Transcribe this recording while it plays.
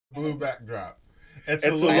blue backdrop. It's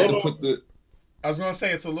a It's a I had to little. little. put the. I was gonna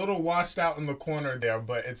say it's a little washed out in the corner there,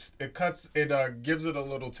 but it cuts it gives it a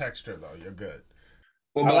little texture though. You're good.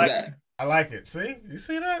 What I about like. that? I like it. See, you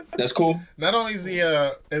see that? That's cool. Not only is he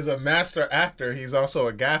is a master actor, he's also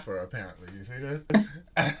a gaffer. Apparently, you see this?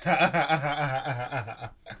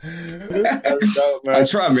 That's dope, I man.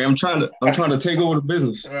 try, man. I'm trying to take over the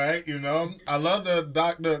business. Right, you know. I love the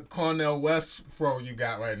Dr. Cornell West fro you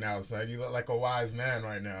got right now, son. You look like a wise man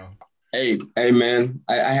right now. Hey, man.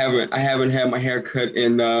 I haven't had my hair cut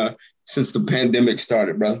in since the pandemic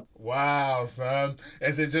started, brother. Wow, son.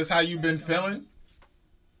 Is it just how you've been feeling?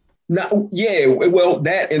 No, yeah, well,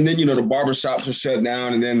 that and then the barber shops are shut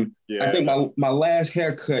down, and then I Yeah. think my last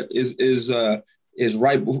haircut is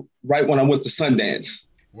right when I went to Sundance. That's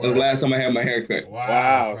the Word. last time I had my haircut. Wow,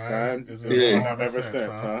 Wow, son. son. It's You've been been Yeah, long off ever ever since,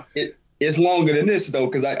 since, huh? huh? it's longer than this though,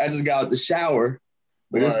 because I just got out the shower,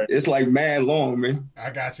 but it's Word. it's like mad long, man. I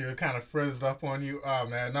got you. It kind of frizzed up on you. Oh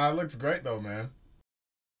man, no, it looks great though, man.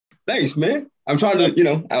 Thanks, man. I'm trying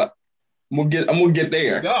to, I'm gonna get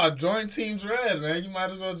there. Dog, join Teams Red, man. You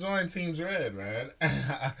might as well join Teams Red, man.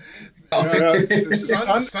 Yeah.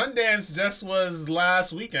 Sun, Sundance just was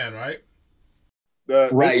last weekend, right? the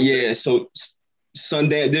this Right, yeah. So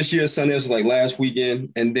Sundance this year, Sundance was like last weekend,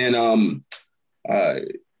 and then uh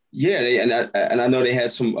yeah, and I know they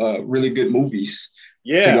had some really good movies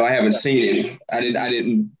to yeah. go. I haven't seen any. I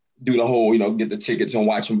didn't do the whole get the tickets and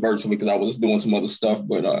watch them virtually because I was doing some other stuff.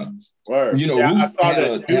 But Word. Yeah, I we saw had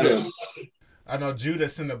that a Judas. I know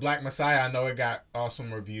Judas and the Black Messiah. I know it got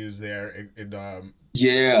awesome reviews there. It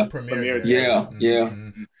yeah, premiered Premiere there. there. Yeah. yeah,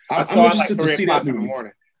 yeah. I I'm saw it like interested to three see that o'clock in the movie.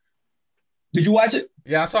 morning. Did you watch it?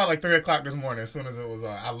 Yeah, I saw it like 3 o'clock this morning. As soon as it was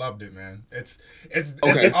on, I loved it, man. It's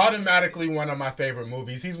Okay. automatically one of my favorite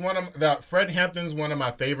movies. He's one of the Fred Hampton's one of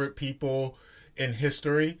my favorite people in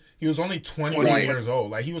history. He was only 21 Right. years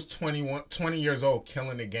old. Like he was 20 years old,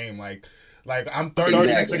 killing the game. Like I'm 36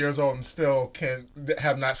 Exactly. years old and still can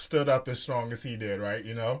have not stood up as strong as he did. Right,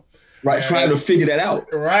 you know. Right. Trying And to figure that out.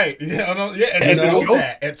 right, yeah, yeah, and You to And the know know, dope.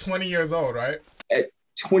 that at 20 years old, right? at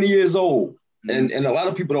 20 years old. Mhm. And a lot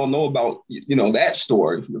of people don't know about that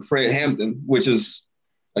story, Fred Hampton, which is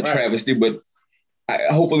a Right. travesty. But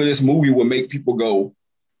hopefully this movie will make people go,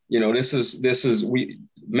 this is we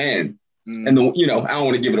man. And Mhm. I don't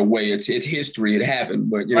want to give it away. It's history. It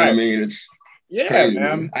happened, but you know what I Right. mean. It's Yeah, crazy, man.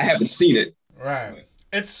 man. I haven't seen it. Right.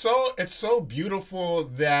 It's so beautiful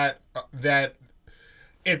that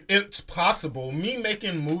it's possible. Me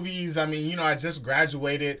making movies, I mean, I just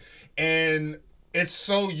graduated and it's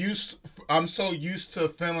so used I'm so used to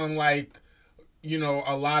feeling like,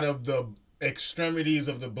 a lot of the extremities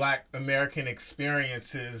of the black American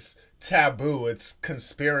experience is taboo. It's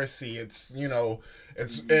conspiracy.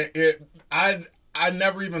 I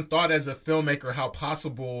never even thought as a filmmaker how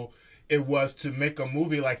possible it was to make a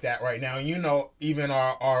movie like that right now. Even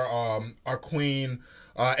our queen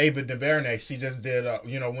Ava DuVernay, she just did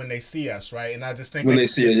When They See Us, right? And I just think When they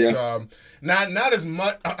see it, it's yeah. not as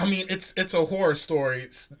much. I mean, it's a horror story,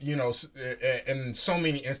 in so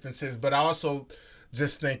many instances, but I also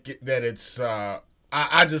just think that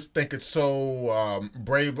I just think it's so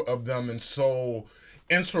brave of them and so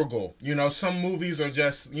integral. Some movies are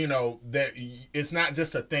just, that it's not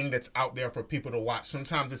just a thing that's out there for people to watch.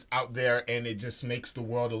 Sometimes it's out there and it just makes the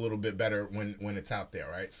world a little bit better when it's out there,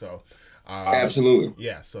 right? So Absolutely.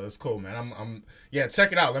 yeah, so it's cool, man. Yeah,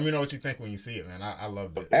 check it out. Let me know what you think when you see it, man. I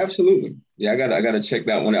loved it. Absolutely. Yeah, I gotta check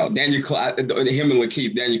that one out. Him and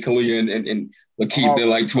Lakeith, Daniel Kaluuya and Lakeith, Oh they're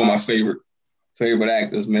my like two of my God. favorite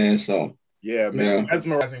actors, man. So Yeah, man. yeah,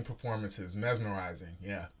 Mesmerizing performances, mesmerizing.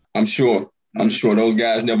 Yeah. I'm sure. I'm Mhm. sure those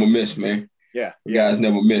guys never miss, man. Yeah, The yeah. guys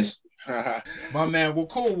never miss. My man, well,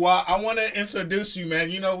 cool. Well, I want to introduce you, man.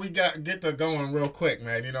 We got get to going real quick,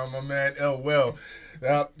 man. My man, Ill Will.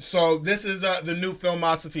 So this is the new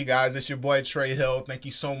Filmosophy, guys. It's your boy Trei Hill. Thank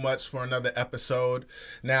you so much for another episode.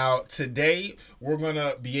 Now, today we're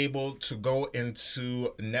gonna be able to go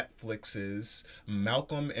into Netflix's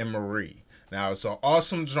Malcolm and Marie. Now, it's an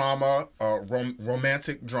awesome drama,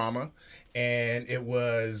 romantic drama, and it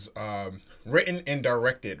was written and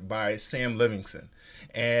directed by Sam Livingston.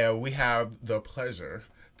 And we have the pleasure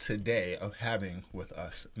today of having with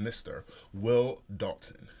us Mr. Will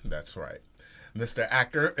Dalton. That's right. Mr.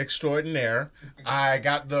 Actor Extraordinaire. I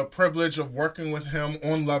got the privilege of working with him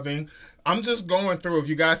on Loving. I'm just going through, if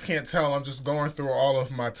you guys can't tell, I'm just going through all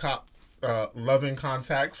of my top Loving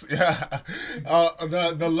contacts. Yeah.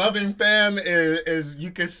 The Loving fam is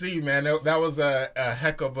you can see, man, that was a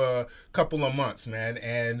heck of a couple of months, man.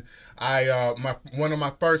 And my one of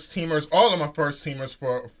my first teamers, all of my first teamers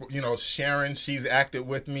for Sharon, she's acted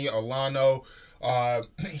with me, Alano,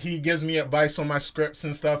 He gives me advice on my scripts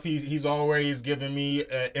and stuff. He's always giving me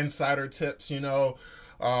insider tips, Ruth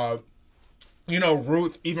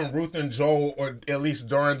and Joel, or at least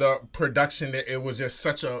during the production, it was just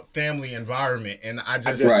such a family environment, and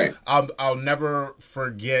I'll never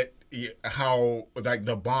forget how, like,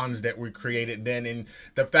 the bonds that we created then, and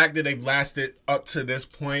the fact that they've lasted up to this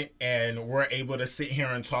point, and we're able to sit here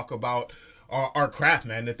and talk about our craft,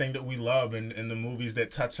 man, the thing that we love, and the movies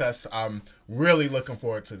that touch us. I'm really looking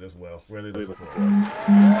forward to this, Will. Really looking forward to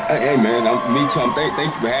it. Hey, man, me too.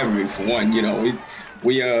 Thank you for having me. For one,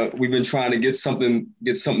 we've been trying to get something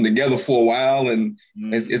together for a while, and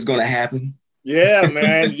it's gonna happen. Yeah,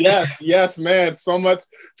 man. Yes, man. So much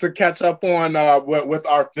to catch up on with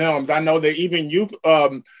our films. I know that even you've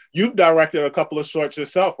directed a couple of shorts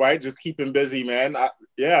yourself, right? Just keeping busy, man.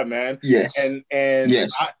 Yeah, man. Yes. And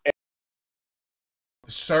yes.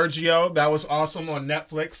 Sergio, that was awesome on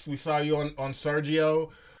Netflix. We saw you on Sergio.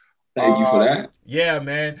 Thank you for that. Yeah,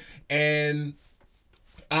 man. And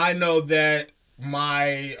I know that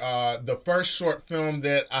the first short film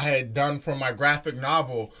that I had done for my graphic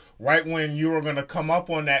novel, right when you were going to come up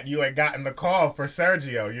on that, you had gotten the call for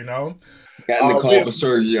Sergio, Gotten the call for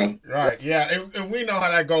Sergio. Right, yeah. And we know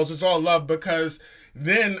how that goes. It's all love, because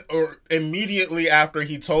then, or immediately after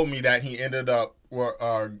he told me that, he ended up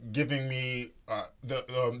giving me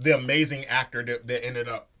the amazing actor that ended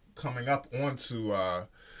up coming up onto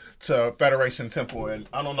to Federation Temple. And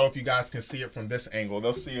I don't know if you guys can see it from this angle.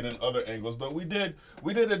 They'll see it in other angles, but we did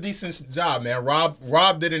a decent job, man.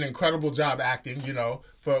 Rob did an incredible job acting, Rob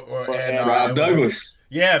Douglas.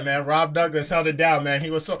 Yeah, man, Rob Douglas held it down, man.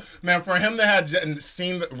 He was for him to have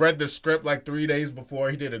read the script like 3 days before,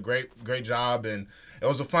 he did a great job, and it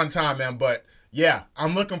was a fun time, man. But yeah,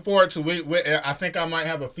 I'm looking forward to I think I might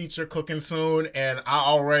have a feature cooking soon, and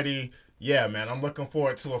yeah, man, I'm looking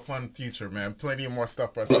forward to a fun future, man. Plenty of more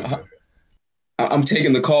stuff for us to do. I'm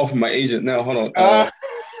taking the call from my agent now. Hold on.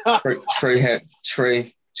 Trey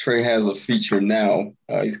has a feature now.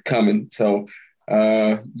 He's coming. So,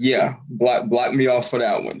 yeah, block me off for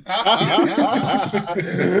that one.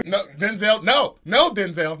 No, Denzel. No,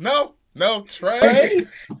 Denzel. No, Trey.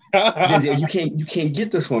 Denzel, you can't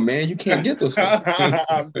get this one, man. You can't get this one.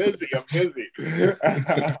 I'm busy.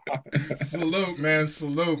 Salute, man.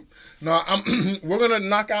 Salute. No, we're gonna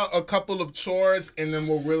knock out a couple of chores, and then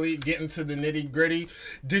we'll really get into the nitty gritty.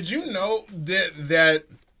 Did you know that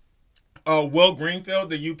Will Greenfield,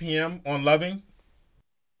 the UPM on Loving?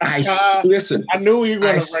 Listen. I knew you were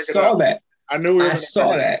gonna bring it up. That. I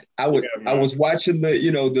saw that. I was watching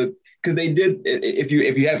the because they did, if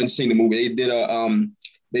you haven't seen the movie,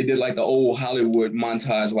 they did like the old Hollywood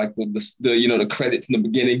montage, like the credits in the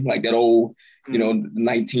beginning, like that old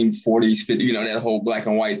 1940s 50, that whole black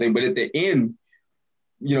and white thing. But at the end,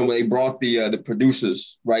 when they brought the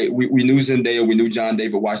producers, right? We knew Zendaya, we knew John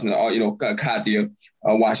David Washington, Katya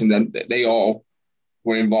Washington. They all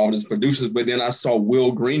were involved as producers. But then I saw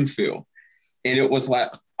Will Greenfield, and it was like,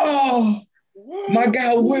 oh, my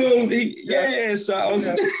guy Will, so I was,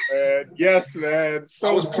 yes, man. So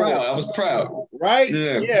I was proud. Right?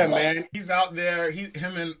 Yeah, man. He's out there.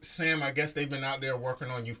 Him and Sam, I guess they've been out there working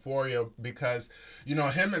on Euphoria, because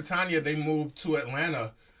him and Tanya, they moved to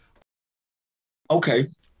Atlanta. Okay.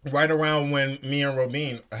 Right around when me and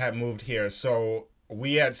Robin had moved here, so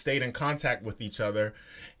we had stayed in contact with each other.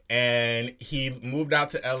 And he moved out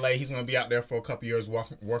to LA. He's going to be out there for a couple years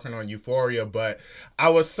working on Euphoria. But I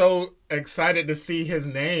was so excited to see his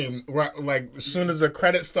name. Like, as soon as the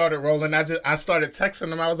credits started rolling, I started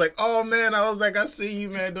texting him. I was like, oh, man. I see you,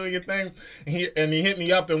 man, doing your thing. And he hit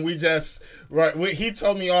me up, and he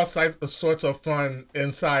told me all sorts of fun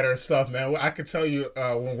insider stuff, man. I could tell you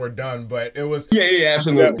when we're done, but it was... Yeah,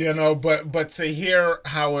 absolutely. But to hear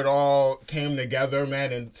how it all came together,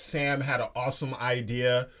 man, and Sam had an awesome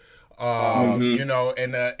idea. And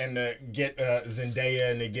to get Zendaya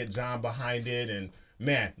and to get John behind it, and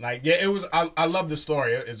man, it was. I love the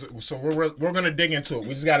story. So we're gonna dig into it.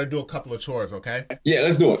 We just got to do a couple of chores, okay? Yeah,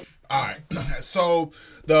 let's do it. All right. So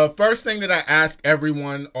the first thing that I ask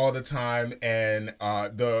everyone all the time, and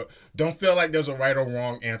don't feel like there's a right or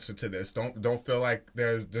wrong answer to this. Don't feel like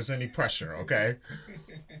there's any pressure, okay?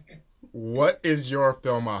 What is your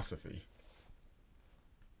filmosophy?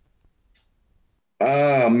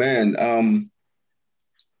 Man, how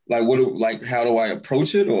do I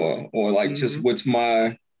approach it, or just what's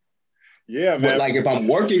my, man, like if I'm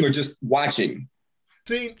working or just watching?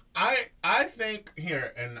 See, I think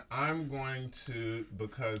here, and I'm going to,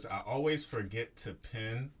 because I always forget to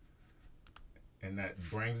pin, and that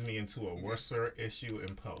brings me into a worser issue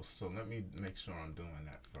in post. So let me make sure I'm doing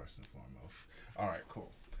that first and foremost. All right,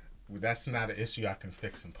 cool. That's not an issue I can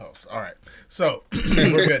fix in post. All right, so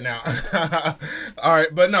we're good now. All right,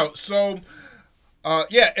 but no, so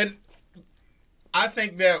yeah, and I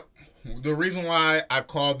think that the reason why I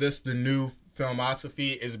call this the new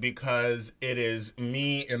Filmosophy is because it is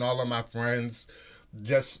me and all of my friends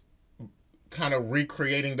just kind of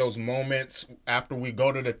recreating those moments after we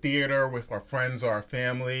go to the theater with our friends or our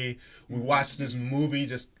family. We watch this movie,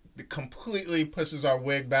 just completely pushes our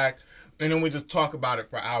wig back, and then we just talk about it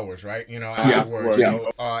for hours, right? You know, afterwards. Yeah. You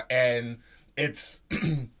know, and it's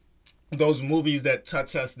those movies that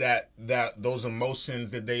touch us, that those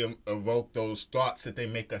emotions that they evoke, those thoughts that they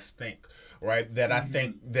make us think, right? That I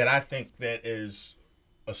think that is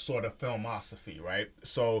a sort of filmosophy, right?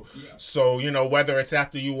 So you know, whether it's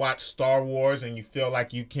after you watch Star Wars and you feel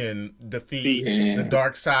like you can defeat the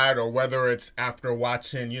dark side, or whether it's after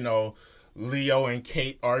watching, you know, Leo and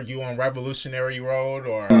Kate argue on Revolutionary Road,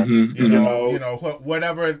 or you know,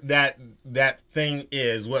 whatever that thing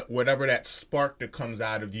is, whatever that spark that comes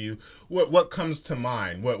out of you, what comes to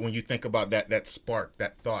mind when you think about that spark,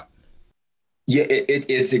 that thought? Yeah,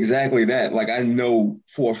 it's exactly that. Like, I know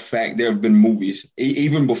for a fact there have been movies,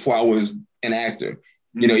 even before I was an actor,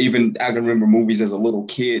 you know, even I can remember movies as a little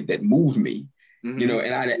kid that moved me, you know,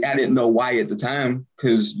 and I didn't know why at the time,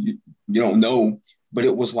 because you don't know, but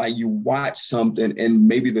it was like you watch something and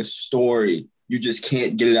maybe the story, you just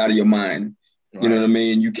can't get it out of your mind. Right. You know what I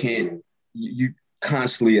mean? You can't, you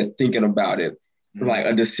constantly are thinking about it, like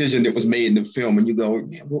a decision that was made in the film, and you go,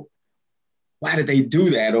 man, why did they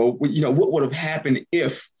do that? Or, you know, what would have happened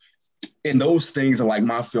if? And those things are like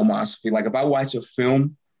my filmosophy. Like, if I watch a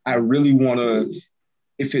film, I really want to,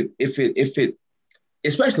 if it,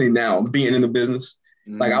 especially now being in the business,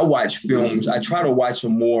 like, I watch films, I try to watch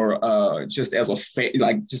them more just as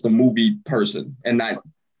like just a movie person, and not,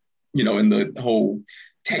 you know, in the whole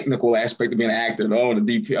technical aspect of being an actor and all the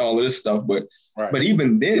DP, all of this stuff. But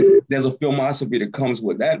even then, there's a filmosophy that comes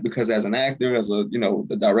with that, because as an actor, as a, you know,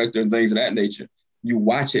 the director and things of that nature, you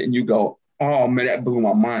watch it and you go, oh man, that blew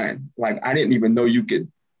my mind. Like, I didn't even know you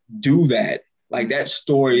could do that. Like, that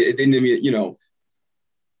story, it didn't even, you know,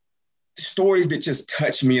 stories that just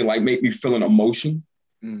touch me and like make me feel an emotion,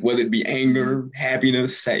 whether it be anger,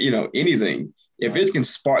 happiness, you know, anything. If it can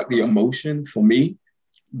spark the emotion for me,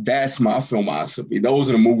 that's my filmosophy. Those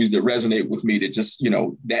are the movies that resonate with me, that just, you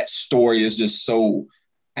know, that story is just so,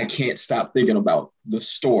 I can't stop thinking about the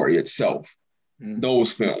story itself.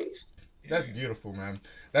 Those films. That's beautiful, man.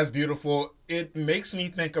 That's beautiful. It makes me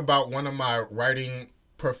think about one of my writing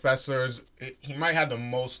professors. He might have the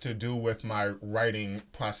most to do with my writing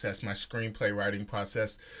process, my screenplay writing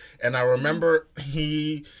process. And I remember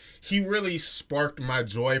he really sparked my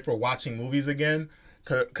joy for watching movies again.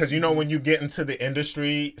 Because, you know, when you get into the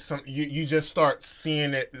industry, you just start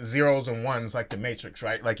seeing it zeros and ones, like the Matrix,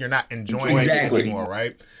 right? Like, you're not enjoying it anymore,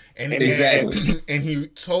 right? And he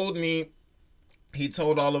told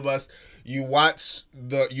all of us, you watch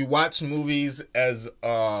movies as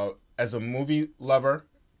a movie lover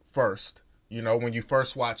first, you know, when you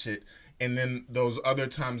first watch it, and then those other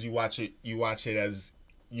times you watch it as,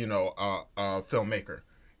 you know, a filmmaker.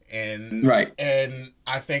 And and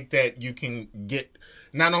I think that you can get,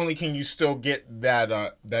 not only can you still get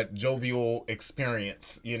that jovial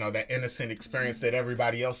experience, you know, that innocent experience that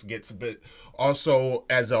everybody else gets, but also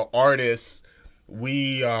as an artist,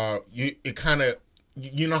 it kind of,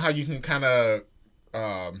 you know how you can kind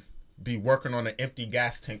of be working on an empty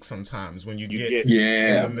gas tank sometimes when you get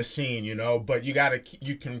in the machine, you know, but you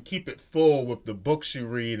can keep it full with the books you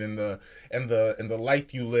read and the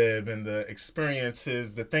life you live and the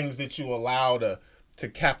experiences, the things that you allow to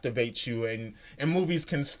captivate you, and movies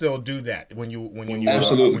can still do that when you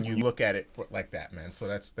look at it like that, man. So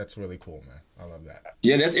that's really cool, man. I love that.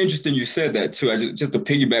 Yeah, that's interesting you said that too. Just to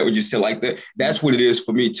piggyback what you said, like that's what it is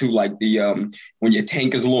for me too. Like the when your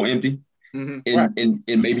tank is a little empty, and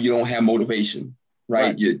maybe you don't have motivation,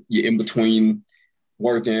 right? You're in between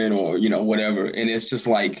working or, you know, whatever, and it's just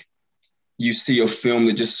like you see a film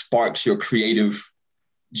that just sparks your creative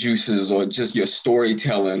juices, or just your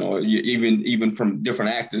storytelling, or even from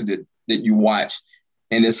different actors that you watch,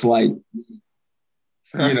 and it's like,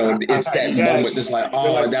 you know, it's that moment that's like,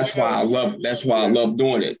 oh, that's why I love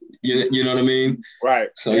doing it. You know what I mean? Right.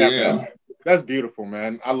 So yeah. Man. That's beautiful,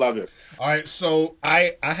 man. I love it. All right, so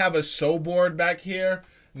I have a show board back here.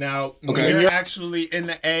 Now, we're actually in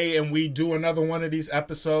the A, and we do another one of these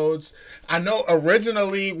episodes. I know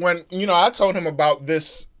originally when, you know, I told him about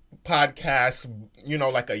this podcast, you know,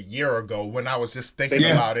 like a year ago when I was just thinking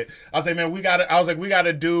about it. I was like, man, we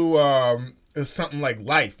gotta do something like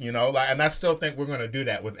Life, you know, like, and I still think we're gonna do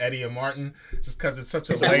that with Eddie and Martin, just because it's such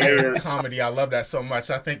a layered comedy. I love that so much.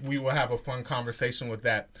 I think we will have a fun conversation with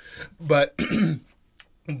that. But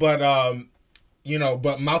you know,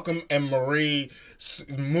 but Malcolm and Marie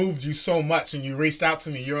moved you so much, and you reached out to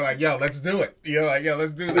me. You were like, "Yo, let's do it." You're like, "Yo,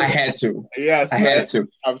 let's do this." I had to. Yes, I had to.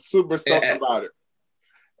 I'm super stoked about it.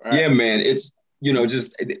 Right. Yeah, man. It's, you know,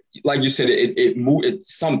 just like you said, it moved.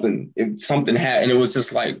 Something happened, and it was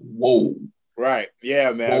just like, whoa. Right.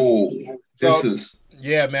 Yeah, man. Whoa. This is.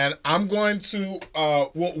 Yeah, man. I'm going to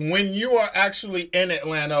well, when you are actually in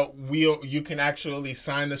Atlanta, you can actually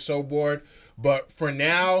sign the show board. But for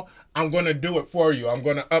now, I'm going to do it for you. I'm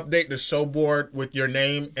going to update the show board with your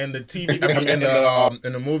name and the TV, I mean, in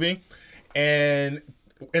the movie. And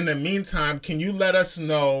in the meantime, can you let us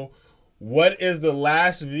know what is the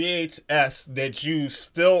last VHS that you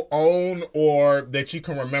still own or that you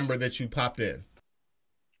can remember that you popped in?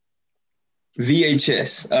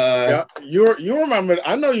 VHS. Yeah, you remember?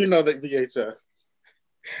 I know you know that VHS.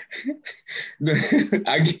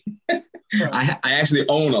 I actually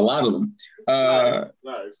own a lot of them.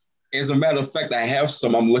 Nice. As a matter of fact, I have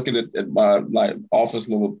some. I'm looking at my office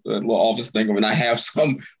little office thing, and I have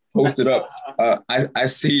some posted up. I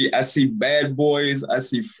see Bad Boys. I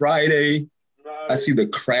see Friday. Nice. I see The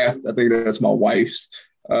Craft. I think that's my wife's.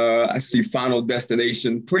 I see Final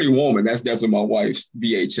Destination. Pretty Woman. That's definitely my wife's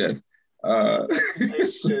VHS.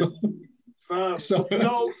 So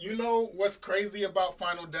you know what's crazy about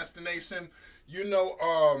Final Destination? You know,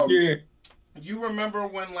 you remember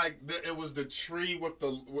when like it was the tree with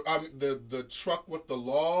the truck with the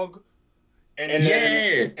log,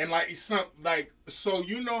 and like so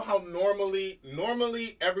you know how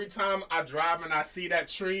normally every time I drive and I see that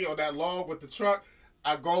tree or that log with the truck,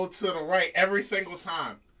 I go to the right every single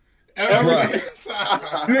time. Every single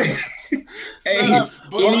time.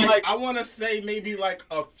 But like, I want to say maybe like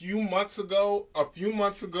a few months ago,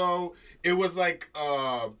 it was like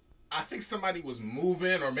I think somebody was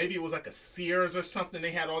moving, or maybe it was like a Sears or something.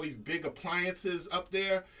 They had all these big appliances up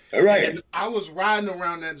there. Right. And I was riding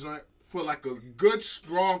around that joint for like a good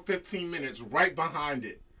strong 15 minutes right behind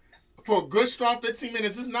it. For a good strong 15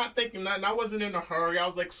 minutes, just not thinking nothing. I wasn't in a hurry. I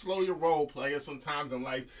was like, slow your roll, player. Sometimes in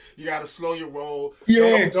life, you got to slow your roll.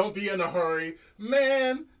 Yeah. Don't be in a hurry.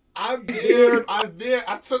 Man, I went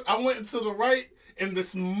into the right. In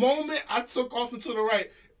this moment, I took off into the right.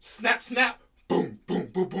 Snap, snap. Boom, boom,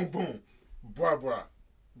 boom, boom, boom. Bruh.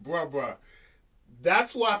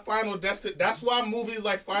 That's why that's why movies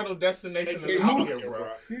like Final Destination is out here,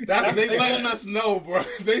 bro. They letting us know, bro.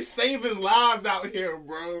 They saving lives out here,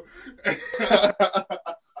 bro.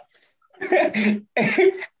 Hey,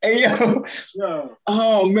 yo.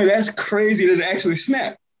 Oh, man, that's crazy that it actually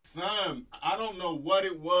snapped. Son, I don't know what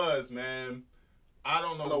it was, man. I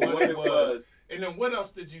don't know what it was. And then what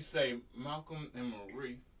else did you say? Malcolm and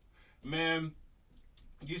Marie. Man,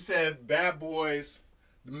 you said Bad Boys.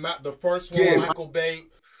 The first one, Michael Bay,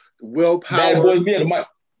 Willpower. Bad Boys,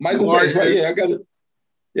 Michael Bay's right. Yeah, I got it.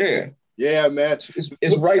 Yeah. Yeah, man.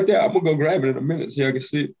 It's right there. I'm gonna go grab it in a minute so I can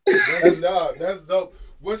see it. That's dope.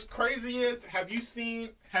 What's crazy is, have you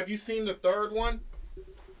seen the third one?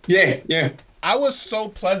 Yeah. I was so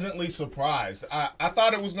pleasantly surprised. I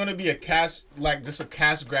thought it was gonna be just a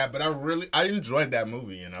cash grab, but I enjoyed that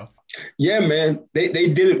movie, you know. Yeah, man. They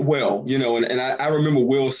did it well, you know, and I remember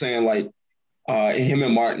Will saying like him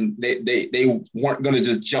and Martin, they weren't gonna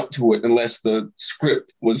just jump to it unless the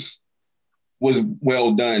script was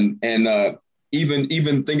well done. And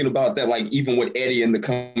even thinking about that, like even with Eddie and the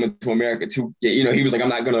Coming to America too, yeah, you know, he was like, I'm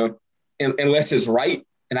not gonna unless it's right.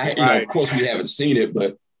 And you know, of course we haven't seen it,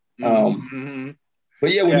 but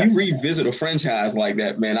but yeah, when you revisit a franchise like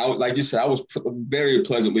that, man, like you said, I was very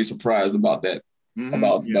pleasantly surprised about that,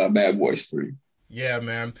 about Bad Boys 3. Yeah,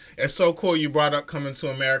 man, it's so cool you brought up Coming to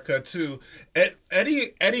America too.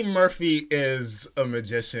 Eddie Murphy is a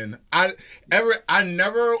magician. I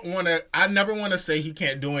never want to say he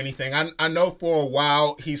can't do anything. I know for a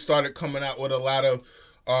while he started coming out with a lot of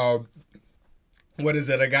I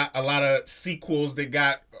got a lot of sequels that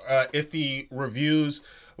got iffy reviews.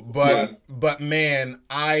 But man,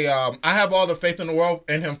 I have all the faith in the world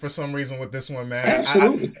in him for some reason with this one, man.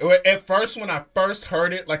 Absolutely. At first, when I first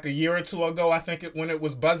heard it, like a year or two ago, I think when it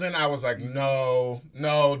was buzzing, I was like, no,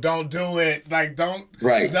 don't do it. Like, don't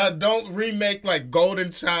remake like Golden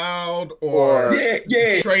Child or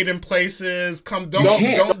Trading Places.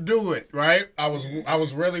 Don't do it. Right? I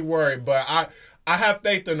was really worried, but I have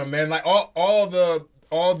faith in him, man. Like all the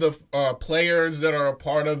players that are a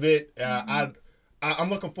part of it, I'm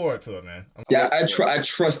looking forward to it, man. I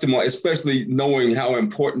trust him, especially knowing how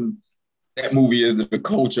important that movie is to the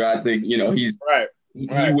culture. I think, you know, he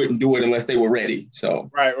wouldn't do it unless they were ready. So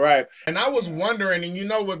right. And I was wondering, and you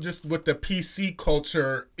know, with the PC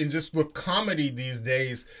culture and just with comedy these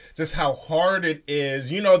days, just how hard it is.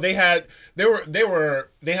 You know, they had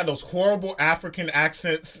those horrible African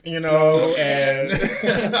accents, you know, and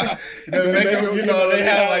they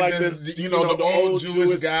had like this, you know, the old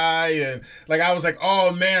Jewish guy, and like I was like,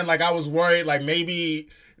 oh man, like I was worried, like maybe.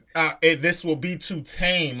 This will be too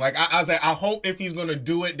tame. Like I was like, I hope if he's gonna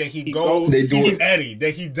do it that he goes Eddie,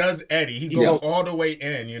 that he does Eddie. He goes all the way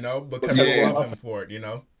in, you know, because I love him for it, you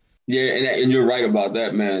know. Yeah, and you're right about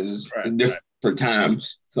that, man. It's different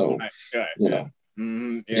times, so you know.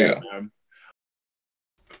 Man.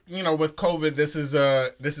 You know, with COVID, this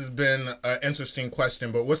has been an interesting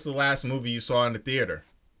question. But what's the last movie you saw in the theater?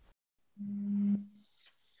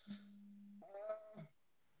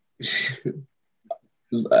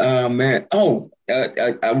 Man.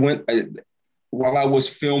 I went while I was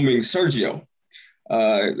filming Sergio.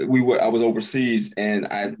 I was overseas, and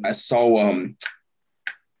I saw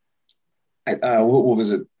what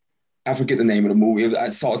was it? I forget the name of the movie. I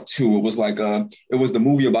saw two. It was like it was the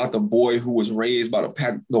movie about the boy who was raised by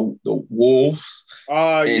the wolves.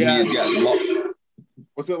 And he had got lost.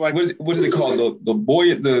 What's it like? What is it called? The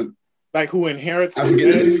boy like who inherits? I forget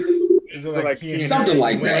it. Is it like something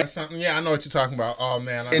like that? Or something? Yeah, I know what you're talking about. Oh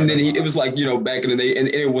man! And then it was like, you know, back in the day, and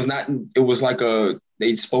it was not. It was like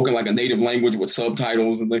they'd spoken like a native language with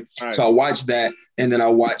subtitles and things. Right. So I watched that, and then I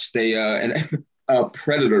watched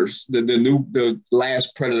Predators, the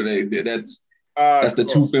last Predator they did. That's the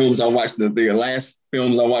two films I watched the last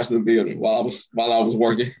films I watched in the theater while I was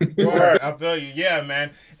working. Right, I feel you. Yeah,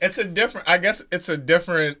 man. I guess it's a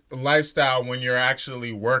different lifestyle when you're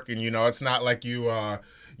actually working. You know, it's not like you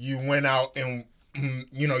went out and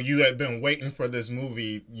you know you had been waiting for this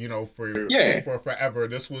movie, you know, for forever.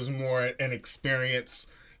 This was more an experience.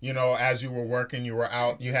 You know, as you were working, you were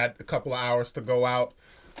out. You had a couple of hours to go out.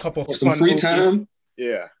 Some free time.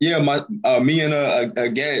 Yeah. Me and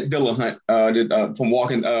Garrett Dillahunt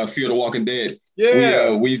from Fear the Walking Dead.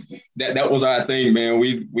 Yeah. We that was our thing, man.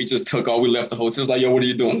 We just took off. We left the hotel. It's like, yo, what are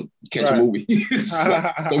you doing? Catch a movie.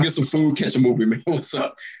 Let's go get some food. Catch a movie, man. What's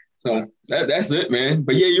up? So that's it, man.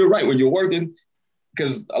 But yeah, you're right. When you're working,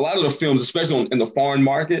 because a lot of the films, especially in the foreign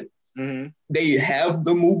market, they have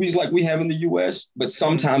the movies like we have in the U.S., but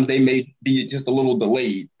sometimes they may be just a little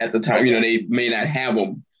delayed at the time. You know, they may not have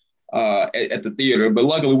them at the theater. But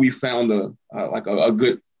luckily, we found a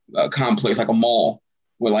good complex, like a mall,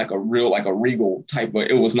 with like a Regal type.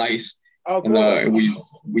 But it was nice. Oh, cool. And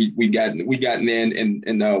we got in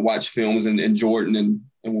and watched films in Jordan and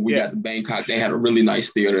when we got to Bangkok, they had a really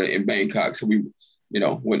nice theater in Bangkok. So we, you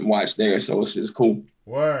know, went and watched there. So it's just cool.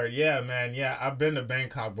 Word, yeah, man. Yeah, I've been to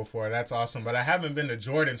Bangkok before. That's awesome. But I haven't been to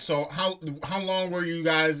Jordan. So how long were you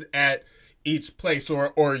guys at each place,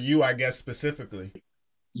 or you, I guess, specifically?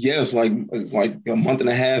 Yeah, it's like a month and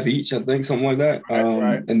a half each, I think, something like that.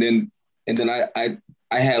 Right. And then I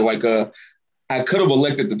had I could have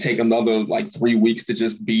elected to take another like 3 weeks to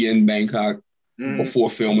just be in Bangkok before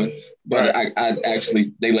filming. But I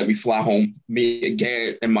actually, they let me fly home. Me,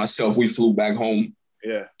 Garrett, and myself, we flew back home.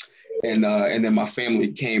 Yeah. And then my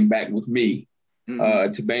family came back with me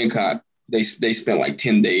to Bangkok. They spent like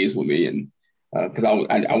 10 days with me, and because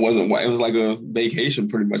I wasn't, it was like a vacation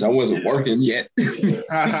pretty much. I wasn't working yet.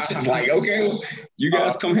 It's just like, okay, you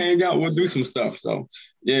guys come hang out. We'll do some stuff. So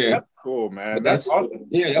yeah, that's cool, man. That's awesome.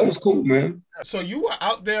 Yeah, that was cool, man. So you were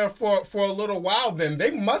out there for a little while. Then they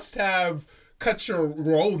must have cut your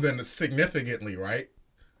role then significantly, right?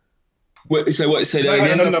 Say that like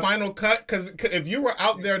again? In the final cut, because if you were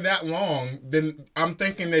out there that long, then I'm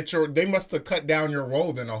thinking that they must have cut down your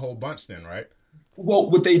role then a whole bunch then, right?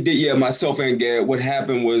 Well, what they did, myself and Garrett, what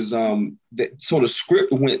happened was the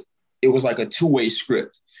script it was like a two-way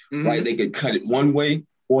script, right? They could cut it one way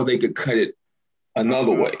or they could cut it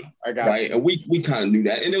another way, I got right? you. And we kind of knew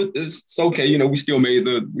that, and it's okay, you know, we still made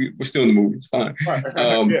we're still in the movie, it's fine.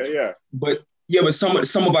 But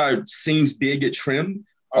some of our scenes did get trimmed.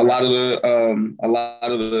 Okay. A lot of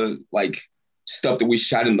the like stuff that we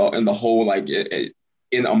shot in the whole like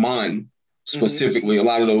in Amman specifically, a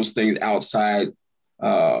lot of those things outside.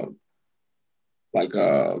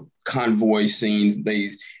 Convoy scenes, and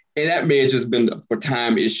that may have just been for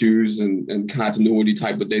time issues and continuity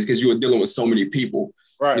type of things because you were dealing with so many people.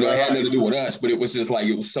 Right. You know, it had nothing to do with us, but it was just like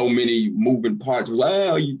it was so many moving parts. It was like,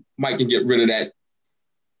 oh, you might can get rid of that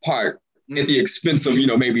part at the expense of,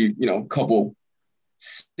 maybe, a couple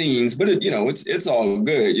scenes, but it's all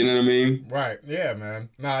good. You know what I mean? Right. Yeah, man.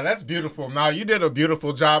 Nah, that's beautiful. Nah, you did a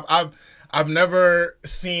beautiful job. I've never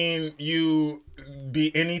seen you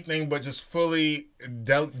be anything but just fully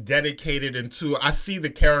dedicated into. I see the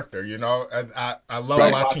character. You know, I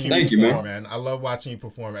love watching you perform, man. I love watching you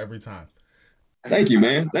perform every time. Thank you,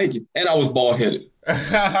 man. Thank you. And I was bald headed.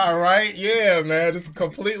 Right? Yeah, man. It's a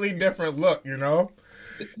completely different look. You know.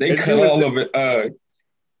 They cut all of it.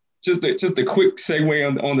 Just a quick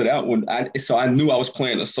segue on that one. So I knew I was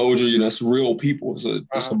playing a soldier. You know, it's real people.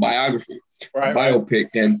 It's a biography, biopic.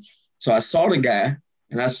 And so I saw the guy,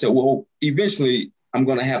 and I said, well, eventually I'm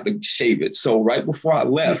gonna have to shave it. So right before I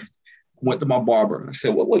left, I went to my barber. I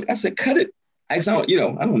said, well, look, I said, cut it. I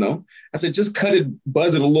don't know. I said, just cut it,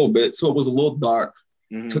 buzz it a little bit, so it was a little dark.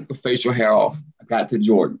 Took the facial hair off. I got to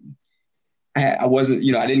Jordan. I wasn't,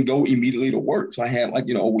 I didn't go immediately to work, so I had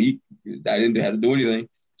a week. I didn't have to do anything.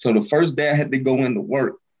 So the first day I had to go into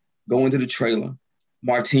work, go into the trailer.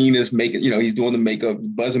 Martine is making, he's doing the makeup,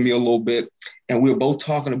 buzzing me a little bit. And we were both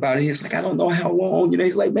talking about it. He's like, I don't know how long,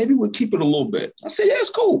 he's like, maybe we'll keep it a little bit. I said, yeah, it's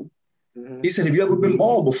cool. He said, have you ever been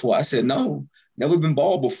bald before? I said, no, never been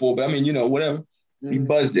bald before, but I mean, whatever. He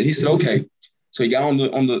buzzed it. He said, okay. So he got on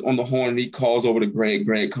the horn and he calls over to Greg.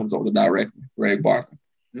 Greg comes over to director, Greg Barker.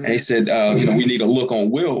 And he said, we need a look on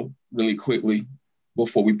Will really quickly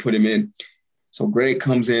before we put him in. So Greg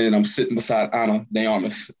comes in and I'm sitting beside Anna de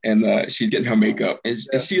Armas and she's getting her makeup. And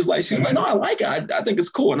she's like, no, I like it. I think it's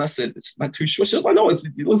cool. And I said, it's not too short. She was like, no, it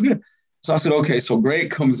looks good. So I said, okay. So Greg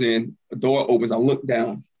comes in, the door opens. I look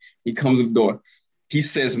down. He comes in the door. He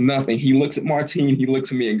says nothing. He looks at Martine. He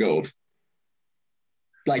looks at me and goes,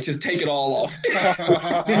 like, just take it all off.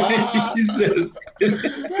 He says,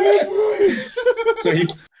 so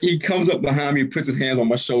he comes up behind me, puts his hands on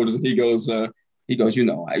my shoulders, and he goes, and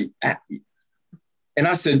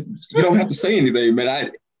I said, you don't have to say anything,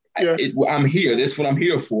 man. I'm here. That's what I'm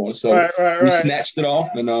here for. So we snatched it off,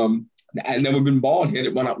 and I'd never been bald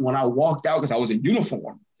headed when I walked out because I was in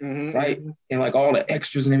uniform, right? And like all the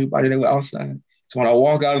extras and everybody that were outside. So when I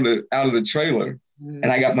walk out of the trailer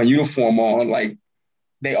and I got my uniform on, like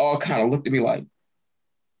they all kind of looked at me like,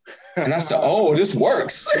 and I said, oh, this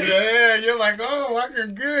works. Yeah, you're like, oh, I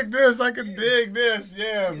can dig this. I can dig this.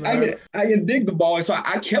 Yeah, man. I can dig the bald. So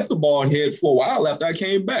I kept the bald head for a while after I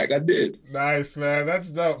came back. I did. Nice, man.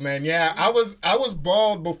 That's dope, man. Yeah, I was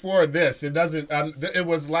bald before this. It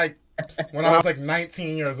was like when I was like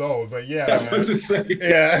 19 years old, but yeah. That's what to say.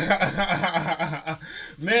 Yeah.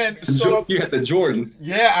 Man, so you had the Jordan.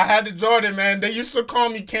 Yeah, I had the Jordan, man. They used to call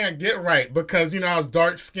me Can't Get Right because, I was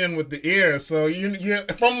dark skinned with the ears. So you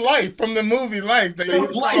from the movie Life. They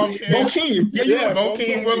used to call me Bokeem. Yeah,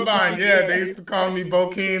 Bokeem Woodbine. Yeah, they used to call me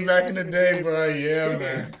Bokeem back in the day, bro. Yeah,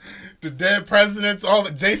 man. The Dead Presidents,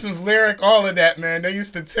 Jason's Lyric, all of that, man. They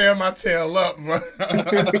used to tear my tail up, bro.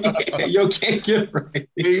 Yo, Can't Get Right.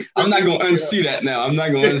 I'm not going to unsee that now. I'm not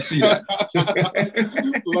going to unsee that.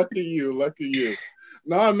 Lucky you.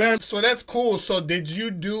 No, man. So that's cool. So did you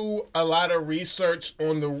do a lot of research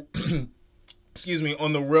on the,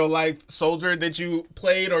 on the real life soldier that you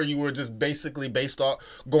played, or you were just basically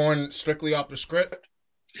going strictly off the script?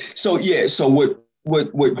 So, yeah. So what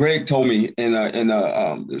Greg told me, and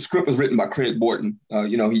the script was written by Craig Borton.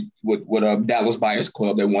 He with Dallas Buyers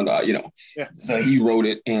Club. They won So he wrote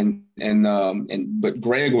it, but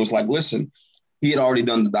Greg was like, listen, he had already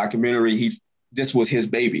done the documentary. This was his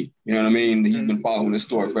baby. You know what I mean? He's been following this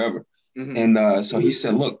story forever. And so he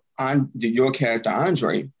said, look, your character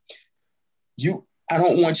Andre, I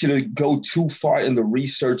don't want you to go too far into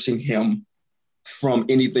researching him from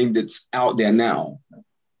anything that's out there now,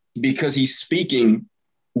 because he's speaking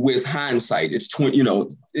with hindsight. It's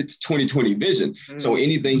 2020 vision. So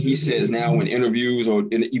anything he says now in interviews or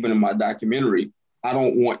even in my documentary, I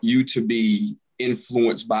don't want you to be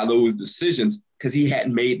influenced by those decisions, because he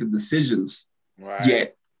hadn't made the decisions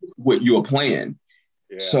yet what you're playing.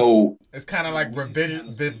 Yeah. So it's kind of like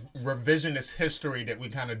revisionist history that we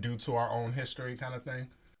kind of do to our own history kind of thing.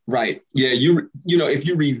 Right. Yeah. If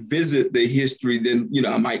you revisit the history, then,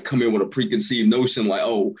 I might come in with a preconceived notion like,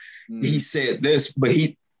 oh, he said this, but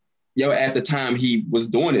at the time he was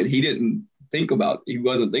doing it, he wasn't thinking about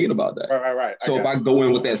that. Right. So if I go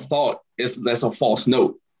in with that thought, that's a false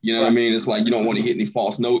note. You know what I mean? It's like, you don't want to hit any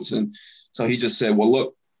false notes. And so he just said, well,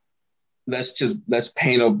 look, let's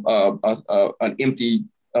paint a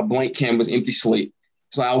blank canvas, empty slate.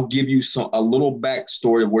 So I'll give you a little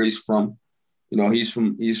backstory of where he's from. He's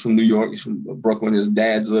from New York. He's from Brooklyn. His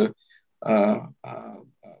dad's a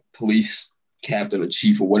police captain or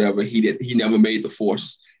chief or whatever. He never made the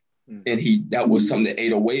force, and that was something that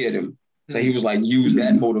ate away at him So he was like, use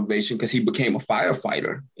that motivation because he became a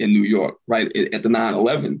firefighter in New York, right, at the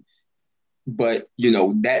 9/11. But, you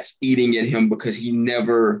know, that's eating at him because he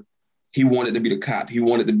wanted to be the cop. He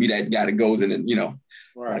wanted to be that guy that goes in and, you know,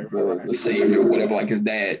 the savior or whatever, like his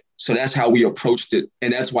dad. So that's how we approached it.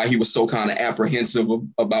 And that's why he was so kind of apprehensive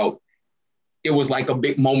about, it was like a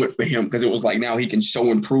big moment for him because it was like, now he can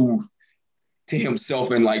show and prove to himself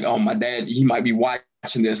and like, oh, my dad, he might be watching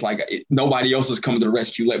this. Like nobody else is coming to the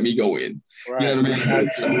rescue. Let me go in. Right. You know what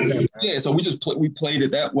I mean? So we just we played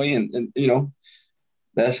it that way. And you know,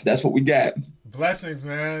 that's what we got. Blessings,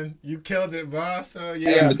 man. You killed it, boss.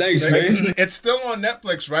 Yeah, thanks, man. It's still on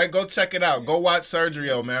Netflix, right? Go check it out. Go watch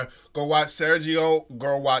Sergio, man. Go watch Sergio.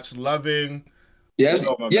 Go watch Loving. Yes,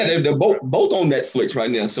 they're both on Netflix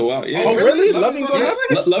right now. So yeah. Oh, really? Loving's on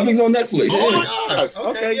Netflix. Loving's on Netflix. Oh my gosh.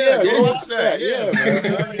 Okay, yeah. Go watch that. Yeah,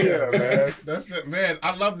 man. Yeah, man. That's it, man.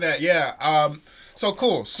 I love that. Yeah. So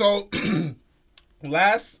cool. So.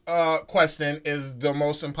 Last question is the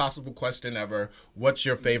most impossible question ever. What's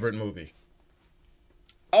your favorite movie?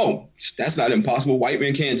 Oh, that's not impossible. White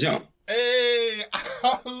Men Can't Jump. Hey,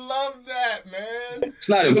 I love that, man. It's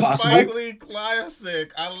not impossible. Spike Lee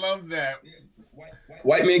classic. I love that.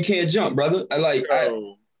 White Men Can't Jump, brother.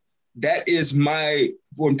 That is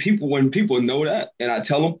when people know that, and I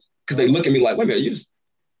tell them because they look at me like, wait a minute, you just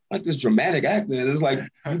like this dramatic acting. And it's like,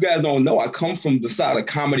 you guys don't know. I come from the side of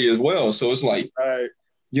comedy as well. So it's like,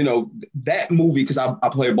 you know, that movie, because I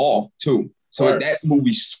play ball too. So that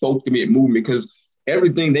movie spoke to me. It moved me because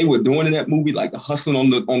everything they were doing in that movie, like the hustling on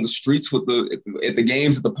the streets with at the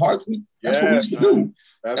games at the park, that's what we used to do.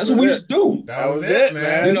 That's what we used to do. That was it,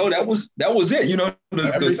 man. You know, that was it. You know,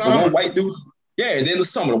 the one white dude. Yeah, and then the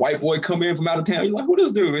summer, the white boy come in from out of town. You're like, who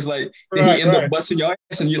this dude? It's like, he end up busting your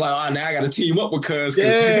ass, and you're like, oh, now I got to team up with cuz.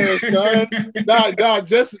 Yeah, son.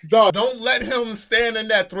 Dog. Don't let him stand in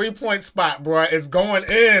that 3-point spot, bro. It's going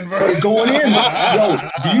in, bro. It's going in. Yo,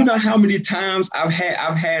 do you know how many times I've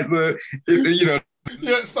had you know.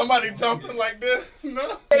 Yeah, somebody jumping like this?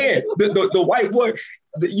 No. Yeah, the white boy.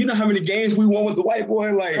 You know how many games we won with the white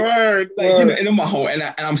boy, like you know, and in my home, and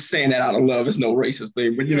I'm saying that out of love. It's no racist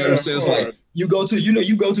thing, but you know what I'm saying. It's like you go to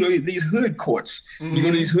these hood courts, you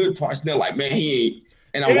go to these hood parts, and they're like, man, he ain't.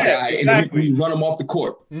 And I'm and we run him off the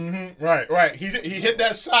court. Right. He hit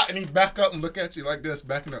that shot, and he back up and look at you like this,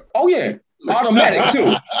 backing up. Oh yeah, automatic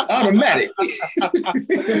too, automatic.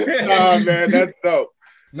 Oh man, that's dope.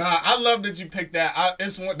 Nah, I love that you picked that.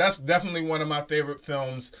 That's definitely one of my favorite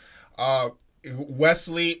films.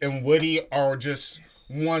 Wesley and Woody are just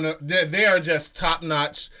they are just top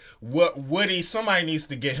notch. Woody, somebody needs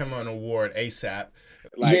to get him an award ASAP.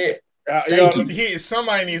 Like,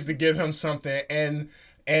 somebody needs to give him something. And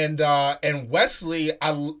Wesley,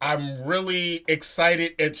 I'm really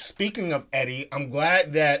excited. And speaking of Eddie, I'm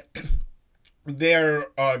glad that they're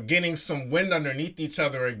getting some wind underneath each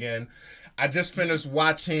other again. I just finished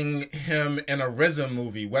watching him in a RZA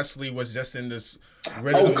movie. Wesley was just in this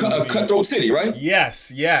RZA movie. Cutthroat City, right?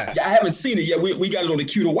 Yes. Yeah, I haven't seen it yet. We got it on the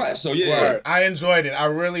queue to watch. So yeah, right. I enjoyed it. I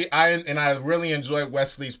really enjoyed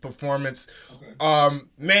Wesley's performance. Okay.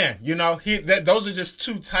 Man, you know, those are just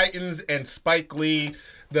two titans, and Spike Lee.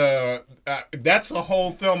 That's a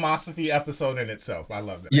whole Filmosophy episode in itself. I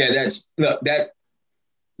love that. Yeah,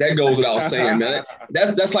 that goes without saying, man.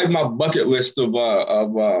 That's like my bucket list of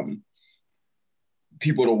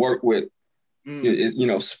people to work with. You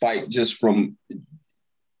know, Spike, just from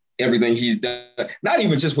everything he's done, not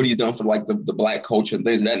even just what he's done for like the black culture and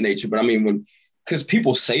things of that nature, but I mean, because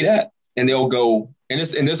people say that and they'll go, and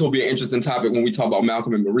this will be an interesting topic when we talk about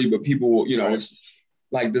Malcolm and Marie, but people will, you know, it's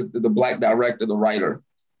like the black director, the writer,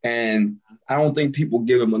 and I don't think people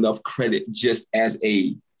give him enough credit just as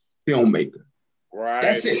a filmmaker. Right.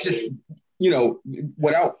 That's it. Just, you know,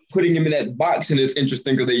 without putting him in that box, and it's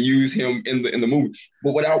interesting because they use him in the movie,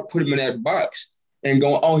 but without putting him in that box and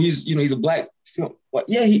going, oh, he's a black film. Well,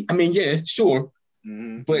 yeah, sure.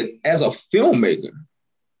 Mm-hmm. But as a filmmaker,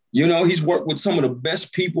 you know, he's worked with some of the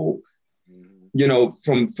best people, you know,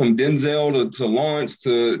 from Denzel to Lawrence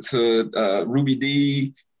to Ruby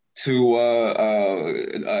Dee to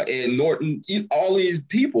Ed Norton, all these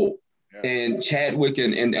people. Yes. And Chadwick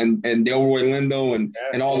and Delroy Lindo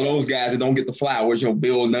and all of those guys that don't get the flowers, you know,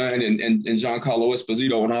 Bill Nunn and Giancarlo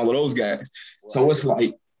Esposito and all of those guys. Wow. So it's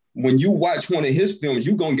like when you watch one of his films,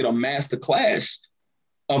 you're gonna get a master class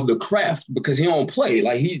of the craft because he don't play.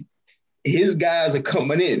 Like his guys are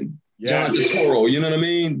coming in. Yeah. John Turturro, you know what I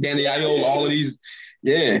mean? Danny Aiello, all of these,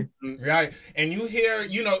 yeah. Right. And you hear,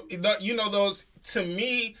 you know those, to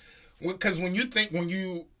me, because when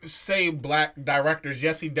you say black directors,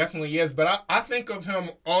 yes, he definitely is. But I think of him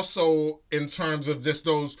also in terms of just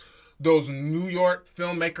those those New York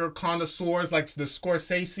filmmaker connoisseurs like the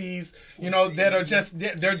Scorseses, you know, that are just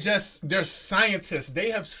they're scientists. They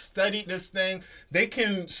have studied this thing. They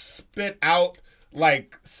can spit out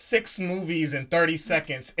like 6 movies in 30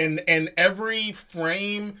 seconds, and every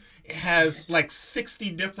frame has like 60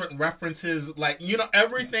 different references. Like, you know,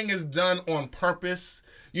 everything is done on purpose.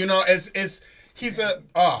 You know, he's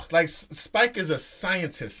like Spike is a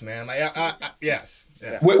scientist, man. Like, yes.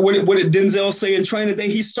 What did Denzel say in Training Day?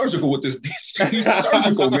 He's surgical with this bitch. He's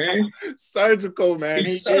surgical, man. Surgical, man.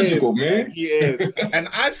 He's surgical, man. He is. And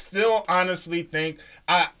I still honestly think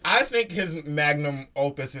I think his magnum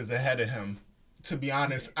opus is ahead of him. To be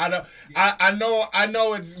honest, I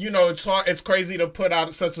know it's, you know, it's hard, it's crazy to put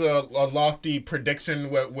out such a lofty prediction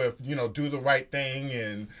with you know, Do the Right Thing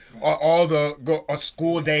and all the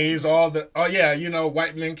School Days, all the you know,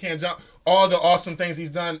 White Men Can't Jump, all the awesome things he's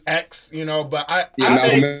done, X, you know, but I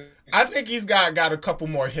think he's got a couple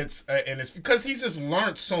more hits in his, because he's just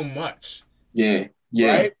learned so much. Yeah.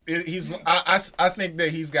 Right? I think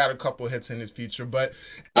that he's got a couple hits in his future, but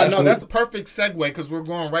I know that's a perfect segue because we're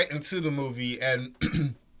going right into the movie, and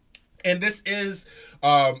and this is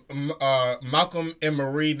Malcolm and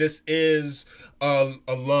Marie. This is a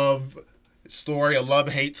love story, a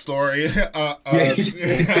love-hate story.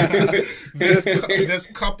 This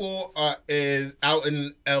couple is out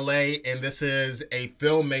in LA, and this is a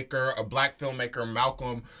filmmaker, a black filmmaker,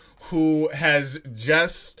 Malcom, who has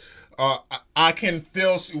just I can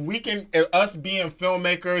feel, us being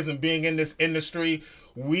filmmakers and being in this industry,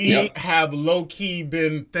 we have low-key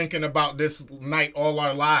been thinking about this night all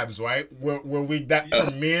our lives, right? Where we, that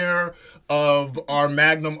premiere of our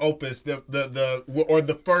magnum opus,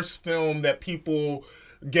 the first film that people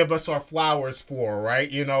give us our flowers for, right?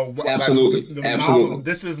 You know, absolutely. Absolutely.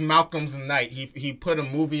 This is Malcolm's night. He put a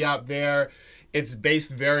movie out there. It's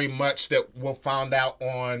based very much that we'll find out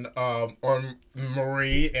on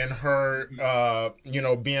Marie and her, you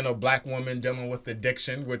know, being a black woman dealing with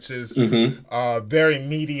addiction, which is very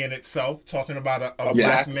meaty in itself. Talking about a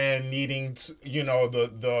black man needing, you know,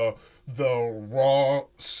 the raw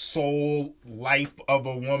soul life of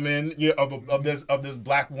a woman, of this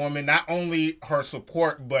black woman. Not only her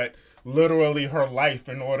support, but literally her life,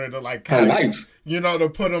 in order to like kind of, you know, to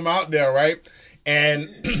put them out there, right?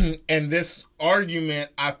 And and this argument,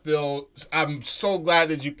 I feel, I'm so glad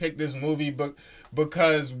that you picked this movie, but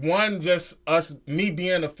because one, just me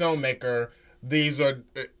being a filmmaker, these are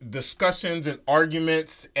discussions and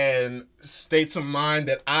arguments and states of mind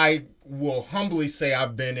that I will humbly say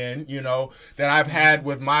I've been in, you know, that I've had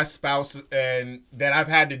with my spouse and that I've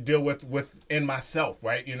had to deal with within myself,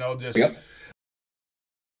 right? You know, just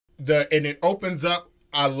and it opens up.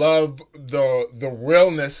 I love the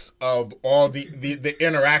realness of all the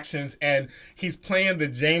interactions, and he's playing the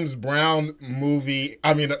James Brown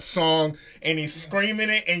song, and he's screaming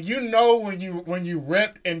it, and you know when you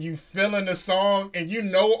rip and you feel in the song and you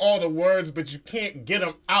know all the words, but you can't get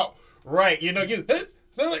them out right. You know, you know,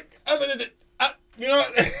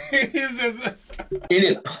 it's just and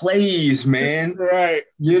it plays, man. Right.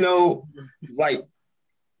 You know, like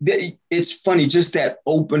it's funny, just that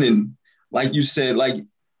opening. Like you said, like,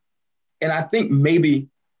 and I think maybe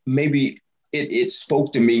it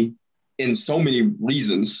spoke to me in so many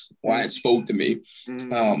reasons why it spoke to me.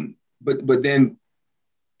 But then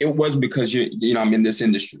it was because you know, I'm in this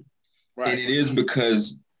industry, right? And it is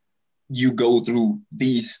because you go through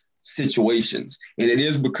these situations, and it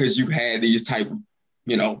is because you've had these type of,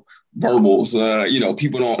 you know, verbals. You know,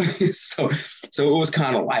 people don't. so it was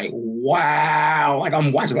kind of like, wow, like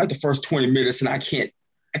I'm watching like the first 20 minutes, and I can't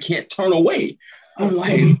turn away. I'm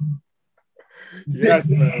like,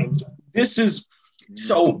 this is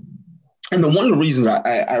so. And one of the reasons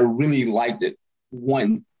I really liked it,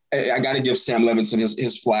 one, I got to give Sam Levinson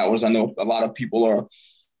his flowers. I know a lot of people are.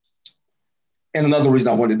 And another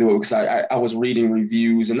reason I wanted to do it, because I was reading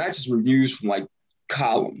reviews, and not just reviews from like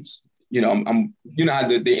columns. You know, I'm you know how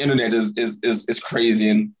the internet is crazy,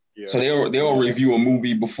 and so they'll review a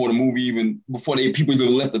movie before people even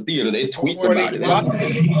left the theater. They tweet about it.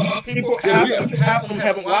 People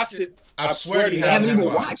haven't watched it. I swear they haven't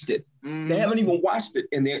even watched it. They haven't even watched it.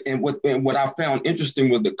 And what I found interesting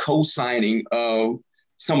was the co-signing of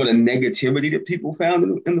some of the negativity that people found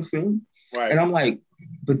in the film. Right. And I'm like,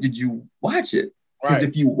 but did you watch it? Because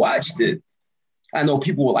if you watched it, I know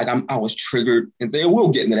people were like, I was triggered, and they will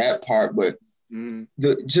get into that part, but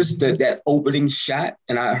that opening shot,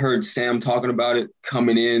 and I heard Sam talking about it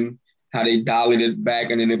coming in, how they dialed it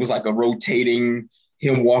back, and then it was like a rotating,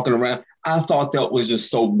 him walking around. I thought that was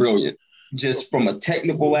just so brilliant, just from a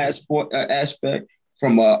technical aspect,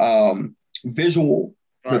 from a visual,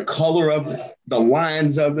 the color of it, the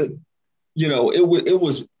lines of it. you know, it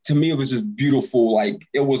was to me, it was just beautiful. Like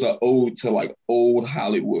it was an ode to like old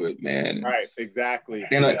Hollywood, man. Right, exactly.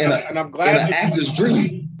 And I'm glad an actor's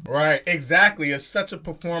dream. Right, exactly. It's such a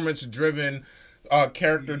performance-driven,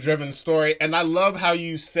 character-driven story, and I love how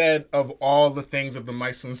you said of all the things of the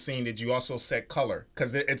mise en scene that you also said color,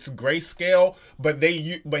 because it's grayscale, but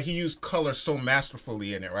he used color so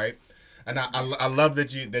masterfully in it, right? And I love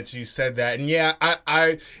that you said that. And yeah,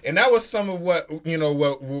 and that was some of what, you know,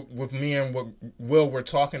 what with me and what Will were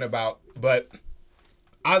talking about. But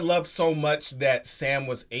I love so much that Sam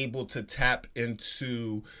was able to tap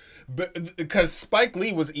into, because Spike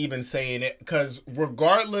Lee was even saying it, because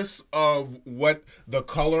regardless of what the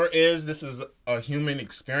color is, this is a human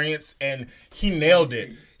experience, and he nailed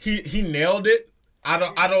it. He nailed it.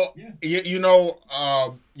 You know,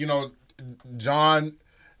 John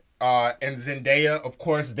and Zendaya, of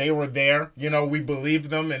course, they were there. You know, we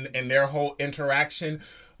believed them and their whole interaction.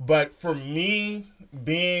 But for me,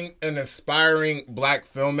 being an aspiring black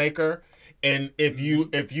filmmaker, and if you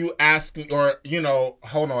ask me, or, you know,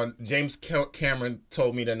 hold on, James Cameron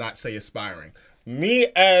told me to not say aspiring. Me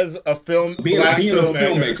as a being a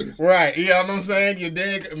filmmaker, right? You know what I'm saying? You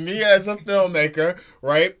dig? Me as a filmmaker,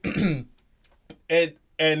 right?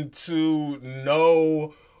 and to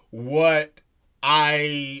know what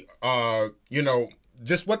I, you know,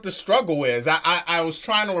 just what the struggle is. I was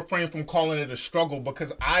trying to refrain from calling it a struggle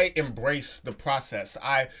because I embrace the process.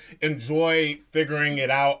 I enjoy figuring it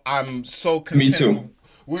out. I'm so content. Me too.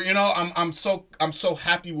 You know, I'm so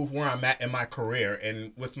happy with where I'm at in my career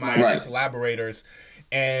and with my collaborators,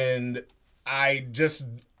 and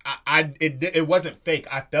it wasn't fake.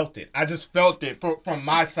 I felt it. I just felt it from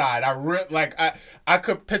my side. I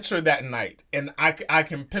could picture that night, and I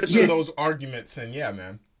can picture those arguments, and yeah,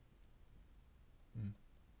 man.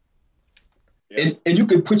 And you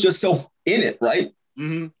can put yourself in it, right?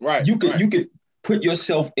 Mm-hmm. Right. You could put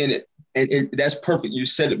yourself in it, and that's perfect. You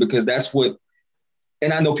said it, because that's what.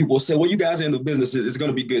 And I know people say, well, you guys are in the business, it's going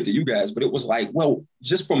to be good to you guys. But it was like, well,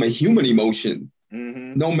 just from a human emotion,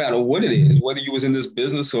 no matter what it is, whether you was in this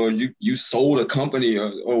business or you sold a company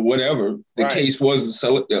or whatever, the case was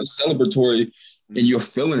celebratory, and you're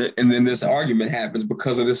feeling it. And then this argument happens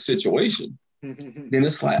because of this situation. Then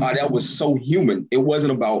it's like, oh, that was so human. It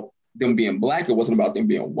wasn't about them being black. It wasn't about them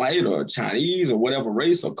being white or Chinese or whatever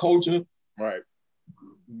race or culture. Right.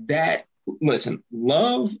 Listen,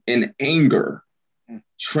 love and anger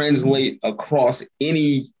translate across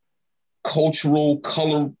any cultural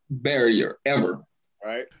color barrier ever.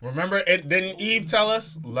 Right. Remember, didn't Eve tell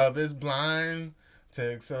us, love is blind,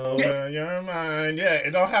 takes over your mind? Yeah,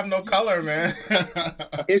 it don't have no color, man.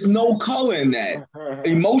 It's no color in that.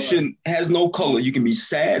 Emotion has no color. You can be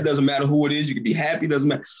sad, doesn't matter who it is. You can be happy, doesn't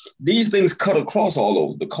matter. These things cut across all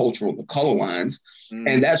those, the cultural, the color lines.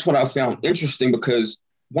 And that's what I found interesting, because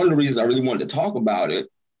one of the reasons I really wanted to talk about it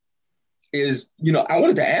is, you know, I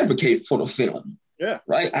wanted to advocate for the film. Yeah.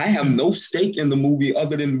 Right. I have no stake in the movie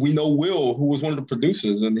other than we know Will, who was one of the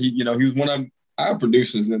producers, and he was one of our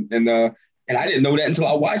producers, and I didn't know that until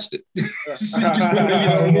I watched it. You know what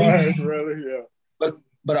I mean? Really, yeah.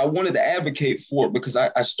 But I wanted to advocate for it because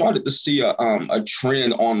I started to see a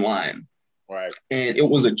trend online. Right. And it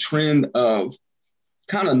was a trend of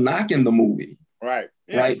kind of knocking the movie. Right.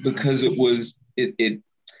 Yeah. Right. Because it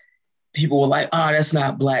people were like, oh, that's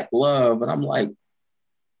not Black love. And I'm like,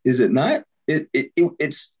 is it not?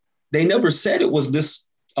 It's they never said it was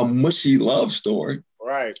a mushy love story.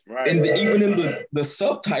 Right. And even in the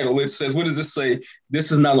subtitle, it says, what does it say?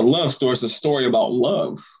 This is not a love story, it's a story about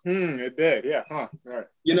love. It did, yeah. Right.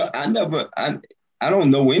 You know, I don't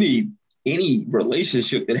know any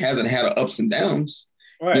relationship that hasn't had ups and downs.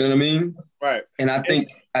 Right. You know what I mean? Right. And I think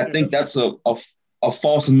that's a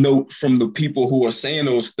false note from the people who are saying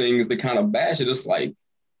those things that kind of bash it. It's like,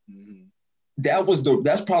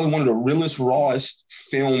 that's probably one of the realest, rawest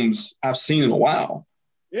films I've seen in a while.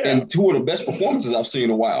 Yeah. And two of the best performances I've seen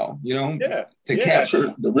in a while, you know, to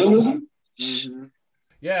capture the realism. Mm-hmm.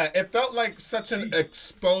 Yeah, it felt like such an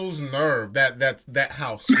exposed nerve, that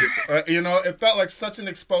house. You know, it felt like such an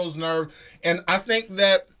exposed nerve. And I think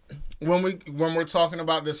that when we're talking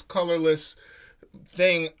about this colorless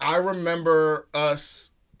thing, I remember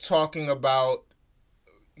us talking about,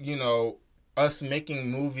 you know, us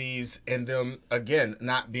making movies and them, again,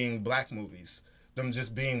 not being black movies, them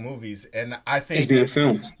just being movies. And I think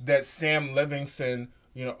that Sam Livingston,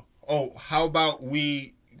 you know, oh, how about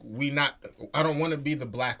we not, I don't want to be the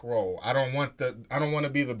black role. I don't want to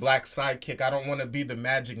be the black sidekick. I don't want to be the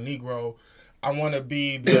magic Negro. I want to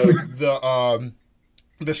be the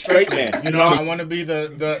straight man. You know, I want to be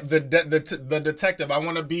the detective. I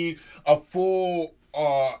want to be a full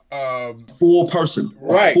full person,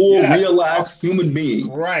 right? Full realized human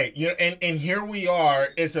being, right? You know, and here we are.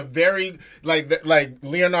 It's a very like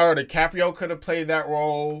Leonardo DiCaprio could have played that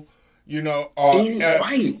role. You know,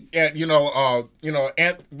 right? And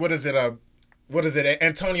what is it? What is it?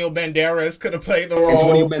 Antonio Banderas could have played the role.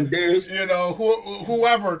 Antonio Banderas. You know,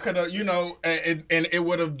 whoever could have. You know, and it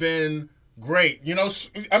would have been great. You know,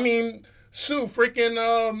 I mean.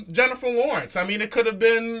 Freaking Jennifer Lawrence. I mean, it could have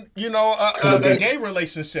been, you know, a gay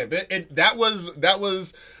relationship. That was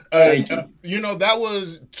you know, that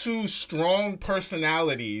was two strong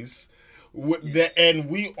personalities. And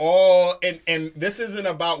we all and this isn't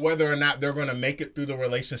about whether or not they're going to make it through the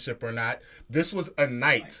relationship or not. This was a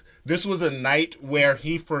night. This was a night where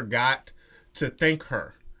he forgot to thank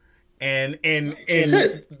her, and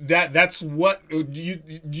that's what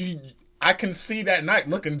you. I can see that night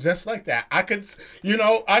looking just like that. I could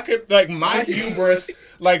like my hubris,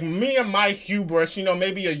 like me and my hubris, you know,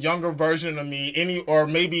 maybe a younger version of me, or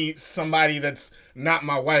maybe somebody that's not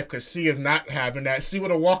my wife, because she is not having that. She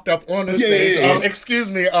would have walked up on the stage.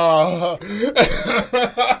 Excuse me. For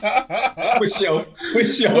sure.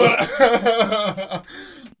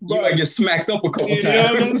 You might get smacked up a couple times. You know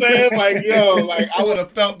what I'm saying? Like, like I would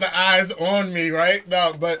have felt the eyes on me, right?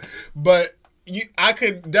 No, but. I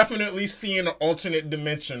could definitely see an alternate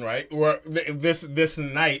dimension, right? Where this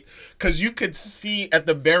night, because you could see at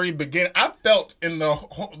the very beginning, I felt in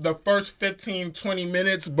the first 15, 20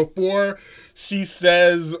 minutes before she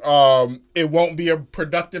says it won't be a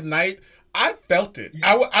productive night, I felt it.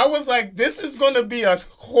 I was like, this is going to be a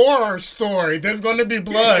horror story. There's going to be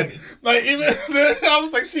blood. Like, even I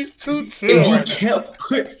was like, she's too chill. And he kept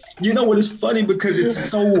you know what is funny, because it's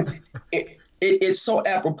so... It's so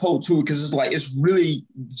apropos too, because it's like, it's really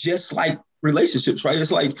just like relationships, right?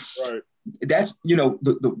 It's like, that's, you know,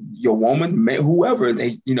 your woman, whoever,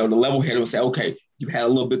 they, you know, the level head will say, okay, you had a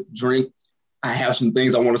little bit of drink. I have some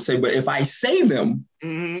things I want to say, but if I say them,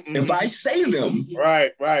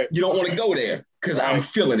 right, you don't want to go there because I'm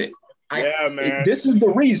feeling it. Man. This is the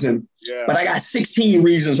reason, but I got 16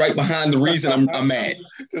 reasons right behind the reason I'm mad.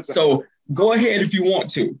 So go ahead if you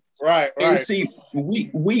want to. Right. And see,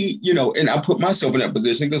 we, you know, and I put myself in that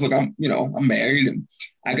position because, look, I'm married, and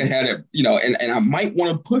I could have that, you know, and I might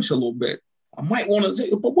want to push a little bit. I might want to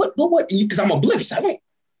say, but what? Because I'm oblivious.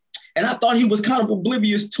 And I thought he was kind of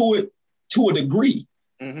oblivious to it to a degree.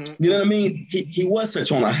 Mm-hmm. You know what I mean? He was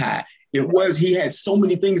such on a high. He had so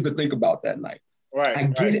many things to think about that night. Right. I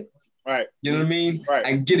get it. Right. You know what I mean? Right.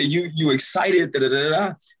 I get it. You excited,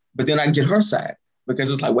 but then I get her side,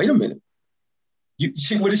 because it's like, wait a minute.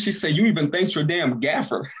 What did she say? You even thanked your damn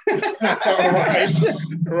gaffer. Right.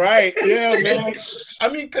 Yeah, man. I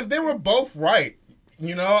mean, because they were both right.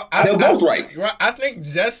 You know, they're both right. I think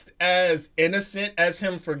just as innocent as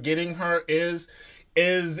him forgetting her is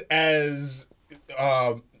as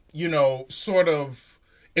you know, sort of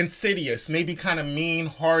insidious, maybe kind of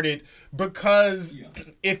mean-hearted, because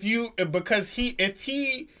if he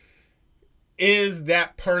is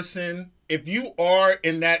that person. If you are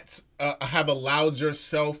in that, have allowed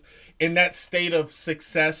yourself in that state of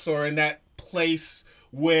success, or in that place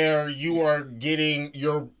where you are getting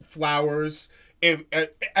your flowers, and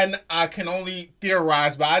I can only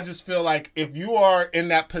theorize, but I just feel like if you are in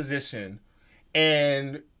that position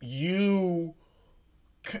and you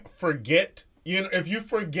forget, you know, if you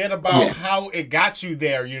forget about how it got you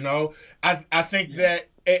there, you know, I think that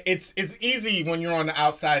it's easy when you're on the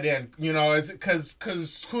outside in, you know, it's because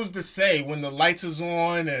who's to say when the lights is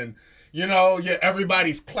on and, you know,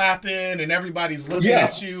 everybody's clapping and everybody's looking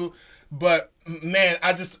at you. But man,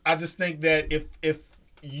 I just think that if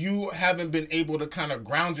you haven't been able to kind of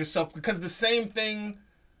ground yourself, because the same thing,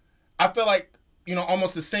 I feel like, you know,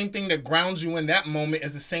 almost the same thing that grounds you in that moment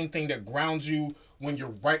is the same thing that grounds you when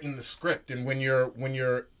you're writing the script and when you're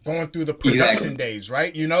going through the production days,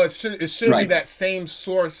 right? You know, it should be that same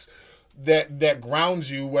source that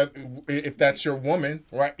grounds you, if that's your woman,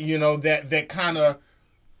 right? You know, that kind of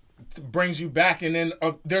brings you back, and then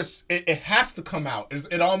it has to come out.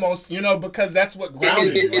 It almost, you know, because that's what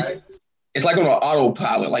grounded you, right? It's like on an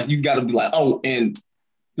autopilot. Like, you got to be like, oh, and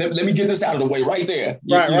let me get this out of the way right there.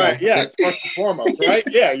 Right. Yes, first and foremost, right?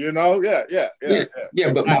 Yeah, you know, yeah.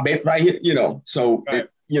 But my baby right here, you know. So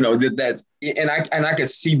you know, that's, and I could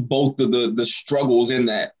see both of the struggles in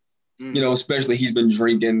that. You know, especially he's been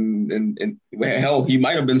drinking, and hell, he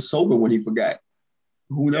might have been sober when he forgot.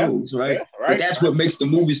 Who knows, right? Yeah, right? But that's what makes the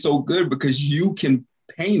movie so good, because you can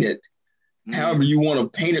paint it however you want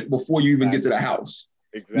to paint it before you even get to the house.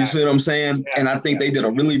 Exactly. You see what I'm saying? Yes, and I think they did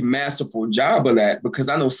a really masterful job of that, because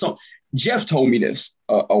I know Jeff told me this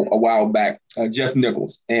a while back, Jeff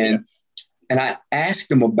Nichols, and And I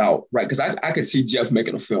asked him about, right, because I could see Jeff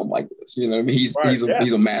making a film like this. You know what I mean? He's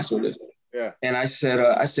a master of this. Yeah. And I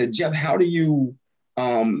said, Jeff, how do you,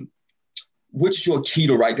 what's your key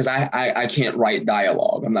to write? Because I can't write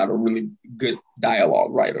dialogue. I'm not a really good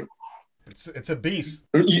dialogue writer. It's a beast.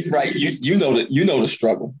 Right. You know the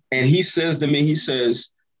struggle. And he says to me, he says,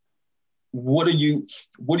 what are you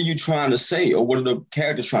trying to say? Or what are the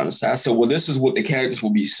characters trying to say? I said, well, this is what the characters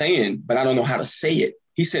will be saying, but I don't know how to say it.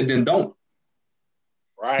 He said, then don't.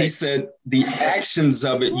 Right. He said, the actions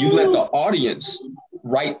of it, you let the audience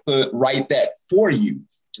write that for you.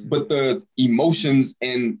 But the emotions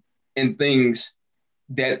and things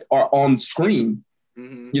that are on screen,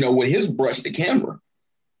 you know, with his brush, the camera,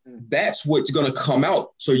 that's what's going to come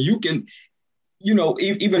out. So you can, you know,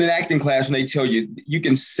 even in acting class, when they tell you, you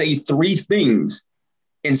can say 3 things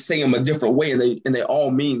and say them a different way, and they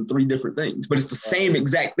all mean 3 different things, but it's the same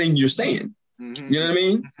exact thing you're saying. You know what I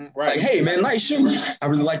mean? Right. Like, hey, man, nice shoes. I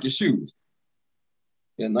really like your shoes.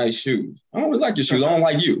 Yeah, nice shoes. I don't really like your shoes. I don't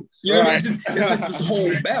like you. You know what I mean? It's just this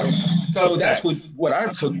whole battle. So that's what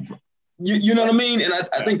I took. You know what I mean? And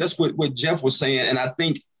I think that's what Jeff was saying. And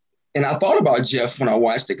I thought about Jeff when I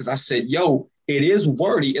watched it, because I said, yo, it is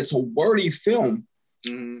wordy. It's a wordy film.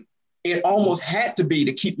 It almost had to be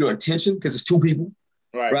to keep your attention, because it's 2 people,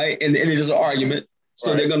 right? And it is an argument.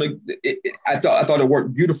 So they're gonna. I thought it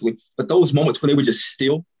worked beautifully. But those moments when they were just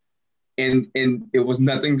still, and it was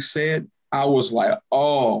nothing said, I was like,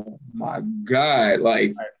 oh my God!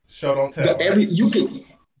 Like, show don't tell.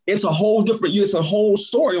 It's a whole different. It's a whole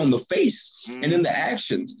story on the face and in the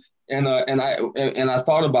actions. And I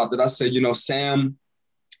thought about that. I said, you know, Sam,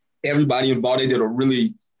 everybody involved, they did a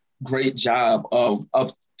really great job of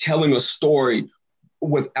telling a story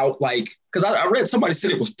without, like, because I read somebody said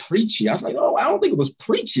it was preachy. I was like, oh, I don't think it was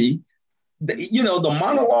preachy. You know, the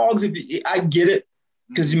monologues, I get it,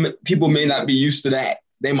 because people may not be used to that.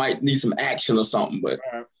 They might need some action or something, but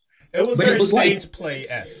it was very stage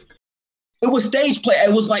play-esque. It was stage play.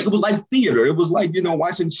 It was like theater. It was like, you know,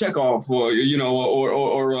 watching Chekhov, or you know,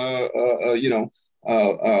 or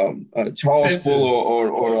Charles Full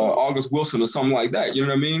or August Wilson or something like that. You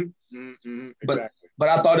know what I mean? Exactly. But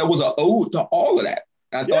I thought it was an ode to all of that.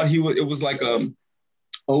 I thought it was like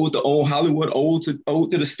ode to old Hollywood, ode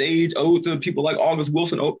to the stage, ode to people like August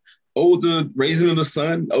Wilson, ode to Raising of the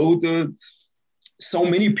Sun, ode to so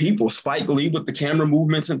many people, Spike Lee with the camera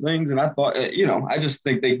movements and things. And I thought, you know, I just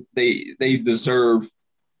think they deserve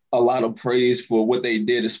a lot of praise for what they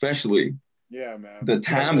did, especially the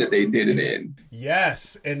time that they did it in.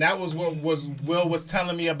 Yes, and that was what Will was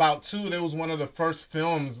telling me about too. There was one of the first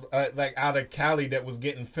films like out of Cali that was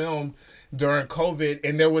getting filmed during COVID,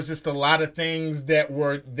 and there was just a lot of things that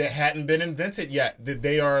hadn't been invented yet, that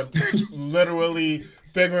they are literally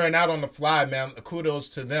figuring out on the fly, man. Kudos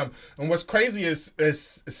to them. And what's crazy is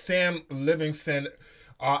Sam Livingston.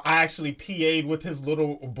 I actually PA'd with his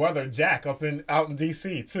little brother Jack out in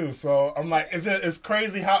DC too. So I'm like, it's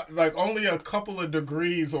crazy how, like, only a couple of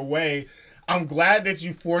degrees away. I'm glad that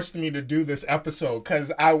you forced me to do this episode,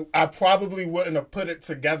 because I probably wouldn't have put it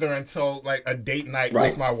together until like a date night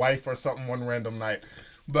with my wife or something one random night.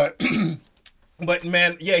 But but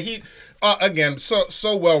man, yeah, he again,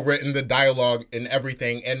 so well written, the dialogue and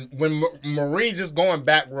everything. And when Marie, just going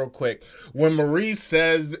back real quick, when Marie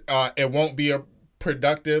says it won't be a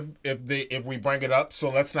productive if we bring it up, so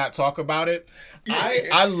let's not talk about it.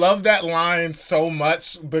 I love that line so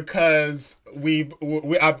much, because me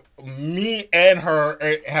and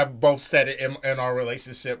her have both said it in our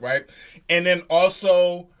relationship, right? And then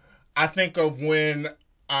also I think of when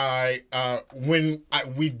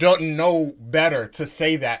we don't know better to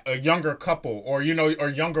say that, a younger couple, or, you know, or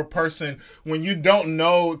younger person, when you don't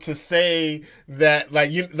know to say that, like,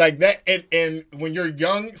 you like that, and when you're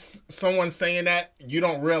young, someone saying that, you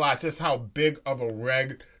don't realize just how big of a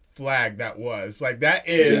red flag that was. Like, that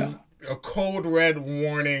is a code red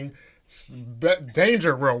warning.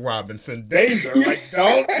 Danger, Will Robinson, danger. Like,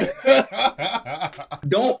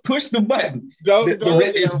 don't push the button.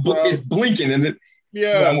 It's blinking, and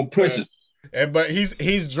I'm gonna push it. But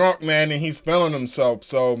he's drunk, man, and he's feeling himself.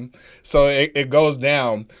 So it goes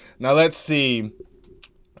down. Now let's see.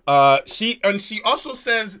 She also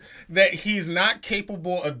says that he's not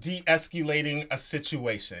capable of de-escalating a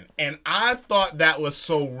situation, and I thought that was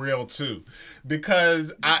so real too,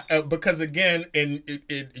 because again, in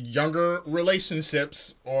younger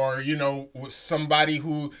relationships, or, you know, with somebody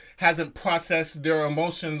who hasn't processed their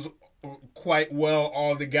emotions quite well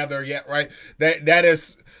all together yet, right? That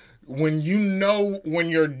is when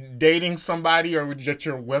you're dating somebody or that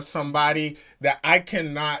you're with somebody, that I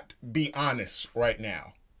cannot be honest right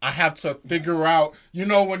now. I have to figure out, you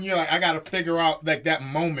know, when you're like, I got to figure out like that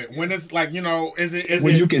moment when it's like, you know, is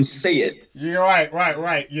when it, you can say it. you're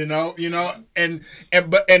right. You know, and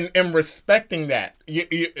respecting that.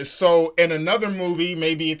 So in another movie,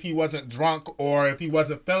 maybe if he wasn't drunk or if he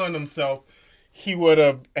wasn't feeling himself, he would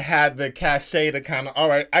have had the cachet to kind of, all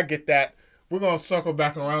right, I get that. We're going to circle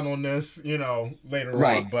back around on this, you know, later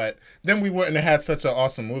on. But then we wouldn't have had such an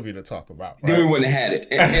awesome movie to talk about. Right? Then we wouldn't have had it.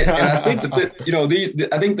 And I think that, you know,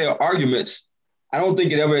 I think their arguments, I don't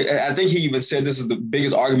think it ever, I think he even said this is the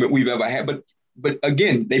biggest argument we've ever had. But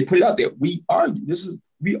again, they put it out there. We argue.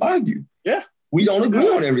 We argue. Yeah. We don't agree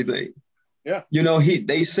on everything. Yeah. You know,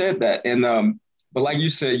 they said that. And, but like you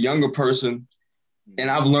said, younger person, and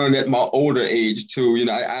I've learned at my older age too, you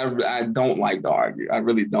know, I don't like to argue. I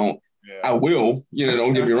really don't. Yeah. I will, you know,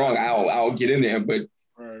 don't get me wrong. I'll get in there, but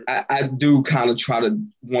I do kind of try to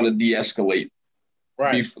want to de-escalate.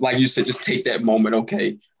 Right. Like you said, just take that moment.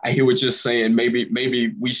 Okay, I hear what you're saying.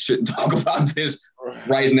 Maybe we shouldn't talk about this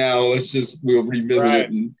right now. We'll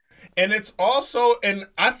revisit it. And it's also, and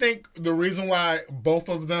I think the reason why both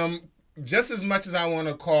of them, just as much as I want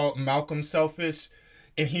to call Malcom selfish,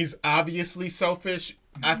 and he's obviously selfish,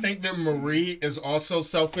 I think that Marie is also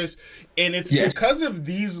selfish, and it's because of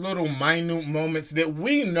these little minute moments that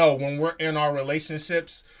we know when we're in our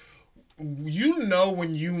relationships. You know,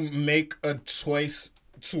 when you make a choice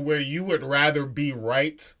to where you would rather be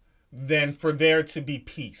right than for there to be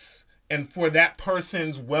peace and for that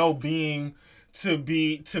person's well-being to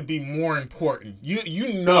be more important.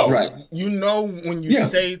 You know, you know when you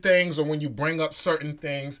say things or when you bring up certain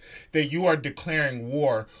things that you are declaring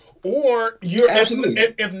war. Or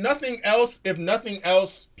if nothing else,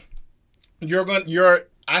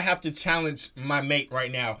 I have to challenge my mate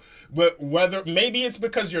right now. But maybe it's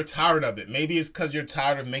because you're tired of it. Maybe it's because you're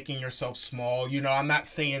tired of making yourself small. You know, I'm not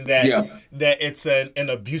saying that it's an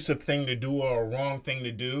abusive thing to do or a wrong thing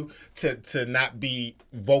to do to not be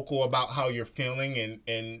vocal about how you're feeling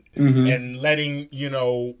and letting, you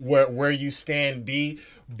know, where you stand be.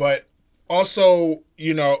 But also,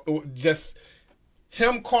 you know, just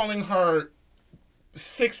him calling her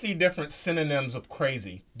 60 different synonyms of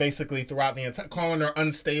crazy, basically throughout the entire, calling her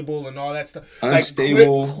unstable and all that stuff.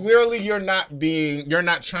 Unstable. Like, clearly you're not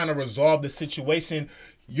trying to resolve the situation.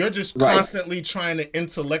 You're just constantly trying to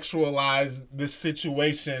intellectualize the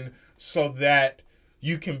situation so that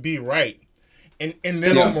you can be right. And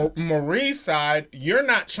then on Marie's side, you're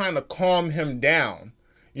not trying to calm him down.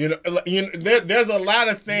 You know, there's a lot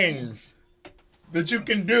of things that you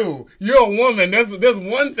can do. You're a woman. There's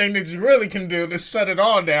one thing that you really can do to shut it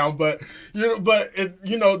all down. But you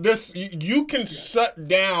can shut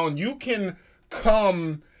down. You can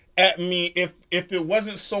come at me if it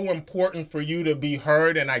wasn't so important for you to be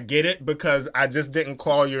heard, and I get it because I just didn't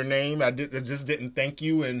call your name. I just didn't thank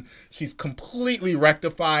you, and she's completely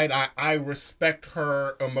rectified. I respect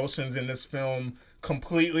her emotions in this film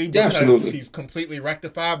completely because she's completely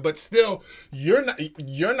rectified, but still you're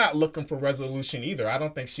not looking for resolution either. I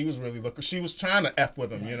don't think she was really looking. She was trying to F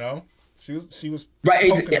with him, you know. She was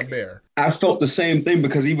poking a bear. I felt the same thing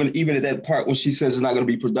because even at that part when she says it's not going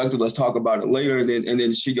to be productive, let's talk about it later, and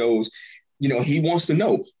then she goes, you know, he wants to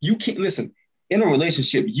know. You can't listen in a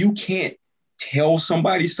relationship. You can't tell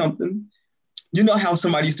somebody something. You know how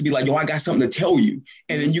somebody used to be like, yo, I got something to tell you.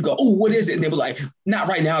 And then you go, oh, what is it? And they were like, not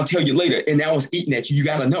right now, I'll tell you later. And now it's eating at you. You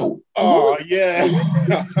got to know. Oh, yeah.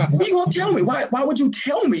 What are you going to tell me? Why would you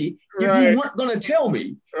tell me if you weren't going to tell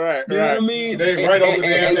me? Right, you know what I mean? They over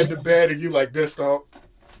there at the bed and you like this, though.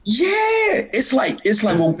 Yeah, it's like,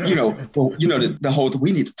 well, the whole,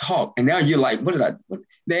 we need to talk. And now you're like,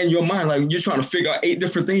 then in your mind, like you're trying to figure out 8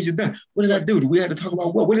 different things you've done. What did I do? We had to talk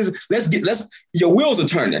about what is it? Your wheels are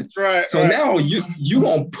turning. Right. So now you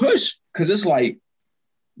gonna push because it's like,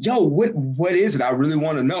 yo, what is it? I really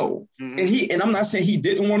want to know. Mm-hmm. And I'm not saying he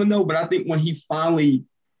didn't want to know, but I think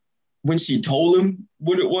when she told him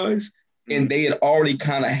what it was, and they had already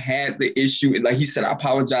kind of had the issue, and like he said, I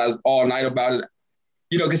apologized all night about it.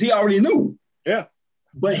 You know, because he already knew. Yeah.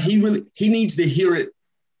 But he needs to hear it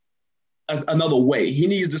another way. He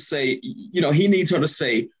needs to say, you know, he needs her to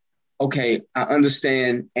say, okay, I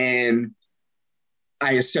understand and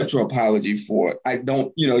I accept your apology for it. I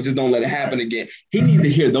don't, just don't let it happen again. He needs to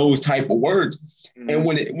hear those type of words. And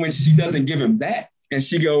when she doesn't give him that and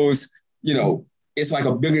she goes, it's like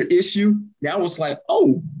a bigger issue. Now it's like,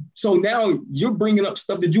 oh, so now you're bringing up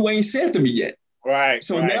stuff that you ain't said to me yet. Right.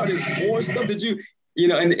 So now there's more stuff that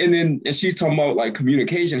and she's talking about like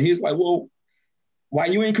communication. He's like, well, why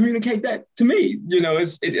you ain't communicate that to me?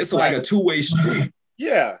 It's like a two-way street.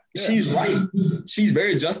 Yeah. She's right. She's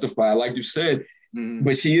very justified, like you said.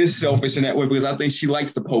 but she is selfish in that way because I think she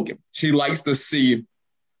likes to poke him. She likes to see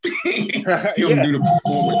him do the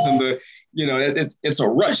performance and the, you know, it's a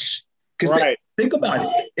rush. Because think about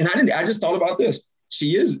it, and I just thought about this.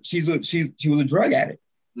 She was a drug addict,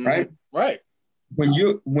 right? Right.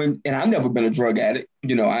 And I've never been a drug addict.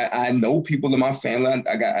 You know, I know people in my family.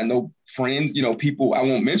 I know friends. You know, people. I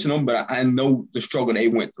won't mention them, but I know the struggle they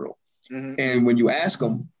went through. And when you ask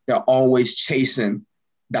them, they're always chasing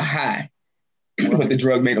the high, what the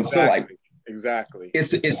drug made them feel like. Exactly.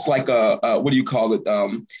 It's like a what do you call it?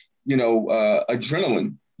 Adrenaline. You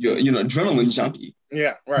know, adrenaline junkie.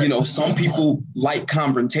 Yeah, right. You know, some people like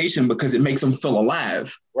confrontation because it makes them feel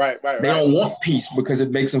alive. Right. They don't want peace because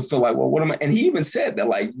it makes them feel like, well, what am I? And he even said that,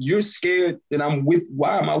 like, you're scared that I'm with.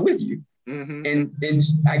 Why am I with you? And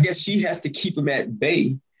I guess she has to keep him at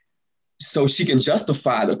bay so she can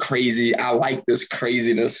justify the crazy. I like this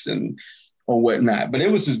craziness or whatnot. But it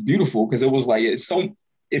was just beautiful because it was like it's so.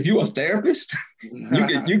 If you're a therapist,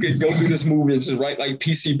 you could go through this movie and just write like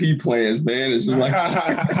PCP plans, man. It's just like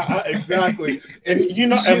exactly. And you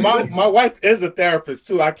know, and my wife is a therapist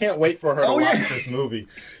too. I can't wait for her to watch this movie.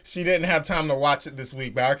 She didn't have time to watch it this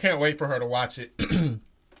week, but I can't wait for her to watch it.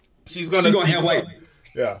 She's gonna have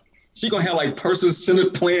she's gonna have like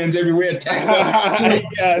person-centered plans everywhere.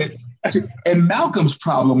 Yes. And Malcolm's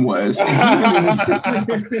problem was I'm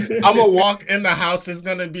gonna walk in the house. It's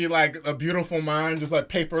gonna be like a beautiful mind, just like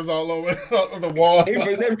papers all over the wall.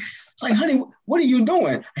 It's like, honey, what are you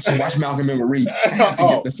doing? I said, watch Malcolm and Marie. I have to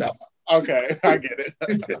get this out. Okay, I get it.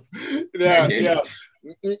 Yeah.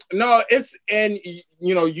 No, it's, and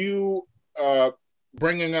you know, you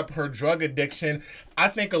bringing up her drug addiction. I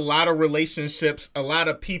think a lot of relationships, a lot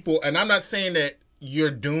of people, and I'm not saying that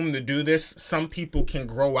you're doomed to do this. Some people can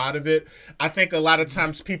grow out of it. I think a lot of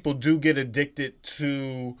times people do get addicted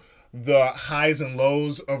to the highs and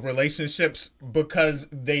lows of relationships because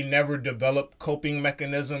they never develop coping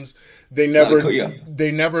mechanisms. They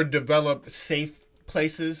never develop safe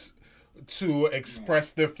places to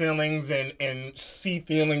express their feelings and see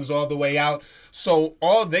feelings all the way out. So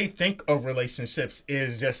all they think of relationships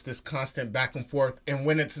is just this constant back and forth. And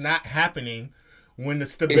when it's not happening, when the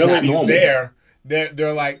stability's there,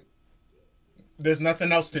 they're like, there's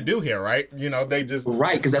nothing else to do here, right? You know, they just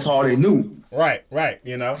because that's all they knew. Right.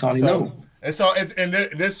 You know, that's all they know. And so it's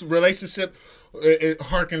this relationship. It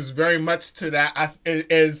harkens very much to that.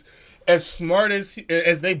 As smart as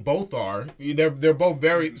they both are, they're both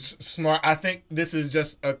very smart. I think this is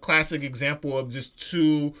just a classic example of just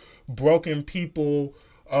two broken people.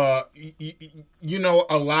 You know,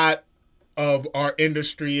 a lot of our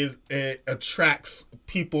industry attracts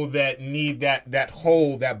people that need that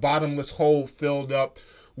hole, that bottomless hole filled up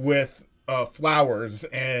with flowers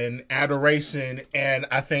and adoration. And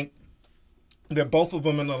I think that both of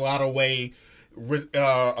them in a lot of ways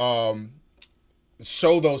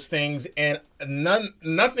show those things, and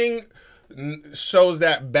nothing shows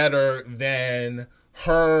that better than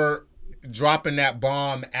her dropping that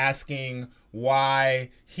bomb, asking why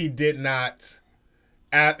he did not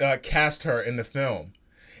cast her in the film.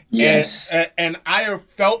 Yes. And I have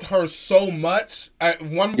felt her so much.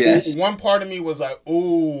 One part of me was like,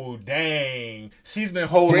 "Ooh, dang, she's been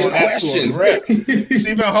holding on that to a grip. She's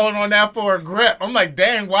been holding on that for a grip." I'm like,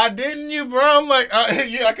 "Dang, why didn't you, bro?" I'm like,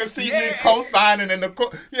 "Yeah, I can see me co-signing in the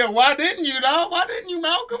why didn't you, dog? Why didn't you,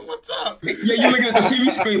 Malcolm? What's up?" Yeah, you looking at the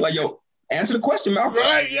TV screen like, "Yo, answer the question, Malcolm."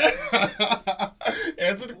 Right? Yeah,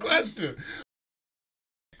 answer the question.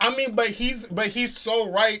 I mean, but he's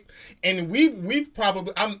so right, and we've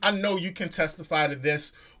probably, I know you can testify to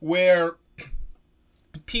this, where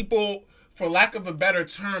people, for lack of a better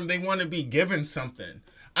term, they want to be given something.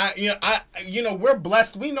 We're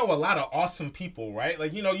blessed. We know a lot of awesome people, right?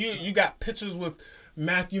 Like, you know, you got pictures with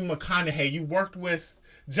Matthew McConaughey. You worked with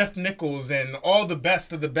Jeff Nichols and all the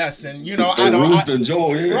best of the best, and you know, Ruth and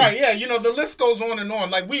Joel, yeah. Right? Yeah, you know, the list goes on and on.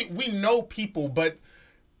 Like we know people, but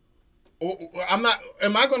am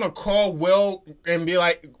I going to call Will and be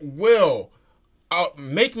like, "Will,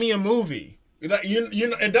 make me a movie"? You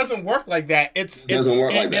know, it doesn't work like that. It doesn't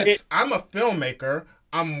work like that. I'm a filmmaker.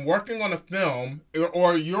 I'm working on a film,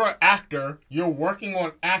 or you're an actor. You're working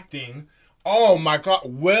on acting. Oh my God,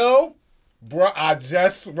 Will, bro, I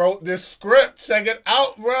just wrote this script. Check it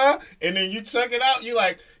out, bro. And then you check it out. You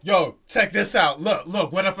like, "Yo, check this out.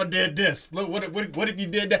 Look. What if I did this? Look, what if you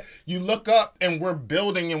did that?" You look up, and we're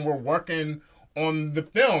building, and we're working on the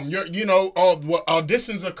film. You know,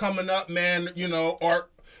 auditions are coming up, man. You know, or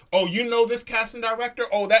you know this casting director.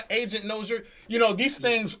 Oh, that agent knows you know, these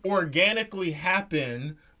things organically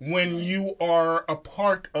happen when you are a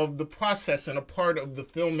part of the process and a part of the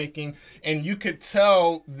filmmaking, and you could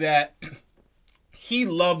tell that he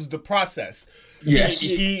loves the process. Yes.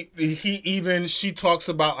 He even, she talks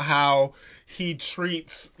about how he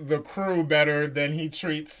treats the crew better than he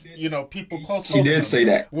treats, you know, people close to him. She did say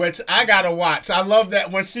that. Which I gotta watch. I love that.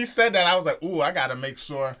 When she said that, I was like, ooh, I gotta make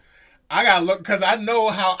sure. I gotta look, because I know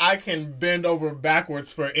how I can bend over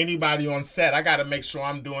backwards for anybody on set. I gotta make sure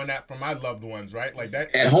I'm doing that for my loved ones, right? Like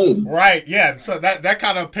that. At home. Right, yeah. So that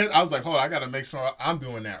kind of I was like, hold on, I gotta make sure I'm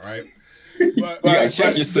doing that, right? But, you gotta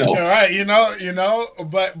check yourself. Right, you know,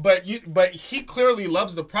 but he clearly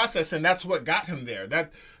loves the process, and that's what got him there.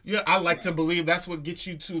 That, yeah, I like to believe that's what gets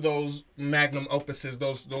you to those magnum opuses,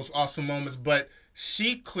 those awesome moments. But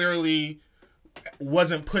she clearly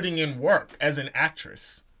wasn't putting in work as an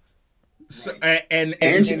actress. So, and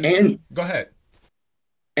go ahead.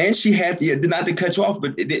 And she had the, not to cut you off,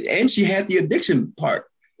 but and she had the addiction part.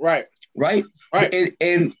 Right.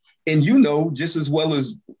 And you know just as well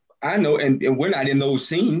as I know, and we're not in those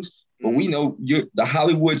scenes, but we know the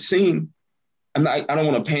Hollywood scene. I don't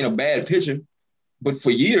want to paint a bad picture, but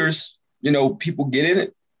for years, you know, people get in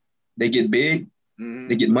it, they get big,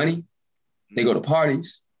 they get money, they go to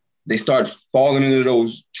parties, they start falling into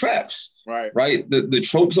those traps. Right. The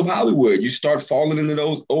tropes of Hollywood. You start falling into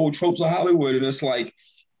those old tropes of Hollywood, and it's like,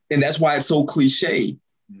 and that's why it's so cliche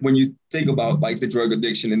when you think about like the drug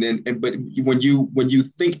addiction, but when you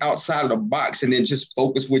think outside of the box and then just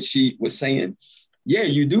focus what she was saying, yeah,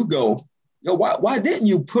 you do go, yo, why didn't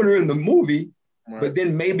you put her in the movie? Right. But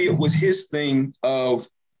then maybe it was his thing of,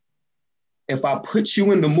 if I put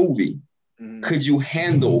you in the movie, could you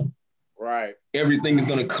handle everything is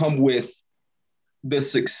going to come with the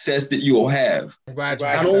success that you'll have? I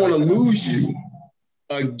don't want to lose you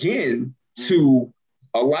again to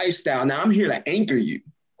a lifestyle. Now I'm here to anchor you.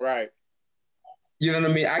 Right. You know what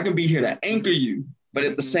I mean? I can be here to anchor you, but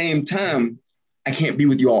at the same time, I can't be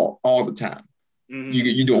with you all the time.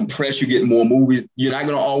 You're doing press, you're getting more movies. You're not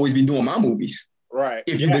going to always be doing my movies. Right.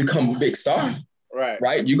 If you become a big star.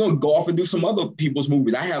 Right. You're going to go off and do some other people's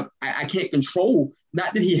movies. I can't control,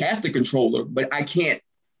 not that he has to control her, but I can't,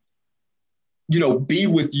 you know, be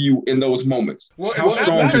with you in those moments. Well, it's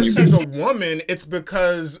not because she's a woman. It's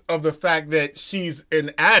because of the fact that she's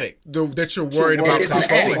an addict that you're worried about controlling.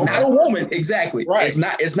 It's an addict, not a woman. Exactly. Right.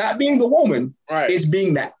 It's not being the woman. Right. It's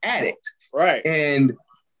being the addict. Right. And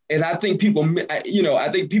I think people, you know,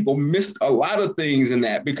 missed a lot of things in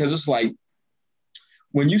that, because it's like,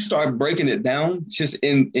 when you start breaking it down just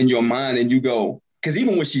in your mind, and you go, because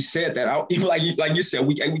even when she said that, like you said,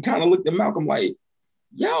 we kind of looked at Malcolm like,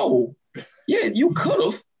 yo, yeah, you could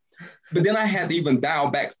have. But then I had to even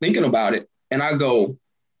dial back thinking about it. And I go,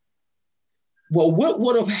 well, what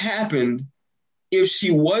would have happened if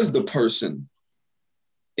she was the person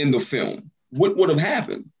in the film? What would have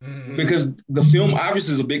happened? Because the film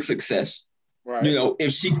obviously is a big success. Right. You know,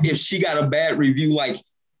 if she got a bad review, like,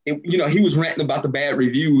 you know, he was ranting about the bad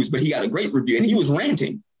reviews, but he got a great review, and he was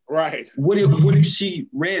ranting. Right. What if she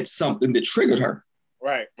read something that triggered her?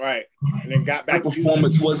 Right. And then got back. Her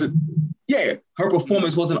performance wasn't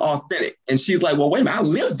authentic. And she's like, well, wait a minute, I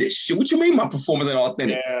lived this shit. What you mean my performance ain't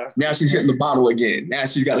authentic? Yeah. Now she's hitting the bottle again. Now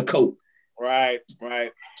she's got a coat. Right.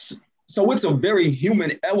 So it's a very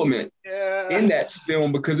human element in that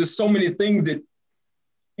film, because there's so many things that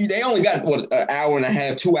they only got, an hour and a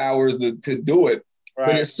half, 2 hours to do it. Right.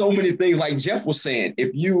 But there's so many things, like Jeff was saying,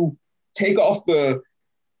 if you take off the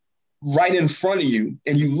right in front of you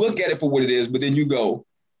and you look at it for what it is, but then you go,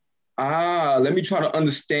 let me try to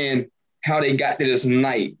understand how they got to this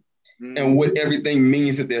night and what everything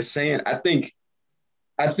means that they're saying. I think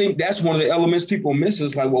that's one of the elements people miss,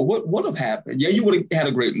 is like, well, what would have happened? Yeah, you would have had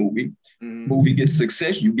a great movie. Movie gets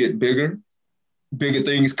success, you get bigger. Bigger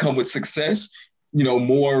things come with success. You know,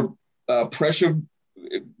 more pressure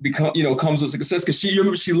comes with success. Because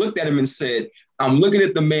she looked at him and said, I'm looking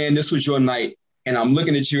at the man, this was your night, and I'm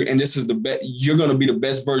looking at you, and this is the best, you're going to be the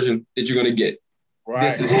best version that you're going to get. Right.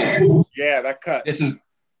 This is him. Yeah, that cut. This is,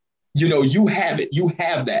 you have it. You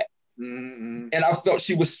have that. And I felt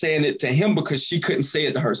she was saying it to him because she couldn't say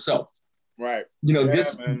it to herself. Right.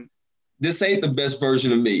 This ain't the best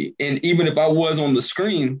version of me. And even if I was on the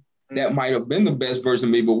screen, that might have been the best version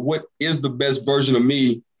of me, but what is the best version of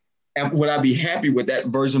me? And would I be happy with that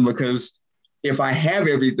version? Because if I have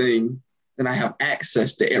everything, then I have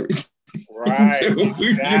access to everything. Right.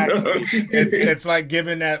 Exactly. It's like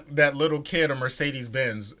giving that little kid a Mercedes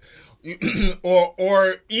Benz,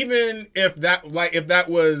 or even if that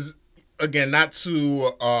was, again, not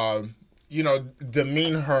to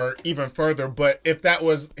demean her even further, but if that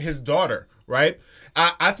was his daughter, right?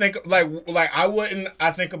 I think like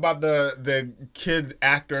I think about the kids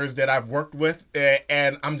actors that I've worked with,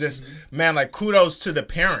 and I'm just man, like kudos to the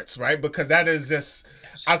parents, right? Because that is just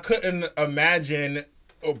I couldn't imagine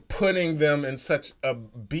putting them in such a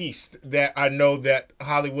beast that I know that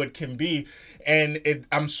Hollywood can be, and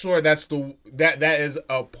I'm sure that is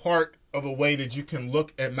a part of a way that you can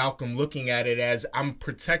look at Malcom, looking at it as I'm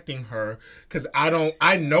protecting her because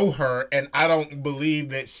I know her, and I don't believe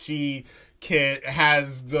that she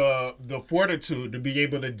has the fortitude to be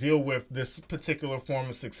able to deal with this particular form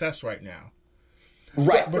of success right now.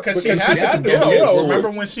 Right, because she had the skill.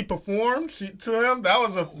 Remember when she performed to him? That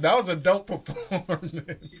was a dope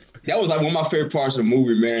performance. That was like one of my favorite parts of the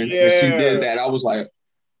movie, man. Yeah. When she did that, I was like,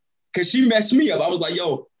 because she messed me up. I was like,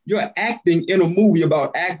 yo, you're acting in a movie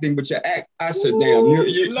about acting, but I said, damn,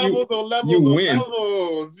 you win.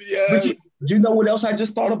 Levels. Yes. But you know what else I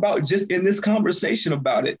just thought about just in this conversation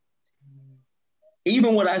about it?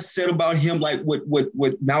 Even what I said about him, like with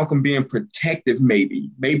Malcom being protective,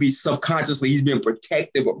 maybe subconsciously he's being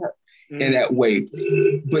protective of her in that way.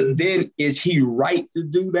 But then is he right to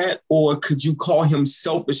do that? Or could you call him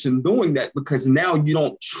selfish in doing that? Because now you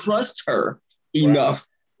don't trust her enough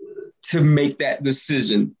to make that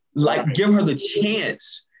decision. Like give her the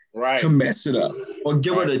chance to mess it up, or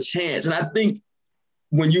give her the chance. And I think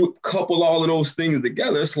when you couple all of those things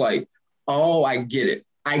together, it's like, oh, I get it.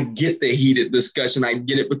 I get the heated discussion. I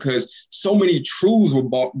get it because so many truths were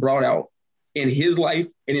brought out in his life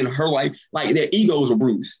and in her life. Like their egos were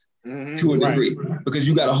bruised to a degree because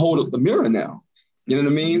you got to hold up the mirror now. You know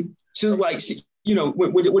what I mean? She was like,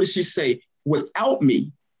 what did she say? Without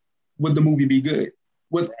me, would the movie be good?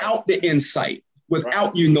 Without the insight,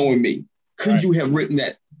 without you knowing me, could you have written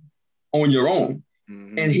that on your own?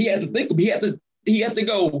 And he had to think. He had to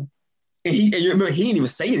go. And you remember he didn't even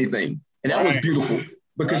say anything, and that was beautiful.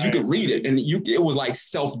 Because you could read it, and it was like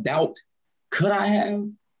self-doubt. Could I have?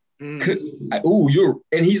 And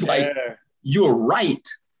he's like, you're right.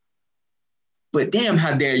 But damn,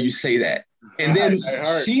 how dare you say that? And then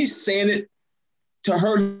she's saying it to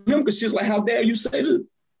him because she's like, how dare you say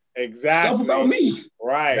stuff about me?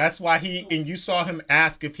 Right. That's why you saw him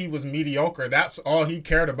ask if he was mediocre. That's all he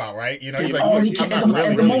cared about, right? He's like, I'm not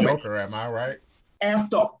really mediocre, am I, right?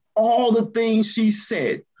 After all the things she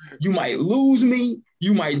said, you might lose me,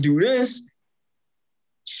 you might do this.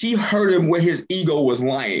 She heard him where his ego was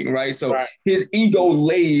lying, right? So his ego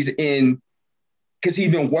lays in, because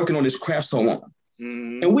he's been working on his craft so long.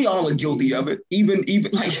 And we all are guilty of it. Even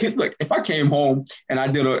like if I came home and I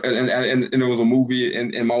did and there was a movie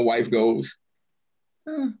and my wife goes,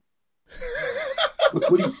 what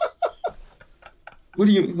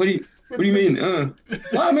do you mean?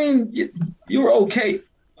 Well, I mean, you were okay.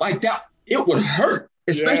 Like that, it would hurt.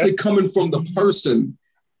 Especially coming from the person,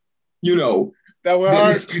 That would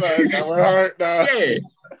hurt. That would hurt. Yeah.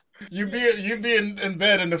 You be in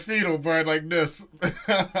bed in the fetal, bro, like this.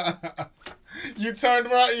 You turned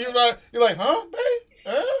around, you're like, huh, babe?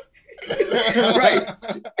 Huh?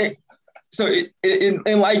 Right. So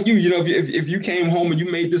and like if you came home and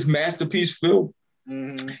you made this masterpiece film,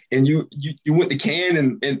 and you went to Cannes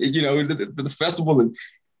and the festival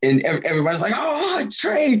and everybody's like, oh,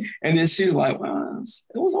 Trey. And then she's like, well,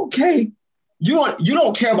 it was okay. You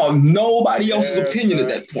don't care about nobody else's opinion at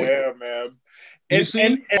that point. Yeah, man.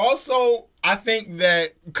 And also, I think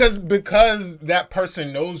that because that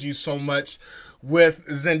person knows you so much with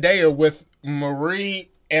Zendaya, with Marie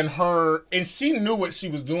and her, and she knew what she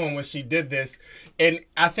was doing when she did this. And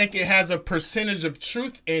I think it has a percentage of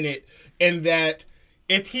truth in it, in that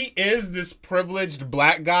if he is this privileged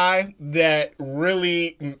black guy that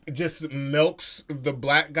really just milks the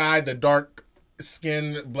black guy, the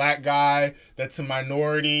dark-skinned black guy that's a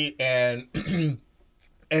minority and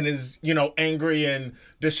and is, angry and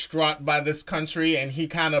distraught by this country, and he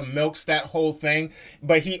kind of milks that whole thing,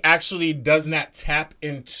 but he actually does not tap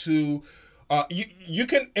into you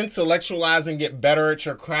can intellectualize and get better at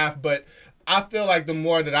your craft, but I feel like the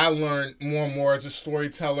more that I learn more and more as a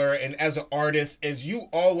storyteller and as an artist is you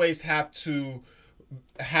always have to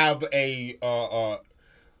have a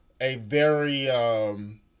very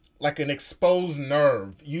like an exposed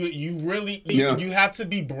nerve. You really you have to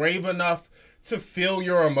be brave enough to feel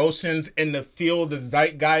your emotions and to feel the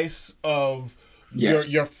zeitgeist of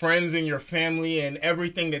your friends and your family and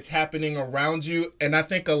everything that's happening around you. And I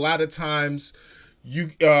think a lot of times you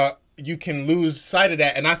can lose sight of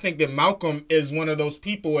that. And I think that Malcom is one of those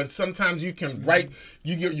people. And sometimes you can write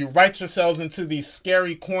yourselves into these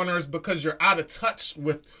scary corners because you're out of touch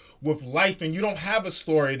with with life and you don't have a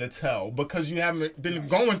story to tell because you haven't been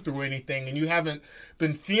going through anything and you haven't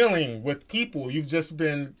been feeling with people. You've just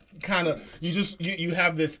been kind of, you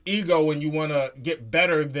have this ego and you want to get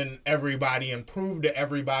better than everybody and prove to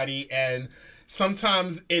everybody. And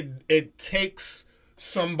sometimes it takes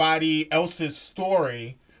somebody else's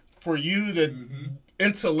story for you to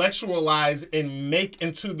intellectualize and make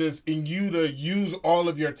into this, and you to use all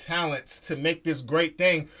of your talents to make this great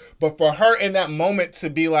thing. But for her in that moment to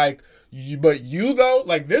be like, but you though,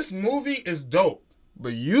 like this movie is dope,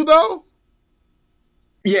 but you though,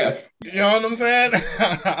 yeah, you know what I'm saying?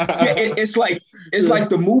 Yeah, it's like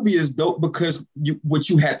the movie is dope because what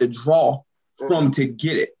you had to draw from to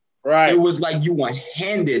get it. Right. It was like you were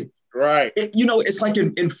handed. Right. It's like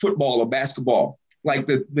in football or basketball. Like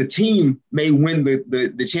the team may win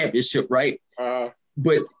the championship, right?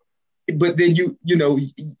 But then you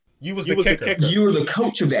was the kicker. You're the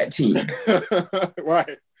coach of that team.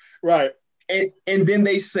 Right. And then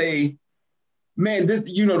they say, man, this,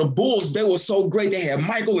 the Bulls, they were so great. They had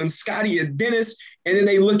Michael and Scotty and Dennis. And then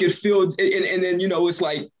they look at Phil, and then it's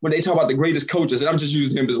like when they talk about the greatest coaches, and I'm just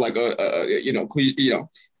using him as like an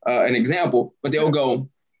example, but they'll go,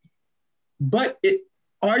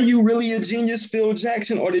 are you really a genius, Phil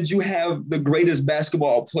Jackson, or did you have the greatest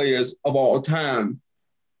basketball players of all time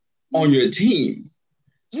on your team?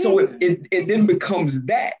 So it then becomes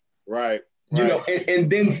that. Right.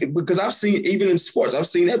 And then because I've seen, even in sports, I've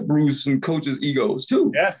seen that bruise some coaches' egos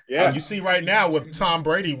too. Yeah. You see right now with Tom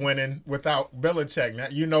Brady winning without Belichick. Now,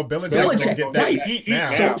 Belichick's going to get that heat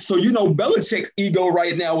now. So Belichick's ego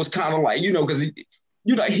right now was kind of like, because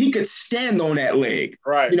he could stand on that leg.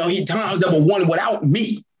 Right. Tom's never won without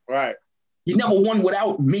me. Right. He never won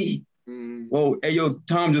without me. Well, hey, yo,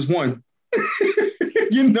 Tom just won.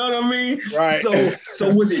 You know what I mean? Right. So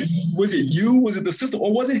was it you? Was it the system,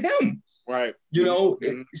 or was it him? Right.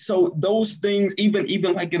 So those things, even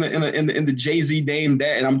like in the Jay-Z Dame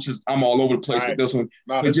that, and I'm all over the place with this one,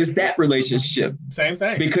 but just that relationship. Same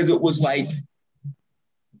thing. Because it was like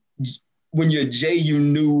when you're Jay, you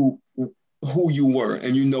knew who you were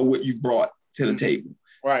and you know what you brought to the table.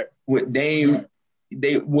 Right. With Dame,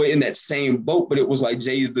 they were in that same boat, but it was like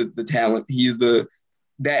Jay's the talent, he's that,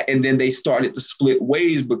 and then they started to split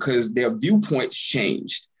ways because their viewpoints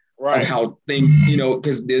changed. Right. On how things,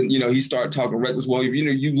 because then he started talking reckless. Well, if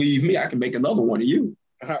you leave me, I can make another one of you.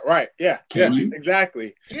 Right. Yeah. Can you?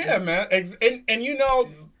 Exactly. Yeah, man. And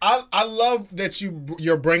I love that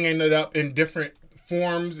you're bringing it up in different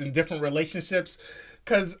forms and different relationships,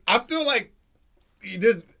 because I feel like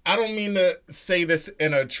I don't mean to say this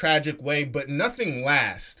in a tragic way, but nothing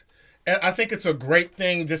lasts. And I think it's a great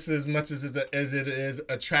thing just as much as it is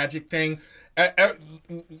a tragic thing.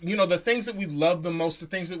 The things that we love the most, the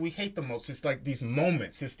things that we hate the most, it's like these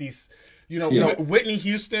moments. It's these, Whitney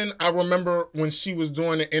Houston, I remember when she was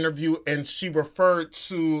doing an interview and she referred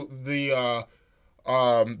to the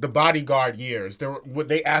Bodyguard years.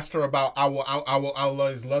 They asked her about I will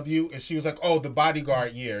always love you, and she was like, oh, the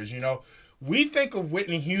Bodyguard years. We think of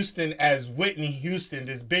Whitney Houston as Whitney Houston,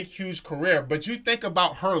 this big, huge career, but you think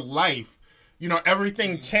about her life,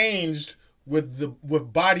 everything changed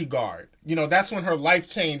with Bodyguard. That's when her life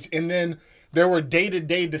changed. And then there were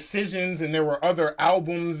day-to-day decisions and there were other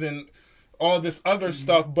albums and all this other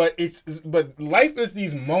stuff, but life is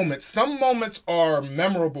these moments. Some moments are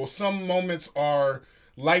memorable, some moments are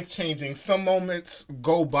life-changing, some moments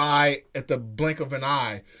go by at the blink of an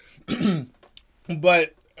eye.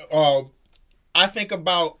 But I think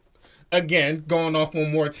about, again, going off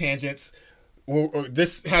on more tangents,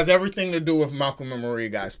 this has everything to do with Malcolm and Marie,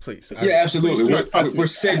 guys, please. Yeah, absolutely. We're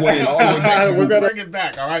segueing all the way back. We're going to bring it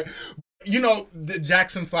back, all right? The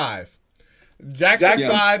Jackson 5. Jackson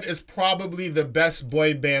 5 is probably the best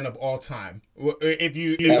boy band of all time. If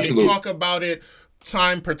you talk about it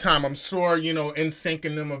time per time, I'm sure, NSYNC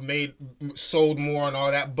and them have sold more and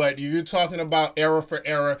all that, but you're talking about era for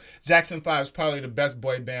era, Jackson 5 is probably the best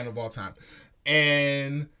boy band of all time.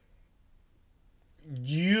 And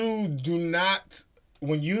you do not,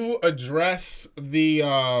 when you address the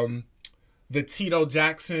Tito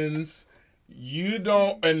Jacksons,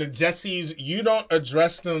 and the Jessies, you don't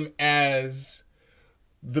address them as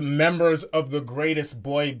the members of the greatest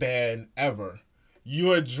boy band ever.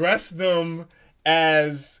 You address them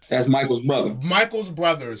as Michael's brother. Michael's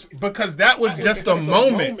brothers, because that was just a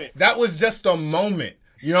moment. That was just a moment.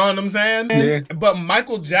 You know what I'm saying? Yeah. But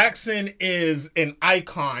Michael Jackson is an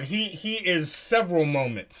icon. He is several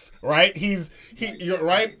moments, right? You're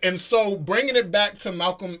right. And so bringing it back to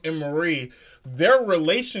Malcolm and Marie, their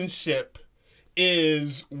relationship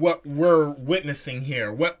is what we're witnessing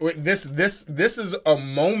here. This is a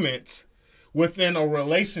moment within a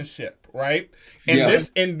relationship, right? And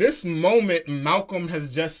in this moment, Malcom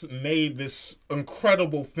has just made this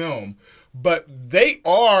incredible film, but they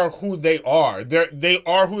are who they are. They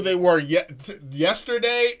are who they were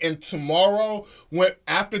yesterday and tomorrow. When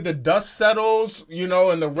after the dust settles, you know,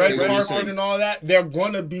 and the red carpet and all that, they're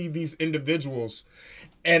going to be these individuals.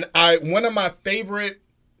 And one of my favorite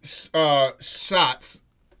shots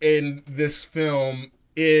in this film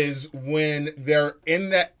is when they're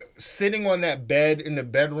sitting on that bed in the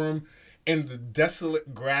bedroom, and the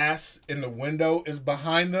desolate grass in the window is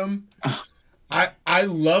behind them. I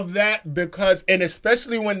love that because, and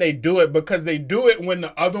especially when they do it, because they do it when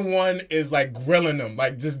the other one is like grilling them,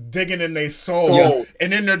 like just digging in their soul. Yeah.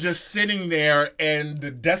 And then they're just sitting there and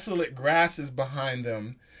the desolate grass is behind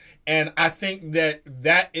them. And I think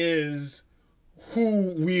that is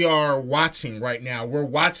who we are watching right now. We're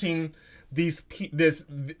watching this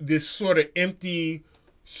sort of empty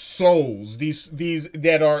souls, these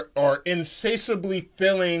that are insatiably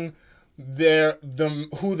filling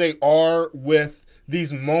who they are with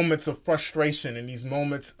these moments of frustration and these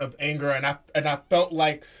moments of anger, and I felt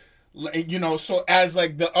like, you know, so as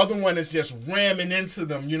like the other one is just ramming into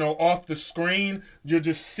them, you know, off the screen, you're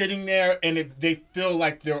just sitting there and they feel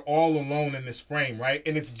like they're all alone in this frame, right?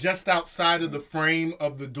 And it's just outside of the frame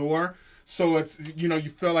of the door. So it's, you know,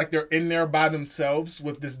 you feel like they're in there by themselves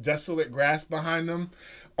with this desolate grass behind them,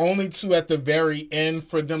 only to at the very end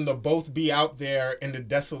for them to both be out there in the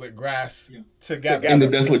desolate grass together. In the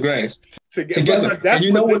desolate grass. Together. That's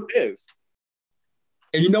what this is.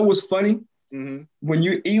 And you know what's funny? Mm-hmm. When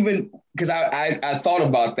you because I thought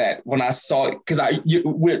about that when I saw it, because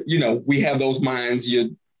we have those minds,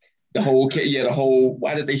 the whole,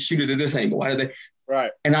 why did they shoot it at this angle? Why did they?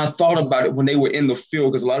 Right. And I thought about it when they were in the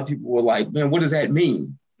field, because a lot of people were like, man, what does that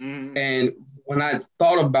mean? Mm-hmm. And when I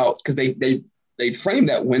thought about, because they framed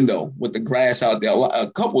that window with the grass out there a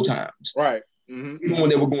couple times. Right. Mm-hmm. Even when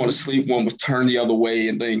they were going to sleep, one was turned the other way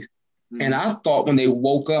and things. Mm-hmm. And I thought when they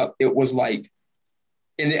woke up, it was like,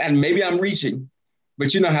 and maybe I'm reaching,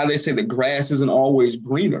 but you know how they say the grass isn't always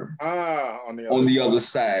greener on the other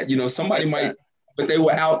side. You know, somebody might, but they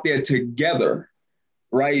were out there together,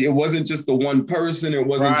 right? It wasn't just the one person. It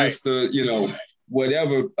wasn't just the, you know,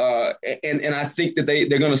 whatever. And I think that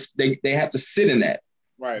they have to sit in that.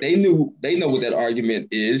 Right. They know what that argument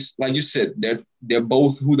is. Like you said, they're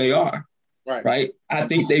both who they are. Right. I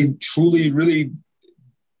think they truly, really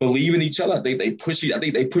believe in each other. I think they push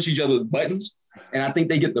each other's buttons. And I think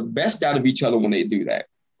they get the best out of each other when they do that.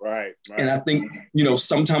 Right. And I think, you know,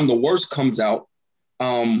 sometimes the worst comes out.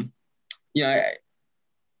 You know,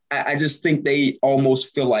 I just think they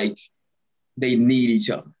almost feel like they need each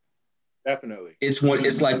other. Definitely. It's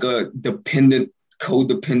like a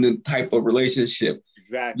codependent type of relationship.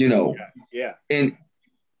 Exactly. You know. Yeah. And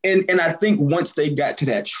I think once they got to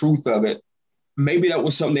that truth of it, maybe that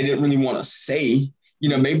was something they didn't really want to say. You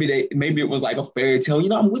know, maybe it was like a fairy tale. You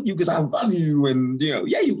know, I'm with you because I love you, and you know,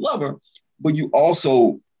 yeah, you love her, but you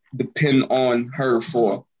also depend on her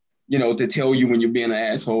for, you know, to tell you when you're being an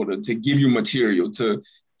asshole, to give you material, to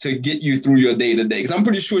get you through your day to day. Because I'm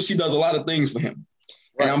pretty sure she does a lot of things for him,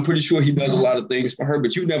 and I'm pretty sure he does a lot of things for her.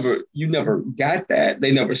 But you never got that.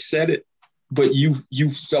 They never said it, but you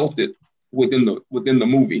felt it within the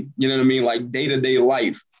movie. You know what I mean? Like day to day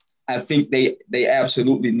life, I think they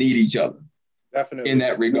absolutely need each other. Definitely. In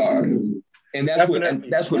that regard. And that's what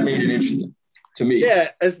made it interesting to me.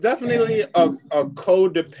 Yeah, it's definitely a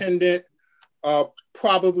codependent,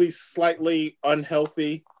 probably slightly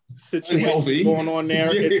unhealthy situation going on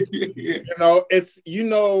there. You know, it's, you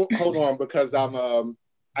know, hold on, because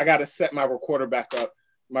I gotta set my recorder back up.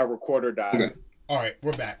 My recorder died. Okay. All right,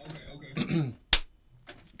 we're back. Okay.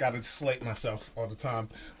 Gotta slate myself all the time.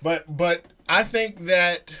 But I think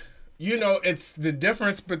that, you know, it's the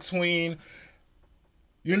difference between,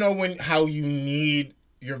 you know, how you need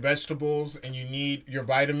your vegetables and you need your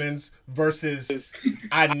vitamins versus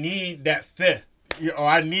I need that fifth, or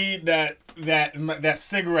I need that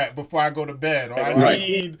cigarette before I go to bed, or I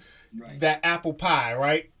need that apple pie,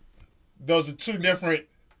 right? Those are two different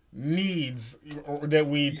needs that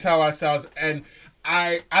we tell ourselves. And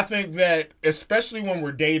I think that especially when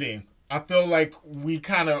we're dating, I feel like we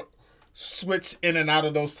kind of switch in and out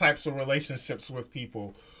of those types of relationships with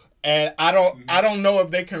people. And I don't know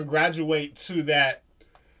if they can graduate to that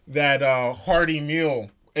hearty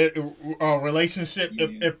meal relationship. Yeah.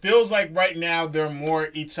 It feels like right now they're more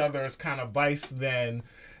each other's kind of vice than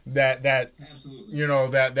that Absolutely. You know,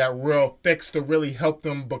 that real fix to really help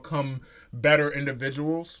them become better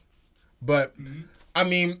individuals. But I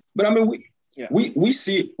mean, we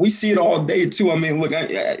see it all day too. I mean, look,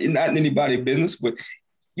 not anybody's business, but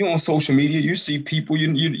you on social media, you see people,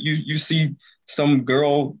 you see some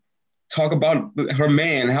girl talk about her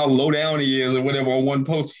man, how low down he is or whatever on one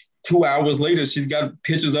post. 2 hours later, she's got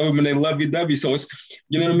pictures of him and they lovey-dovey. So it's,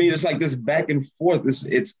 you know what I mean? It's like this back and forth.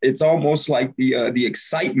 It's almost like the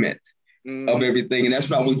excitement of everything. And that's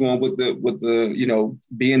what I was going with the, you know,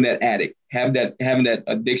 being that addict, having that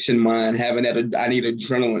addiction mind, having that, I need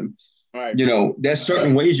adrenaline. Right. You know, there's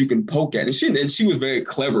certain ways you can poke at it. And she was very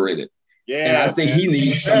clever at it. Yeah. And I think he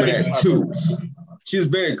needs some of that too. She was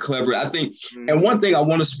very clever, I think. And one thing I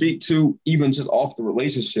want to speak to, even just off the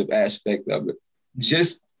relationship aspect of it,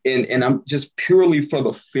 just, and I'm just purely for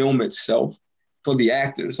the film itself, for the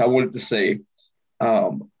actors, I wanted to say,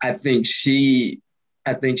 I think she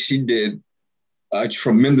did a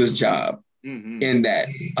tremendous job in that.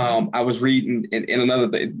 I was reading, and another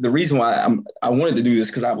thing, the reason why I wanted to do this,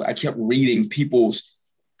 because I kept reading people's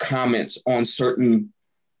comments on certain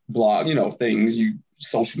blog, you know, things,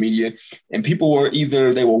 social media, and people were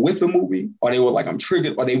either they were with the movie or they were like, I'm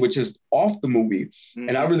triggered, or they were just off the movie.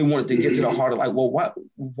 And I really wanted to get to the heart of like, well,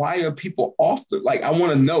 why are people off the, like, I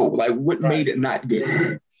want to know, like, what made it not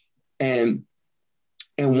good? And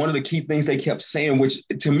one of the key things they kept saying, which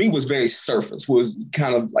to me was very surface, was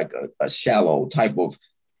kind of like a shallow type of,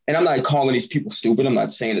 and I'm not calling these people stupid, I'm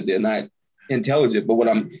not saying that they're not intelligent,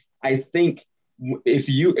 but I think if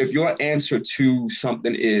your answer to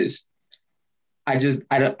something is, I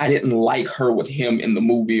didn't like her with him in the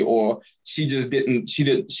movie, or she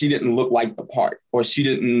didn't look like the part, or she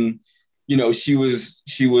didn't, you know, she was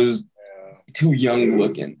too young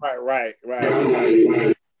looking. Right.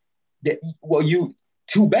 Well, you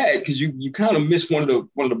too bad, because you kind of missed one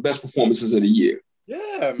of the best performances of the year.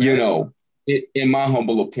 Yeah, man. You know, in my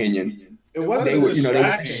humble opinion, it wasn't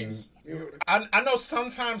distracting. I know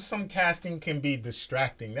sometimes some casting can be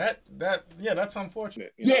distracting. That's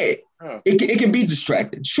unfortunate. Yeah, it can be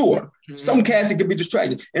distracting. Sure, some casting can be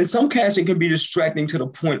distracting, and some casting can be distracting to the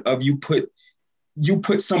point of you put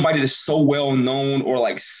somebody that's so well known, or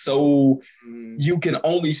like so you can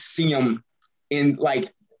only see them in,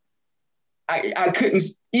 like, I couldn't,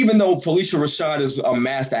 even though Felicia Rashad is a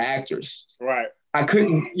master actress, right? I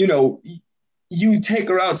couldn't, you know, you take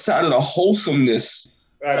her outside of the wholesomeness.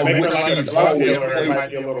 What she's always played. It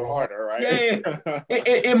might be a little harder, right? Yeah,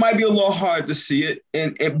 it might be a little hard to see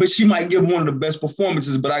it, but she might give one of the best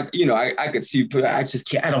performances. But I could see, but I just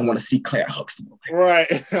can't. I don't want to see Claire Huxtable. Right.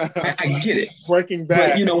 I get it. Breaking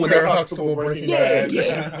Bad. But you know, when Claire Huxtable, Breaking Bad.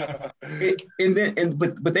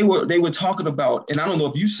 But they were talking about, and I don't know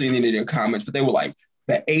if you've seen any of their comments, but they were like,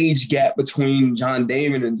 the age gap between John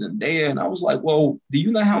David and Zendaya, and I was like, well, do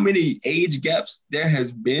you know how many age gaps there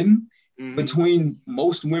has been between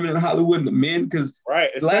most women in Hollywood and the men? Because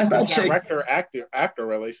it's last I checked, director-actor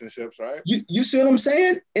relationships, right? You see what I'm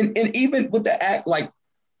saying? And even with the act, like,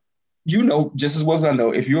 you know, just as well as I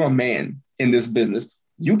know, if you're a man in this business,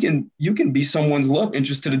 you can be someone's love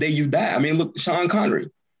interest to the day you die. I mean, look, Sean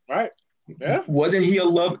Connery. Right. Yeah. Wasn't he a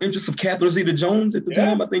love interest of Catherine Zeta-Jones at the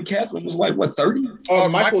time? I think Catherine was like, what, 30? Oh,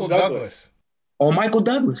 Michael Douglas. Or Michael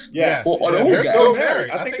Douglas. Yes. Or those guys. They're still married.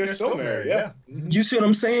 I think they're still married. Yeah. You see what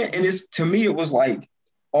I'm saying? And it's, to me, it was like,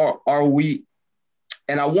 are we,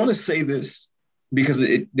 and I want to say this because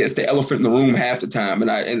it's the elephant in the room half the time. And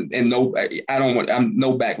I'm no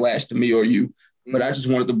backlash to me or you, but I just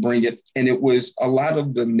wanted to bring it. And it was a lot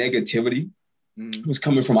of the negativity was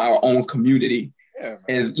coming from our own community. Yeah,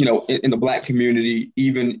 as you know, in the Black community,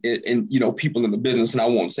 even in you know, people in the business, and I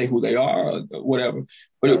won't say who they are or whatever,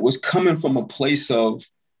 but it was coming from a place of,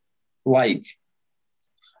 like,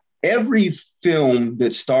 every film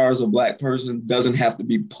that stars a Black person doesn't have to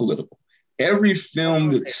be political. Every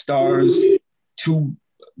film that stars two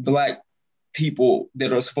Black people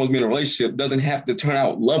that are supposed to be in a relationship doesn't have to turn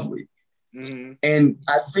out lovely. And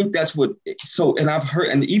I think that's what. So, and I've heard,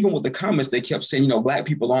 and even with the comments, they kept saying, you know, Black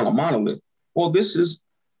people aren't a monolith. Well, this is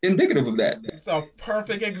indicative of that. It's a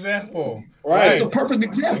perfect example. Right. It's a perfect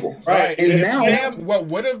example. Right. And if now, Sam, what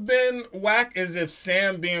would have been whack is if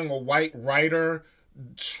Sam, being a white writer,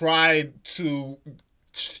 tried to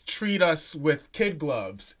treat us with kid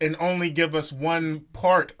gloves and only give us one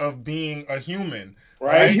part of being a human.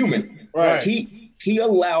 Right. A human. Right. He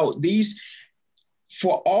allowed these,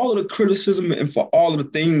 for all of the criticism and for all of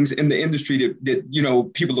the things in the industry that you know,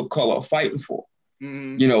 people of color are fighting for.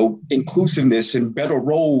 You know, inclusiveness and better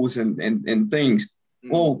roles and things.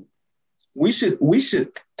 Well, we should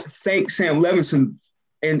thank Sam Levinson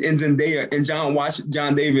and Zendaya and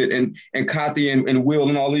John David and Kathy and Will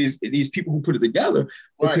and all these people who put it together,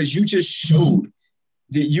 because you just showed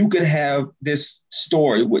that you could have this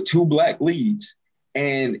story with two Black leads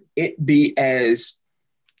and it be as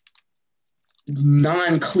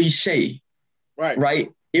non-cliche. Right.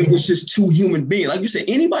 It was just two human beings. Like you said,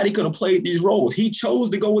 anybody could have played these roles. He chose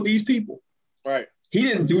to go with these people. Right. He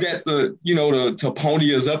didn't do that to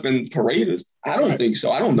pony us up and parade us. I don't think so.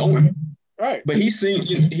 I don't know him. Right. But he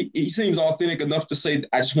seems authentic enough to say,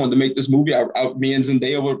 I just wanted to make this movie. Me and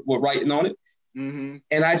Zendaya were writing on it. Mm-hmm.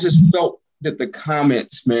 And I just felt that the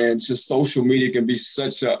comments, man, just social media can be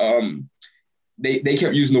such a they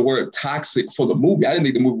kept using the word toxic for the movie. I didn't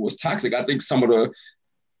think the movie was toxic. I think some of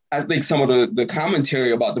the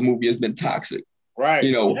commentary about the movie has been toxic. Right.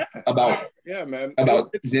 About man.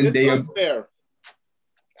 About Zendaya. It's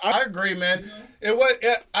I agree, man.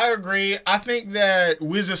 I agree. I think that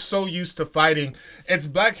we're just so used to fighting. It's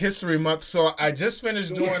Black History Month, so I just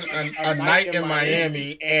finished doing a night in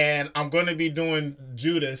Miami, and I'm going to be doing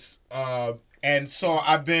Judas. And so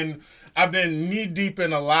I've been knee deep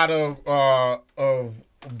in a lot of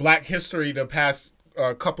Black history the past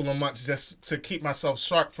couple of months just to keep myself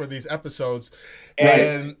sharp for these episodes,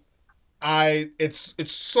 and it's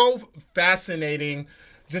so fascinating.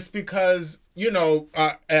 Just because,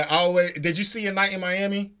 I always, did you see A Night in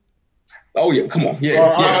Miami? Oh, yeah, come on.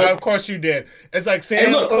 Yeah. Of course you did. It's like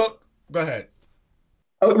Sam Cooke. Go ahead.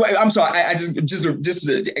 Oh, wait, I'm sorry. I just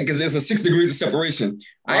because there's a 6 degrees of separation.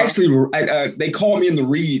 They called me in to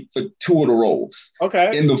read for 2 of the roles.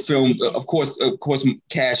 Okay. In the film, of course,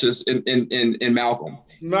 Cassius in Malcom.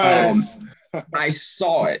 Nice. I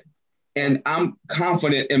saw it, and I'm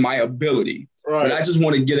confident in my ability. Right. But I just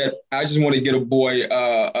want to get a boy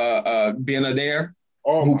Ben Adair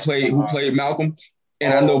who played Malcolm,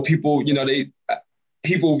 and I know people with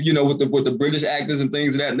the British actors and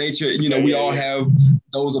things of that nature. We all have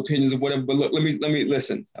those opinions of whatever. But look, let me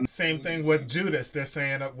listen. Same thing with Judas. They're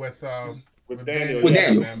saying with Daniel. With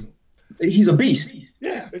Daniel, he's a beast.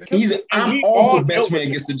 Yeah, I'm all the best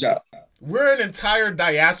man gets the job. We're an entire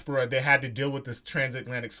diaspora that had to deal with this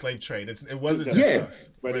transatlantic slave trade. It wasn't just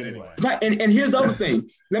us. But anyway. Right, and here's the other thing.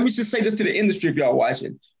 Let me just say this to the industry if y'all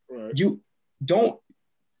watching. Right. You don't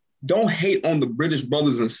hate on the British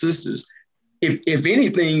brothers and sisters. If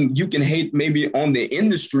anything, you can hate maybe on the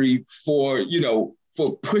industry for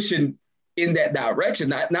pushing in that direction.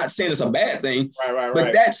 Not saying it's a bad thing,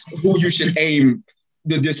 but that's who you should aim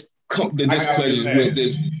the displeasures with.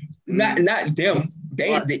 This not them.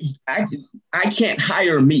 I can't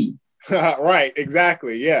hire me. Right,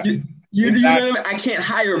 exactly. Yeah. You know, I can't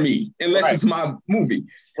hire me unless it's my movie.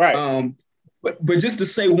 Right. But just to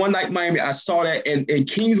say, One Night in Miami, I saw that, and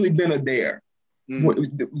Kingsley Ben-Adair,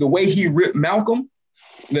 the way he ripped Malcolm,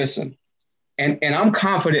 listen, and I'm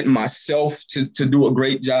confident in myself to do a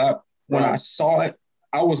great job. When I saw it,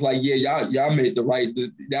 I was like, yeah, y'all made the right.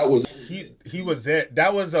 That was he was it.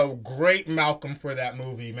 That was a great Malcolm for that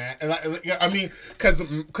movie, man. And I mean, because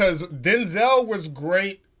Denzel was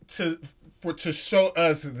great to show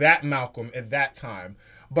us that Malcolm at that time,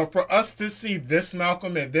 but for us to see this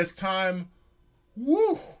Malcolm at this time,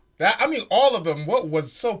 woo! All of them. What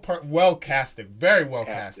was so well casted, very well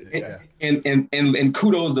casted. Yeah. And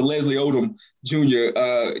kudos to Leslie Odom Jr.,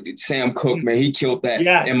 Sam Cooke, man, he killed that.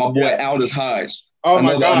 Yes, and my boy Aldous Hodge. Oh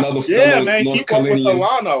my God! Another man, North he worked with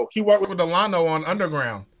Delano. He worked with Delano on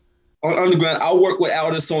Underground. I worked with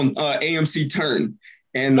Aldous on AMC Turn.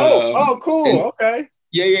 And cool. And, okay.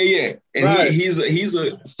 Yeah. And he's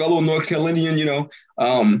a fellow North Carolinian,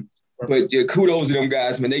 But kudos to them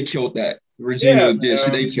guys, man. They killed that. Regina,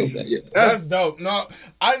 they killed that. Yeah, that's dope. No,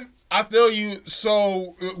 I feel you.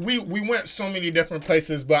 So we went so many different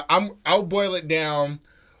places, but I'll boil it down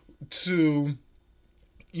to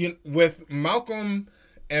with Malcolm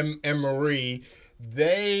and Marie.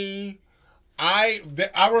 I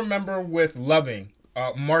remember with Loving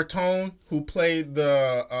Marton, who played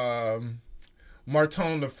the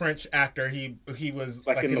Marton, the French actor. He was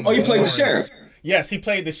he played the sheriff. Yes, he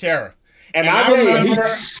played the sheriff, and I remember.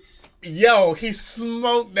 Yo, he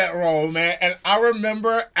smoked that role, man. And I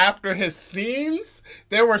remember after his scenes,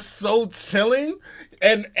 they were so chilling.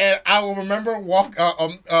 And I will remember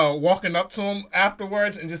walking up to him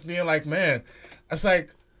afterwards and just being like, man, it's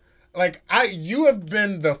you have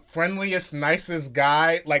been the friendliest, nicest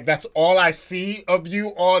guy. Like, that's all I see of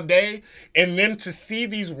you all day. And then to see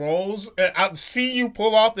these roles, I see you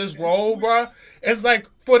pull off this role, bro. It's like,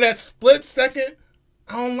 for that split second,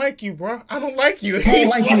 I don't like you, bro. I don't like you. I don't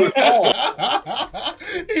like you at all.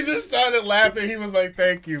 He just started laughing. He was like,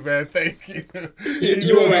 thank you, man. Thank you.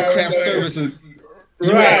 You were at craft services.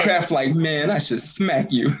 You were at craft like, man, I should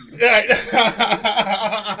smack you. Right.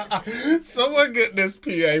 Someone get this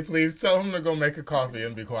PA, please. Tell him to go make a coffee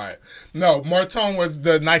and be quiet. No, Marton was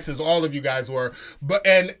the nicest. All of you guys were. But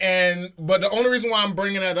the only reason why I'm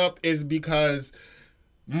bringing that up is because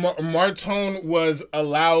Martone was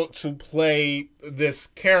allowed to play this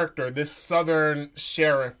character, this Southern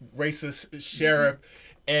sheriff, racist sheriff,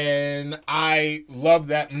 and I love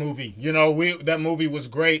that movie. You know, that movie was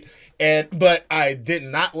great, but I did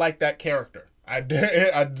not like that character. I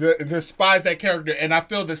despise that character, and I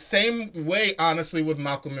feel the same way, honestly, with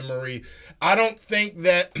Malcolm and Marie. I don't think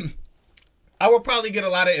that I would probably get a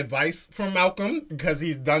lot of advice from Malcolm because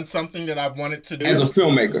he's done something that I've wanted to do as a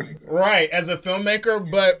filmmaker, right? As a filmmaker,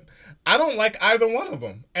 but I don't like either one of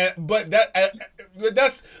them. But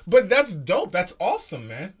that's dope. That's awesome,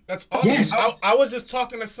 man. That's awesome. Yes. I was just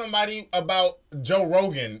talking to somebody about Joe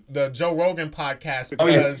Rogan, the Joe Rogan podcast,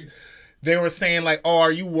 because they were saying like, "Oh,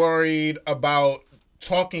 are you worried about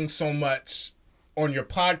talking so much on your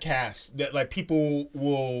podcast that like people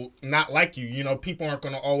will not like you? You know, people aren't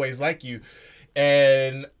going to always like you."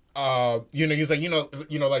 And you know, he's like, you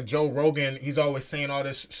know, like Joe Rogan, he's always saying all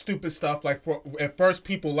this stupid stuff. Like at first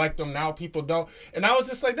people liked him, now people don't. And I was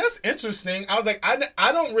just like, that's interesting. I was like,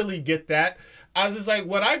 I don't really get that. I was just like,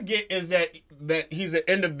 what I get is that he's an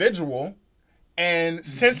individual, and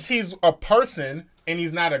since he's a person and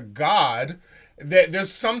he's not a god, that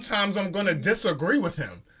there's sometimes I'm going to disagree with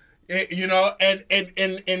him. You know, and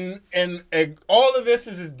all of this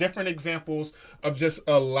is just different examples of just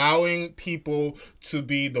allowing people to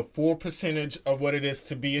be the full percentage of what it is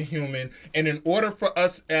to be a human. And in order for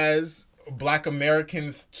us as Black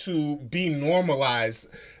Americans to be normalized,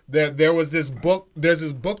 there was this book. There's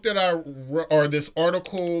this book that or this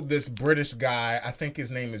article. This British guy, I think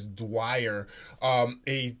his name is Dwyer.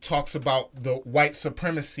 He talks about the white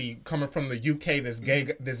supremacy coming from the UK.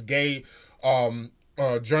 This gay.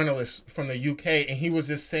 Journalist from the UK, and he was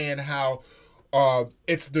just saying how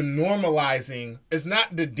it's the normalizing, it's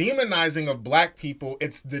not the demonizing of Black people,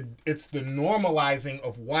 it's the normalizing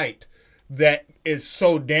of white that is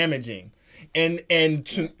so damaging, and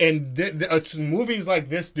movies like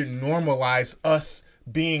this that normalize us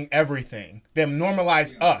being everything, them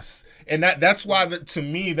normalize us, and that's why to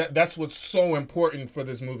me that's what's so important for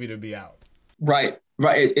this movie to be out. Right.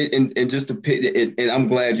 And just to pick, and I'm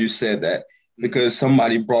glad you said that, because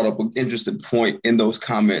somebody brought up an interesting point in those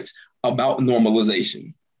comments about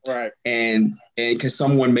normalization. Right. And because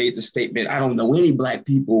someone made the statement, I don't know any Black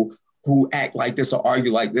people who act like this or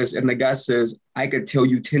argue like this. And the guy says, I could tell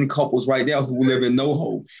you 10 couples right now who live in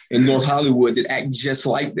NoHo in North Hollywood that act just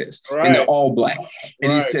like this. Right. And they're all Black.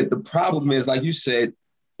 And he said, the problem is, like you said,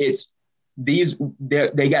 it's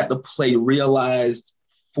they got to play realized,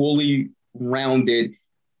 fully rounded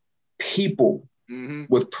people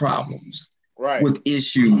with problems. Right. With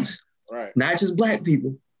issues, right? Not just Black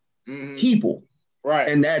people, people, right?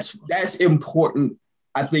 And that's important,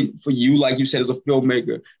 I think, for you, like you said, as a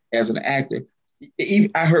filmmaker, as an actor.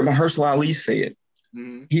 I heard Mahershala Ali say it.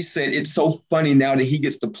 He said it's so funny now that he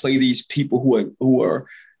gets to play these people who are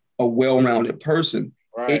a well-rounded person.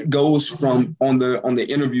 Right. It goes from on the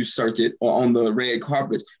interview circuit or on the red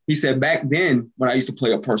carpets. He said back then when I used to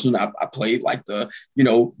play a person, I played like the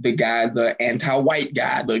guy, the anti-white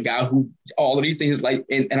guy, the guy who all of these things like,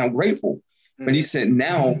 and I'm grateful. But he said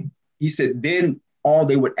now, then all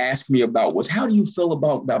they would ask me about was, how do you feel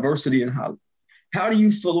about diversity in Hollywood? How do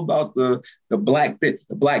you feel about the Black,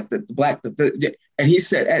 and he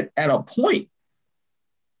said at a point,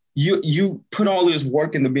 you put all this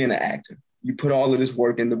work into being an actor. You put all of this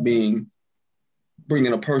work into bringing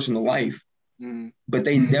a person to life, but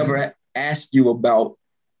they never ask you about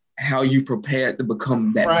how you prepared to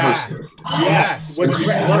become that person. Yes, what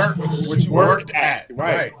you worked at,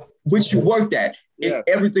 right? What you worked at. Yes.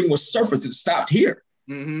 Everything was surface. It stopped here.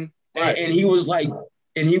 Right. And he was like,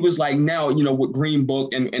 now, with Green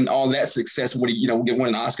Book and all that success, when he, won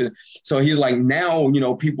an Oscar. So he's like, now,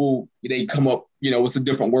 people, they come up, it's a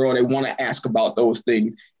different world. They want to ask about those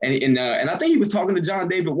things. And I think he was talking to John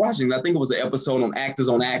David Washington. I think it was an episode on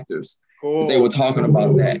Actors. Cool. They were talking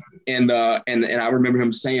about that. And I remember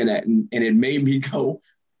him saying that, and it made me go,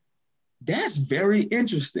 that's very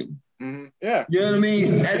interesting. Yeah. You know what I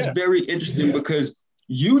mean? That's very interesting, because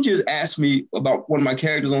you just asked me about one of my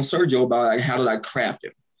characters on Sergio about like, how did I craft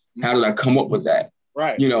him? How did I come up with that?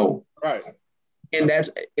 Right. Right. And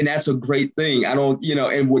that's a great thing. I don't,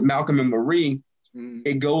 and with Malcolm and Marie,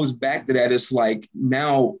 it goes back to that. It's like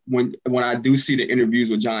now when I do see the interviews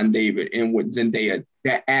with John David and with Zendaya,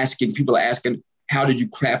 people are asking, how did you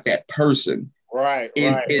craft that person? Right.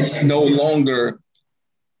 It's no longer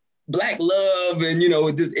Black love, and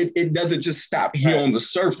it doesn't just stop here on the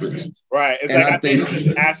surface. Right. It's and like I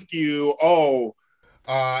think ask you,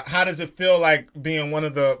 How does it feel like being one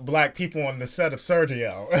of the black people on the set of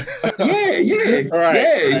Sergio? Yeah.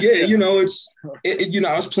 You know,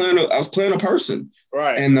 I was playing a person,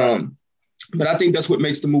 right? And but I think that's what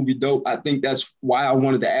makes the movie dope. I think that's why I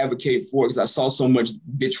wanted to advocate for it, because I saw so much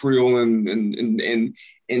vitriol and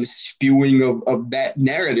spewing of that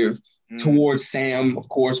narrative towards Sam. Of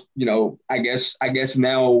course, you know, I guess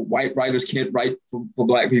now white writers can't write for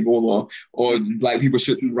black people, or black people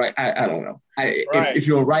shouldn't write. I don't know. If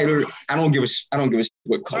you're a writer, I don't give a shit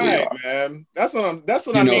what color you are. Man. That's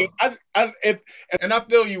what I mean. And I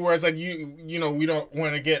feel you, whereas like you know, we don't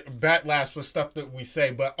want to get backlash for stuff that we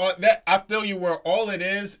say, but that I feel you where all it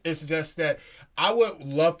is just that I would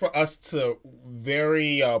love for us to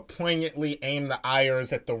very poignantly aim the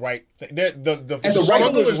ires at the right thing. The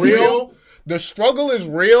struggle is real. The struggle is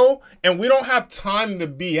real, and we don't have time to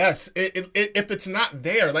BS. If it's not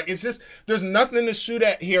there, like it's just there's nothing to shoot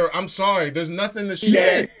at here. I'm sorry, there's nothing to shoot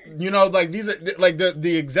at. You know, like these are like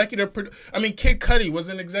the executive. I mean, Kid Cudi was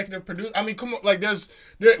an executive producer. I mean, come on, like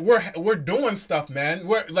we're doing stuff, man.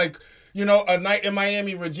 We're like, you know, A Night in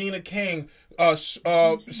Miami, Regina King.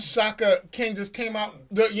 Shaka King just came out,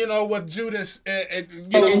 you know, with Judas.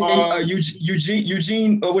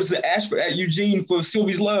 Eugene, what's the Ashford? Eugene for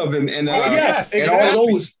Sylvie's Love, and yes, and exactly. all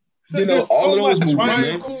of those, you know, all of those movies, Ryan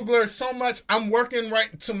man. Coogler, so much. I'm working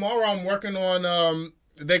tomorrow. I'm working on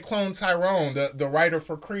they cloned Tyrone, the writer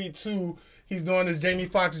for Creed 2. He's doing this Jamie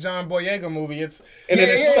Foxx, John Boyega movie. It's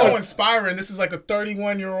so inspiring. This is like a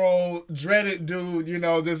 31-year-old dreaded dude, you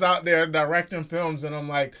know, just out there directing films, and I'm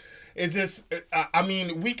like, it's just, I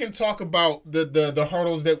mean, we can talk about the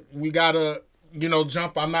hurdles that we gotta, you know,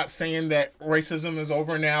 jump. I'm not saying that racism is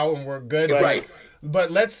over now and we're good, right?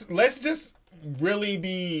 But let's just really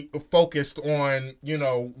be focused on, you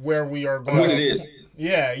know, where we are going. What it is.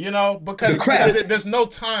 Yeah, you know, because there's no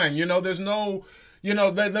time, you know, there's no, you know,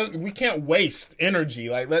 we can't waste energy.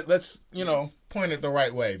 Like let's, you know, point it the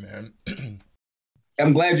right way, man.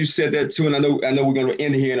 I'm glad you said that too, and I know we're going to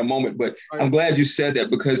end here in a moment, but I'm glad you said that,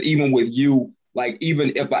 because even with you, like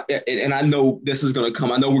even if I know this is going to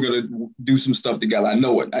come, I know we're going to do some stuff together. I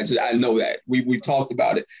know it. I know that we've talked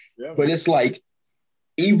about it, but it's like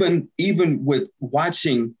even with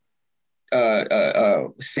watching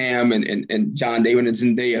Sam and John David and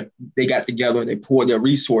Zendaya, they got together, they poured their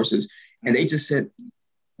resources, and they just said,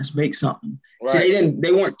 let's make something. Right. So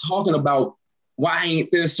they weren't talking about why ain't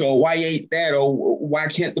this or why ain't that or why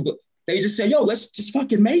can't they just say, yo, let's just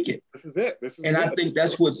fucking make it. This is it. I think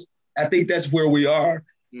that's where we are.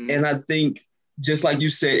 And I think, just like you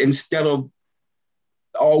said, instead of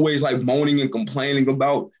always like moaning and complaining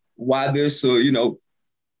about why this or, you know,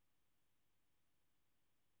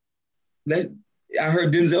 I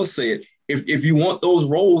heard Denzel say it. If you want those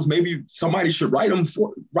roles, maybe somebody should write them.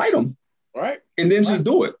 Right. And then just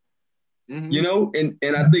do it. You know, and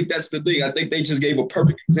I think that's the thing. I think they just gave a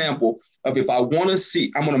perfect example of, if I want to see,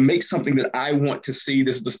 I'm going to make something that I want to see.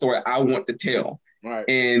 This is the story I want to tell. Right.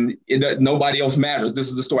 And nobody else matters. This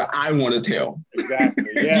is the story I want to tell. Exactly.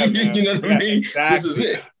 Yeah. You know what I mean? Exactly. This is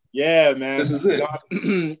it. Yeah, man. This is it.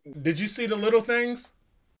 Did you see The Little Things?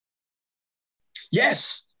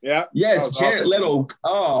 Yes. Yeah. Yes. Jared Leto.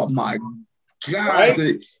 Oh my God.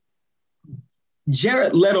 Right?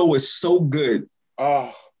 Jared Leto is so good.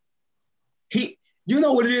 Oh. You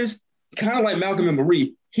know what it is? Kind of like Malcolm and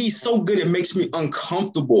Marie. He's so good, it makes me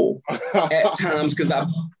uncomfortable at times, because I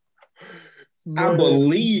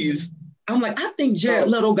believe, I'm like, I think Jared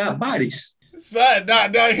Leto got bodies. Son,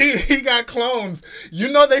 he got clones. You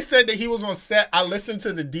know, they said that he was on set. I listened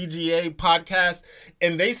to the DGA podcast,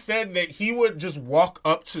 and they said that he would just walk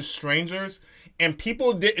up to strangers, and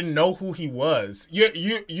people didn't know who he was.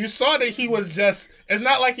 You saw that he was just, it's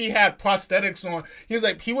not like he had prosthetics on. He was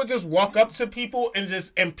like, he would just walk up to people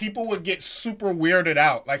and people would get super weirded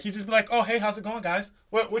out. Like, he'd just be like, oh, hey, how's it going, guys?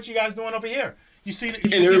 What you guys doing over here? You see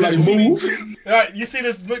this movie? You see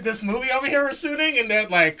this movie over here we're shooting? And they're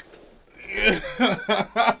like, yeah,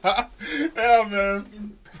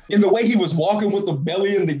 man. In the way he was walking with the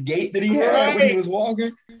belly and the gait that he had when he was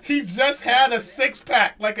walking. He just had a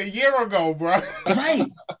 6-pack like a year ago, bro.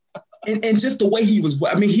 Right. And just the way he was,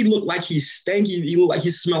 I mean, he looked like he stanky. He looked like he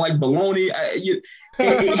smelled like bologna. I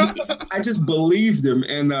just believed him.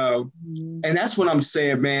 And that's what I'm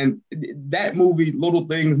saying, man. That movie, Little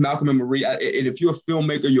Things, Malcolm and Marie, and if you're a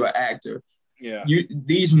filmmaker, you're an actor. Yeah.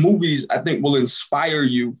 These movies, I think, will inspire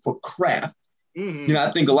you for craft. Mm-hmm. You know,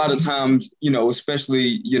 I think a lot of times, you know,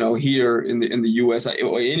 especially, you know, here in the US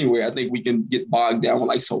or anywhere, I think we can get bogged down with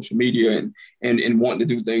like social media and wanting to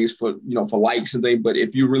do things for, you know, for likes and things. But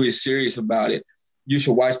if you're really serious about it, you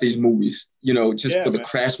should watch these movies, you know, just for the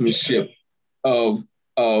craftsmanship of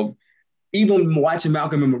of even watching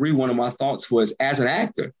Malcolm and Marie. One of my thoughts was, as an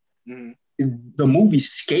actor, the movie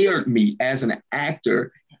scared me as an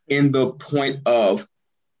actor in the point of,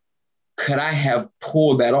 could I have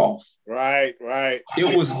pulled that off? Right.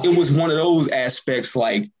 It was one of those aspects,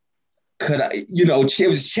 like, could I, it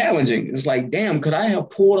was challenging. It's like, damn, could I have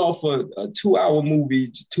pulled off a 2-hour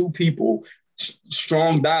movie, 2 people,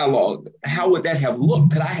 strong dialogue? How would that have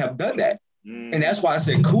looked? Could I have done that? And that's why I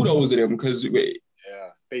said kudos to them, because they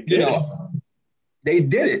did it. They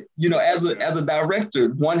did it. As a director,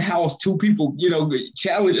 1 house, 2 people,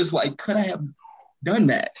 challenge is like, could I have done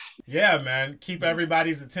that? Yeah, man. Keep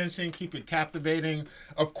everybody's attention, keep it captivating,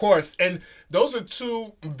 of course. And those are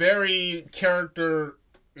 2 very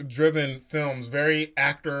character-driven films, very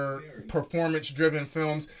actor performance-driven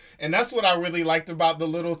films. And that's what I really liked about The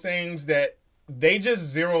Little Things, that they just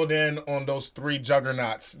zeroed in on those 3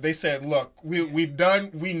 juggernauts. They said, look, we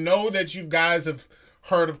know that you guys have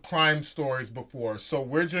heard of crime stories before, so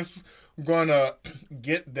we're just gonna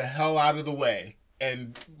get the hell out of the way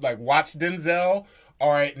and like watch Denzel. All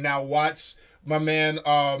right, now watch my man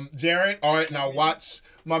Jared. All right, now watch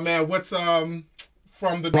my man. What's from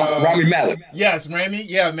the Rami Malek? Yes, Rami.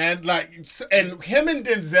 Yeah, man. Like, and him and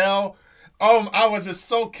Denzel. I was just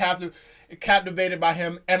so captivated by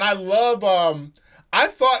him, and I love. I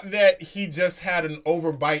thought that he just had an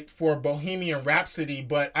overbite for Bohemian Rhapsody,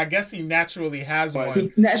 but I guess he naturally has one.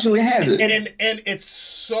 He naturally has it, and it's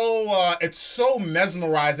so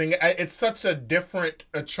mesmerizing. It's such a different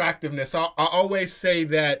attractiveness. I always say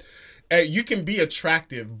that you can be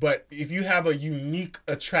attractive, but if you have a unique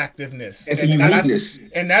attractiveness, it's a uniqueness,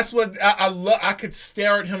 and that's what I love. I could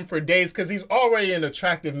stare at him for days because he's already an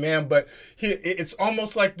attractive man, but it's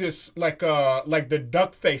almost like this, like the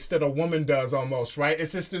duck face that a woman does, almost, right?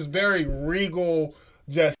 It's just this very regal,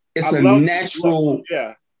 just it's a natural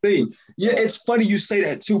thing. Yeah, it's funny you say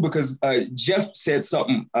that too, because Jeff said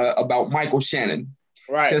something about Michael Shannon.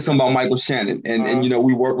 Right. Said something about Michael Shannon, and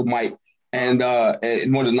we work with Mike. And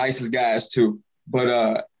one of the nicest guys too.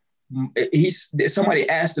 But somebody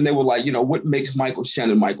asked, and they were like, what makes Michael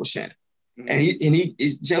Shannon Michael Shannon? And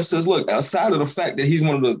Jeff says, look, aside of the fact that he's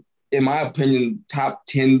one of the, in my opinion, top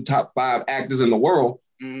 10, top 5 actors in the world,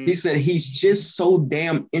 he said he's just so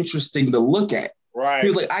damn interesting to look at. Right. He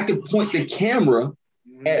was like, I could point the camera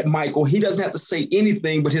at Michael. He doesn't have to say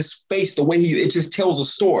anything, but his face, the way it just tells a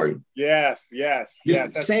story. Yes.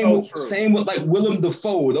 That's same with like Willem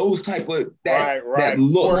Dafoe, those type of that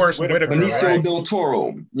look. Benicio del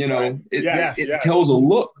Toro, it tells a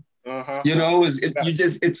look.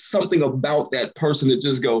 It's something about that person that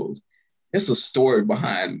just goes, it's a story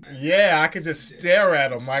behind. Yeah, I could just stare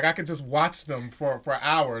at them. Like, I could just watch them for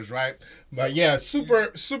hours, right? But yeah,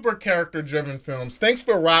 super character-driven films. Thanks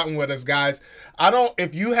for rotting with us, guys. I know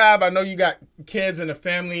you got kids and a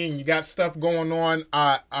family and you got stuff going on.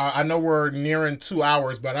 I know we're nearing 2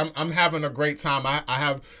 hours, but I'm having a great time.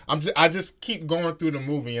 I just keep going through the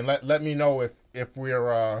movie, and let me know if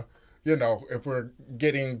we're if we're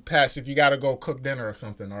getting past, if you got to go cook dinner or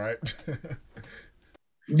something, all right?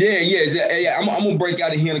 Yeah. I'm gonna break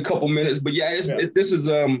out of here in a couple minutes, but this is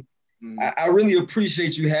I really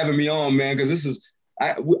appreciate you having me on, man, because this is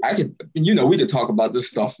I could we could talk about this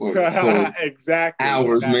stuff for exactly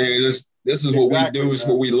hours, man. This is what we do, it's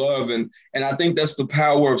what we love, and I think that's the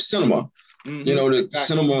power of cinema.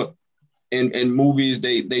 Cinema and movies,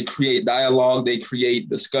 they create dialogue, they create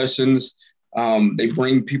discussions, they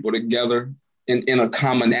bring people together in a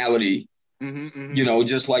commonality.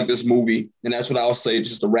 Just like this movie. And that's what I'll say,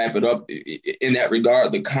 just to wrap it up in that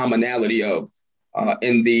regard, the commonality of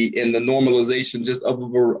in the normalization just of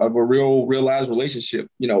a realized relationship.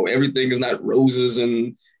 Everything is not roses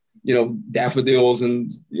and daffodils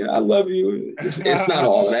and I love you. It's not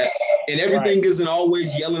all of that. And everything isn't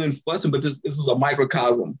always yelling and fussing, but this is a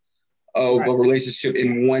microcosm of a relationship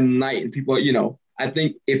in one night. And people, I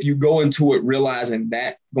think if you go into it realizing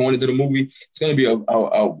that going into the movie, it's going to be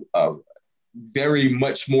a very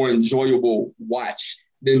much more enjoyable watch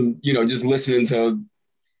than just listening to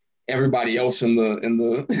everybody else in the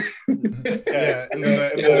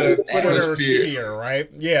Twitter sphere, right?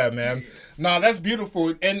 Yeah, man. No, that's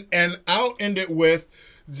beautiful. And I'll end it with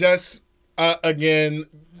just again,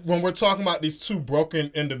 when we're talking about these 2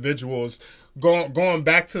 broken individuals, going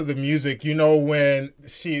back to the music, when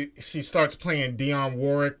she starts playing Dionne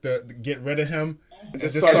Warwick to get rid of him.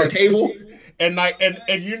 Just start the table. And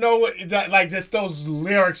just those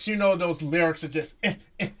lyrics, those lyrics are just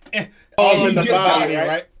all in the body,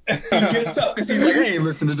 right? he gets up because he's like, I ain't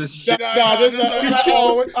listen to this shit. I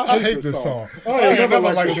hate this song. I never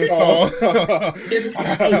liked this song.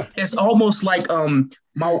 It's almost like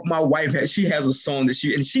my wife she has a song that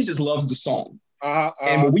she just loves the song.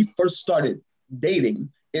 And when we first started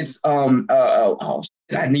dating, it's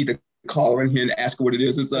I need to call her in here and ask her what it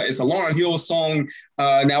is. It's a Lauryn Hill song.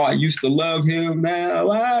 Now I used to love him. Now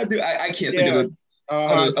I do. I can't think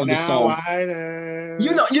of the song.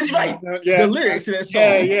 You know, you're right. The lyrics to that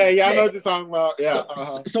song. Yeah. I know what you're talking about. Yeah.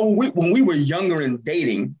 So when we were younger and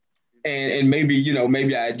dating, and maybe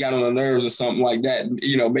I had got on her nerves or something like that.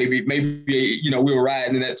 Maybe we were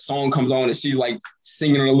riding and that song comes on and she's like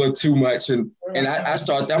singing a little too much, and I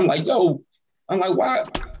start. I'm like,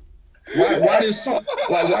 why this song?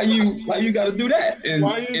 Like, why you got to do that? And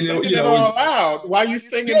why you singing it all loud? Why you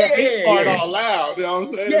singing the beat part all loud? You know what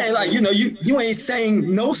I'm saying? Yeah, like you ain't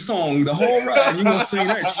sang no song the whole ride. You gonna sing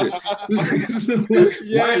that shit?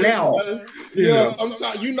 Why now?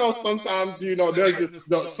 Sometimes there's just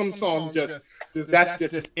some songs that's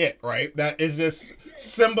just it, right? That is just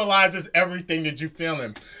symbolizes everything that you're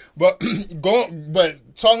feeling. But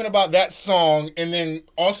talking about that song, and then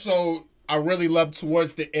also, I really love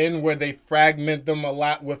towards the end where they fragment them a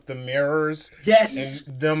lot with the mirrors. Yes.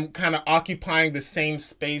 And them kind of occupying the same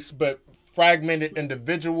space, but fragmented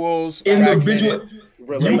individuals.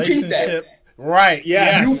 Relationship. Right.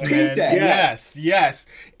 Yes. You peeped that. Yes.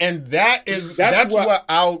 And that's what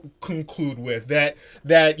I'll conclude with. That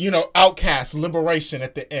outcast, liberation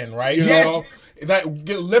at the end, right? Yes. That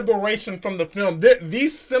liberation from the film.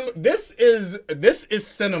 This is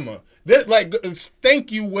cinema.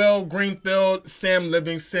 Thank you, Will Greenfield, Sam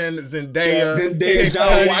Livingston, Zendaya,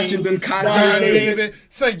 John Washington, David.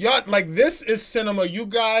 So y'all, this is cinema. You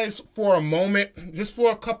guys, for a moment, just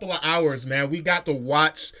for a couple of hours, man, we got to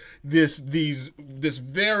watch this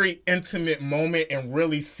very intimate moment and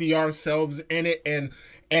really see ourselves in it, and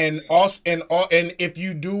if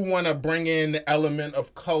you do want to bring in the element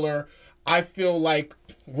of color, I feel like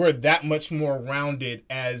we're that much more rounded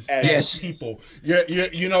as people.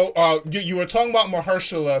 You were talking about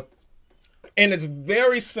Mahershala, and it's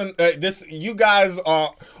very you guys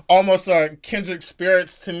are almost kindred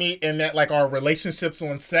spirits to me in that, our relationships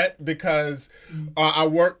on set, because when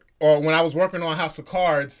I was working on House of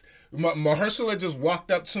Cards, Mahershala just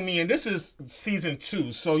walked up to me, and this is season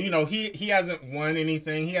 2, so he hasn't won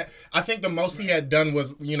anything. I think the most he had done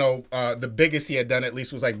was the biggest he had done at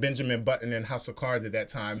least was like Benjamin Button in House of Cards at that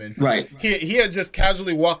time, and right. He had just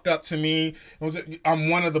casually walked up to me. I'm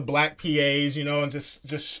one of the black PAs, and just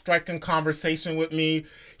striking conversation with me.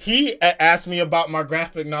 He asked me about my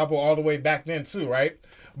graphic novel all the way back then too, right?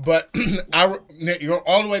 But you're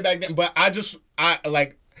all the way back then. But I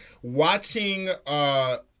like watching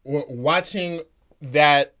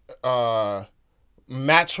that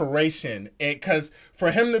maturation, because for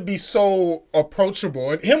him to be so approachable,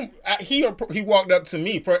 and he walked up to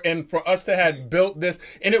me for us to have built this,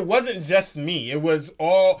 and it wasn't just me, it was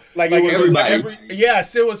all everybody.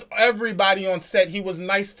 Yes, it was everybody on set. He was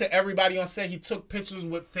nice to everybody on set. He took pictures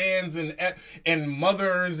with fans and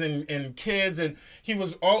mothers and kids, and he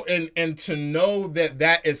was all and to know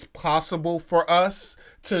that is possible for us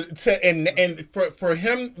and for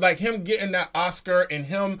him, him getting that Oscar,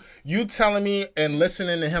 and you telling me and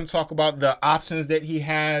listening to him talk about the options that he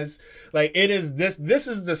has, this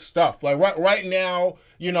is the stuff. Right now,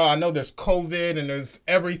 I know there's COVID and there's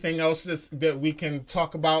everything else that we can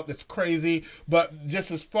talk about that's crazy, but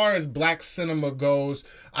just as far as black cinema goes,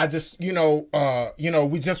 I just we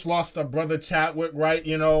just lost our brother Chadwick, right?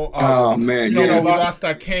 Oh man, we lost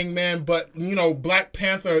our king, man, but Black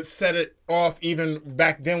Panther set it off even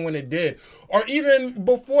back then when it did, or even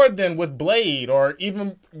before then with Blade, or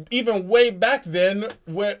even way back then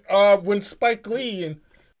with when Spike Lee and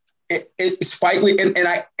Spike Lee, and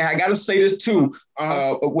I gotta say this too,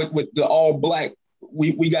 with the all black,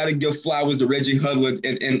 we gotta give flowers to Reggie Hudlin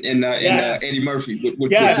and Eddie Murphy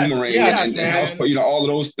with Boomerang and House, all of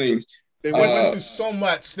those things. They went through so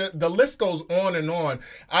much. The list goes on and on.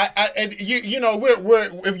 We're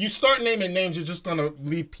if you start naming names, you're just gonna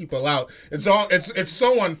leave people out. It's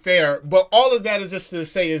so unfair. But all of that is just to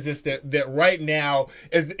say is this that right now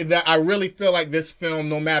is that I really feel like this film,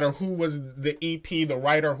 no matter who was the EP, the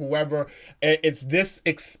writer, whoever, it's this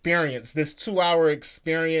experience, this 2-hour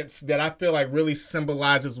experience that I feel like really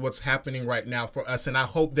symbolizes what's happening right now for us, and I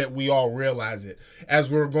hope that we all realize it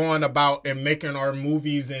as we're going about and making our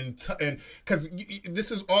movies and and because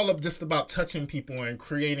this is all just about touching people and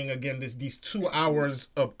creating, again, these 2 hours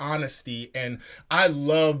of honesty. And I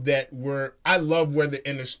love where the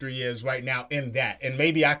industry is right now in that. And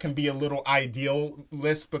maybe I can be a little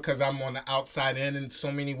idealist because I'm on the outside in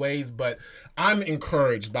so many ways, but I'm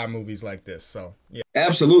encouraged by movies like this. So yeah,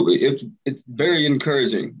 absolutely, it's very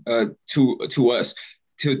encouraging to us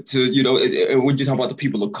to we're just talking about the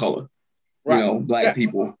people of color, right. You know, Black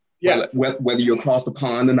people. Yeah. Whether you're across the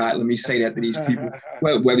pond or not, let me say that to these people.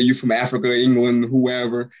 Whether you're from Africa, England,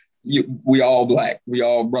 whoever, we all Black, we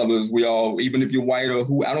all brothers, we all, even if you're white or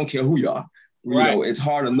who, I don't care who you are. Right. You know, it's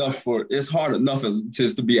hard enough as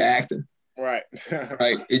just to be an actor. Right.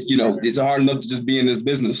 Right. It's hard enough to just be in this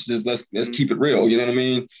business. Just let's keep it real. You know what I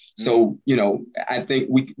mean? Mm-hmm. So, I think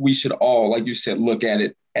we should all, like you said, look at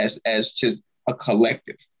it as just a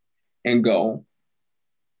collective and go,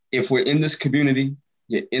 if we're in this community,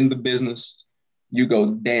 you're in the business, you go,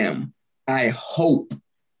 damn, I hope,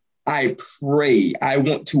 I pray, I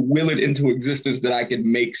want to will it into existence that I could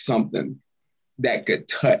make something that could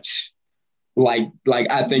touch. Like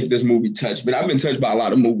I think this movie touched, but I've been touched by a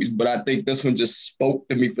lot of movies, but I think this one just spoke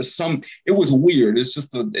to me it was weird. It's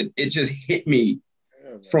just, it just hit me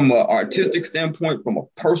from an artistic standpoint, from a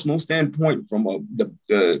personal standpoint, from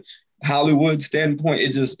the Hollywood standpoint.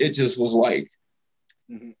 It just was like,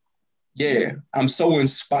 yeah, I'm so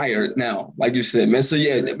inspired now, like you said, man. So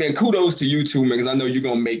yeah, man, kudos to you too, man, because I know you're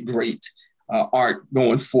gonna make great art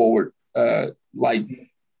going forward, like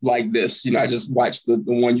this. I just watched the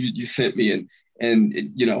one you sent me,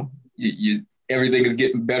 and you everything is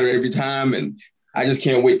getting better every time, and I just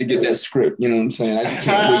can't wait to get that script. You know what I'm saying? I just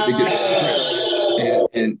can't wait to get the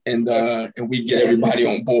script, and we get everybody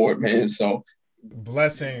on board, man. So.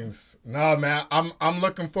 Blessings. No, man, I'm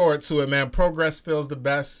looking forward to it, man. Progress feels the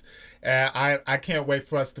best. I can't wait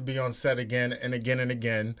for us to be on set again and again and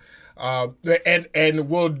again. And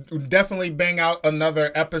we'll definitely bang out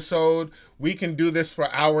another episode. We can do this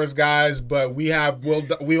for hours, guys, but we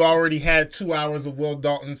already had 2 hours of Will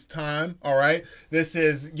Dalton's time. All right. This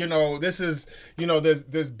is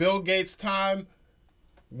there's Bill Gates' time,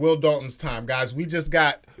 Will Dalton's time, guys. We just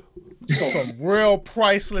got some real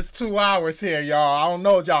priceless 2 hours here, y'all. I don't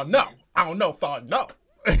know if y'all know. I don't know if I know.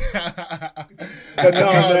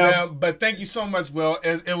 But thank you so much, Will.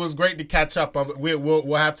 It was great to catch up.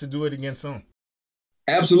 We'll have to do it again soon.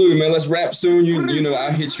 Absolutely, man. Let's wrap soon.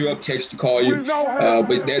 I'll hit you up, text you, call you.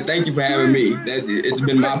 But thank you for having me. It's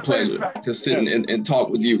been my pleasure to sit and talk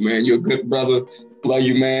with you, man. You're a good brother. Love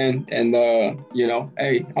you, man. And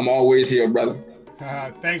hey, I'm always here, brother.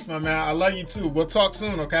 Thanks, my man. I love you too. We'll talk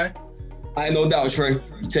soon, okay? I no doubt, Trey.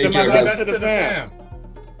 Take care, brother. To the fam.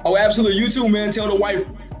 Oh, absolutely. You too, man. Tell the wife,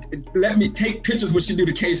 let me take pictures when she do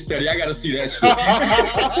the case study. I got to see that shit. I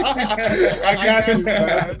got it.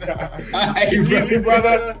 All right, easy,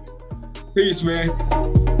 brother. Peace, man.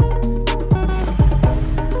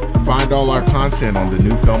 Find all our content on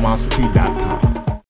thenewfilmosophy.com.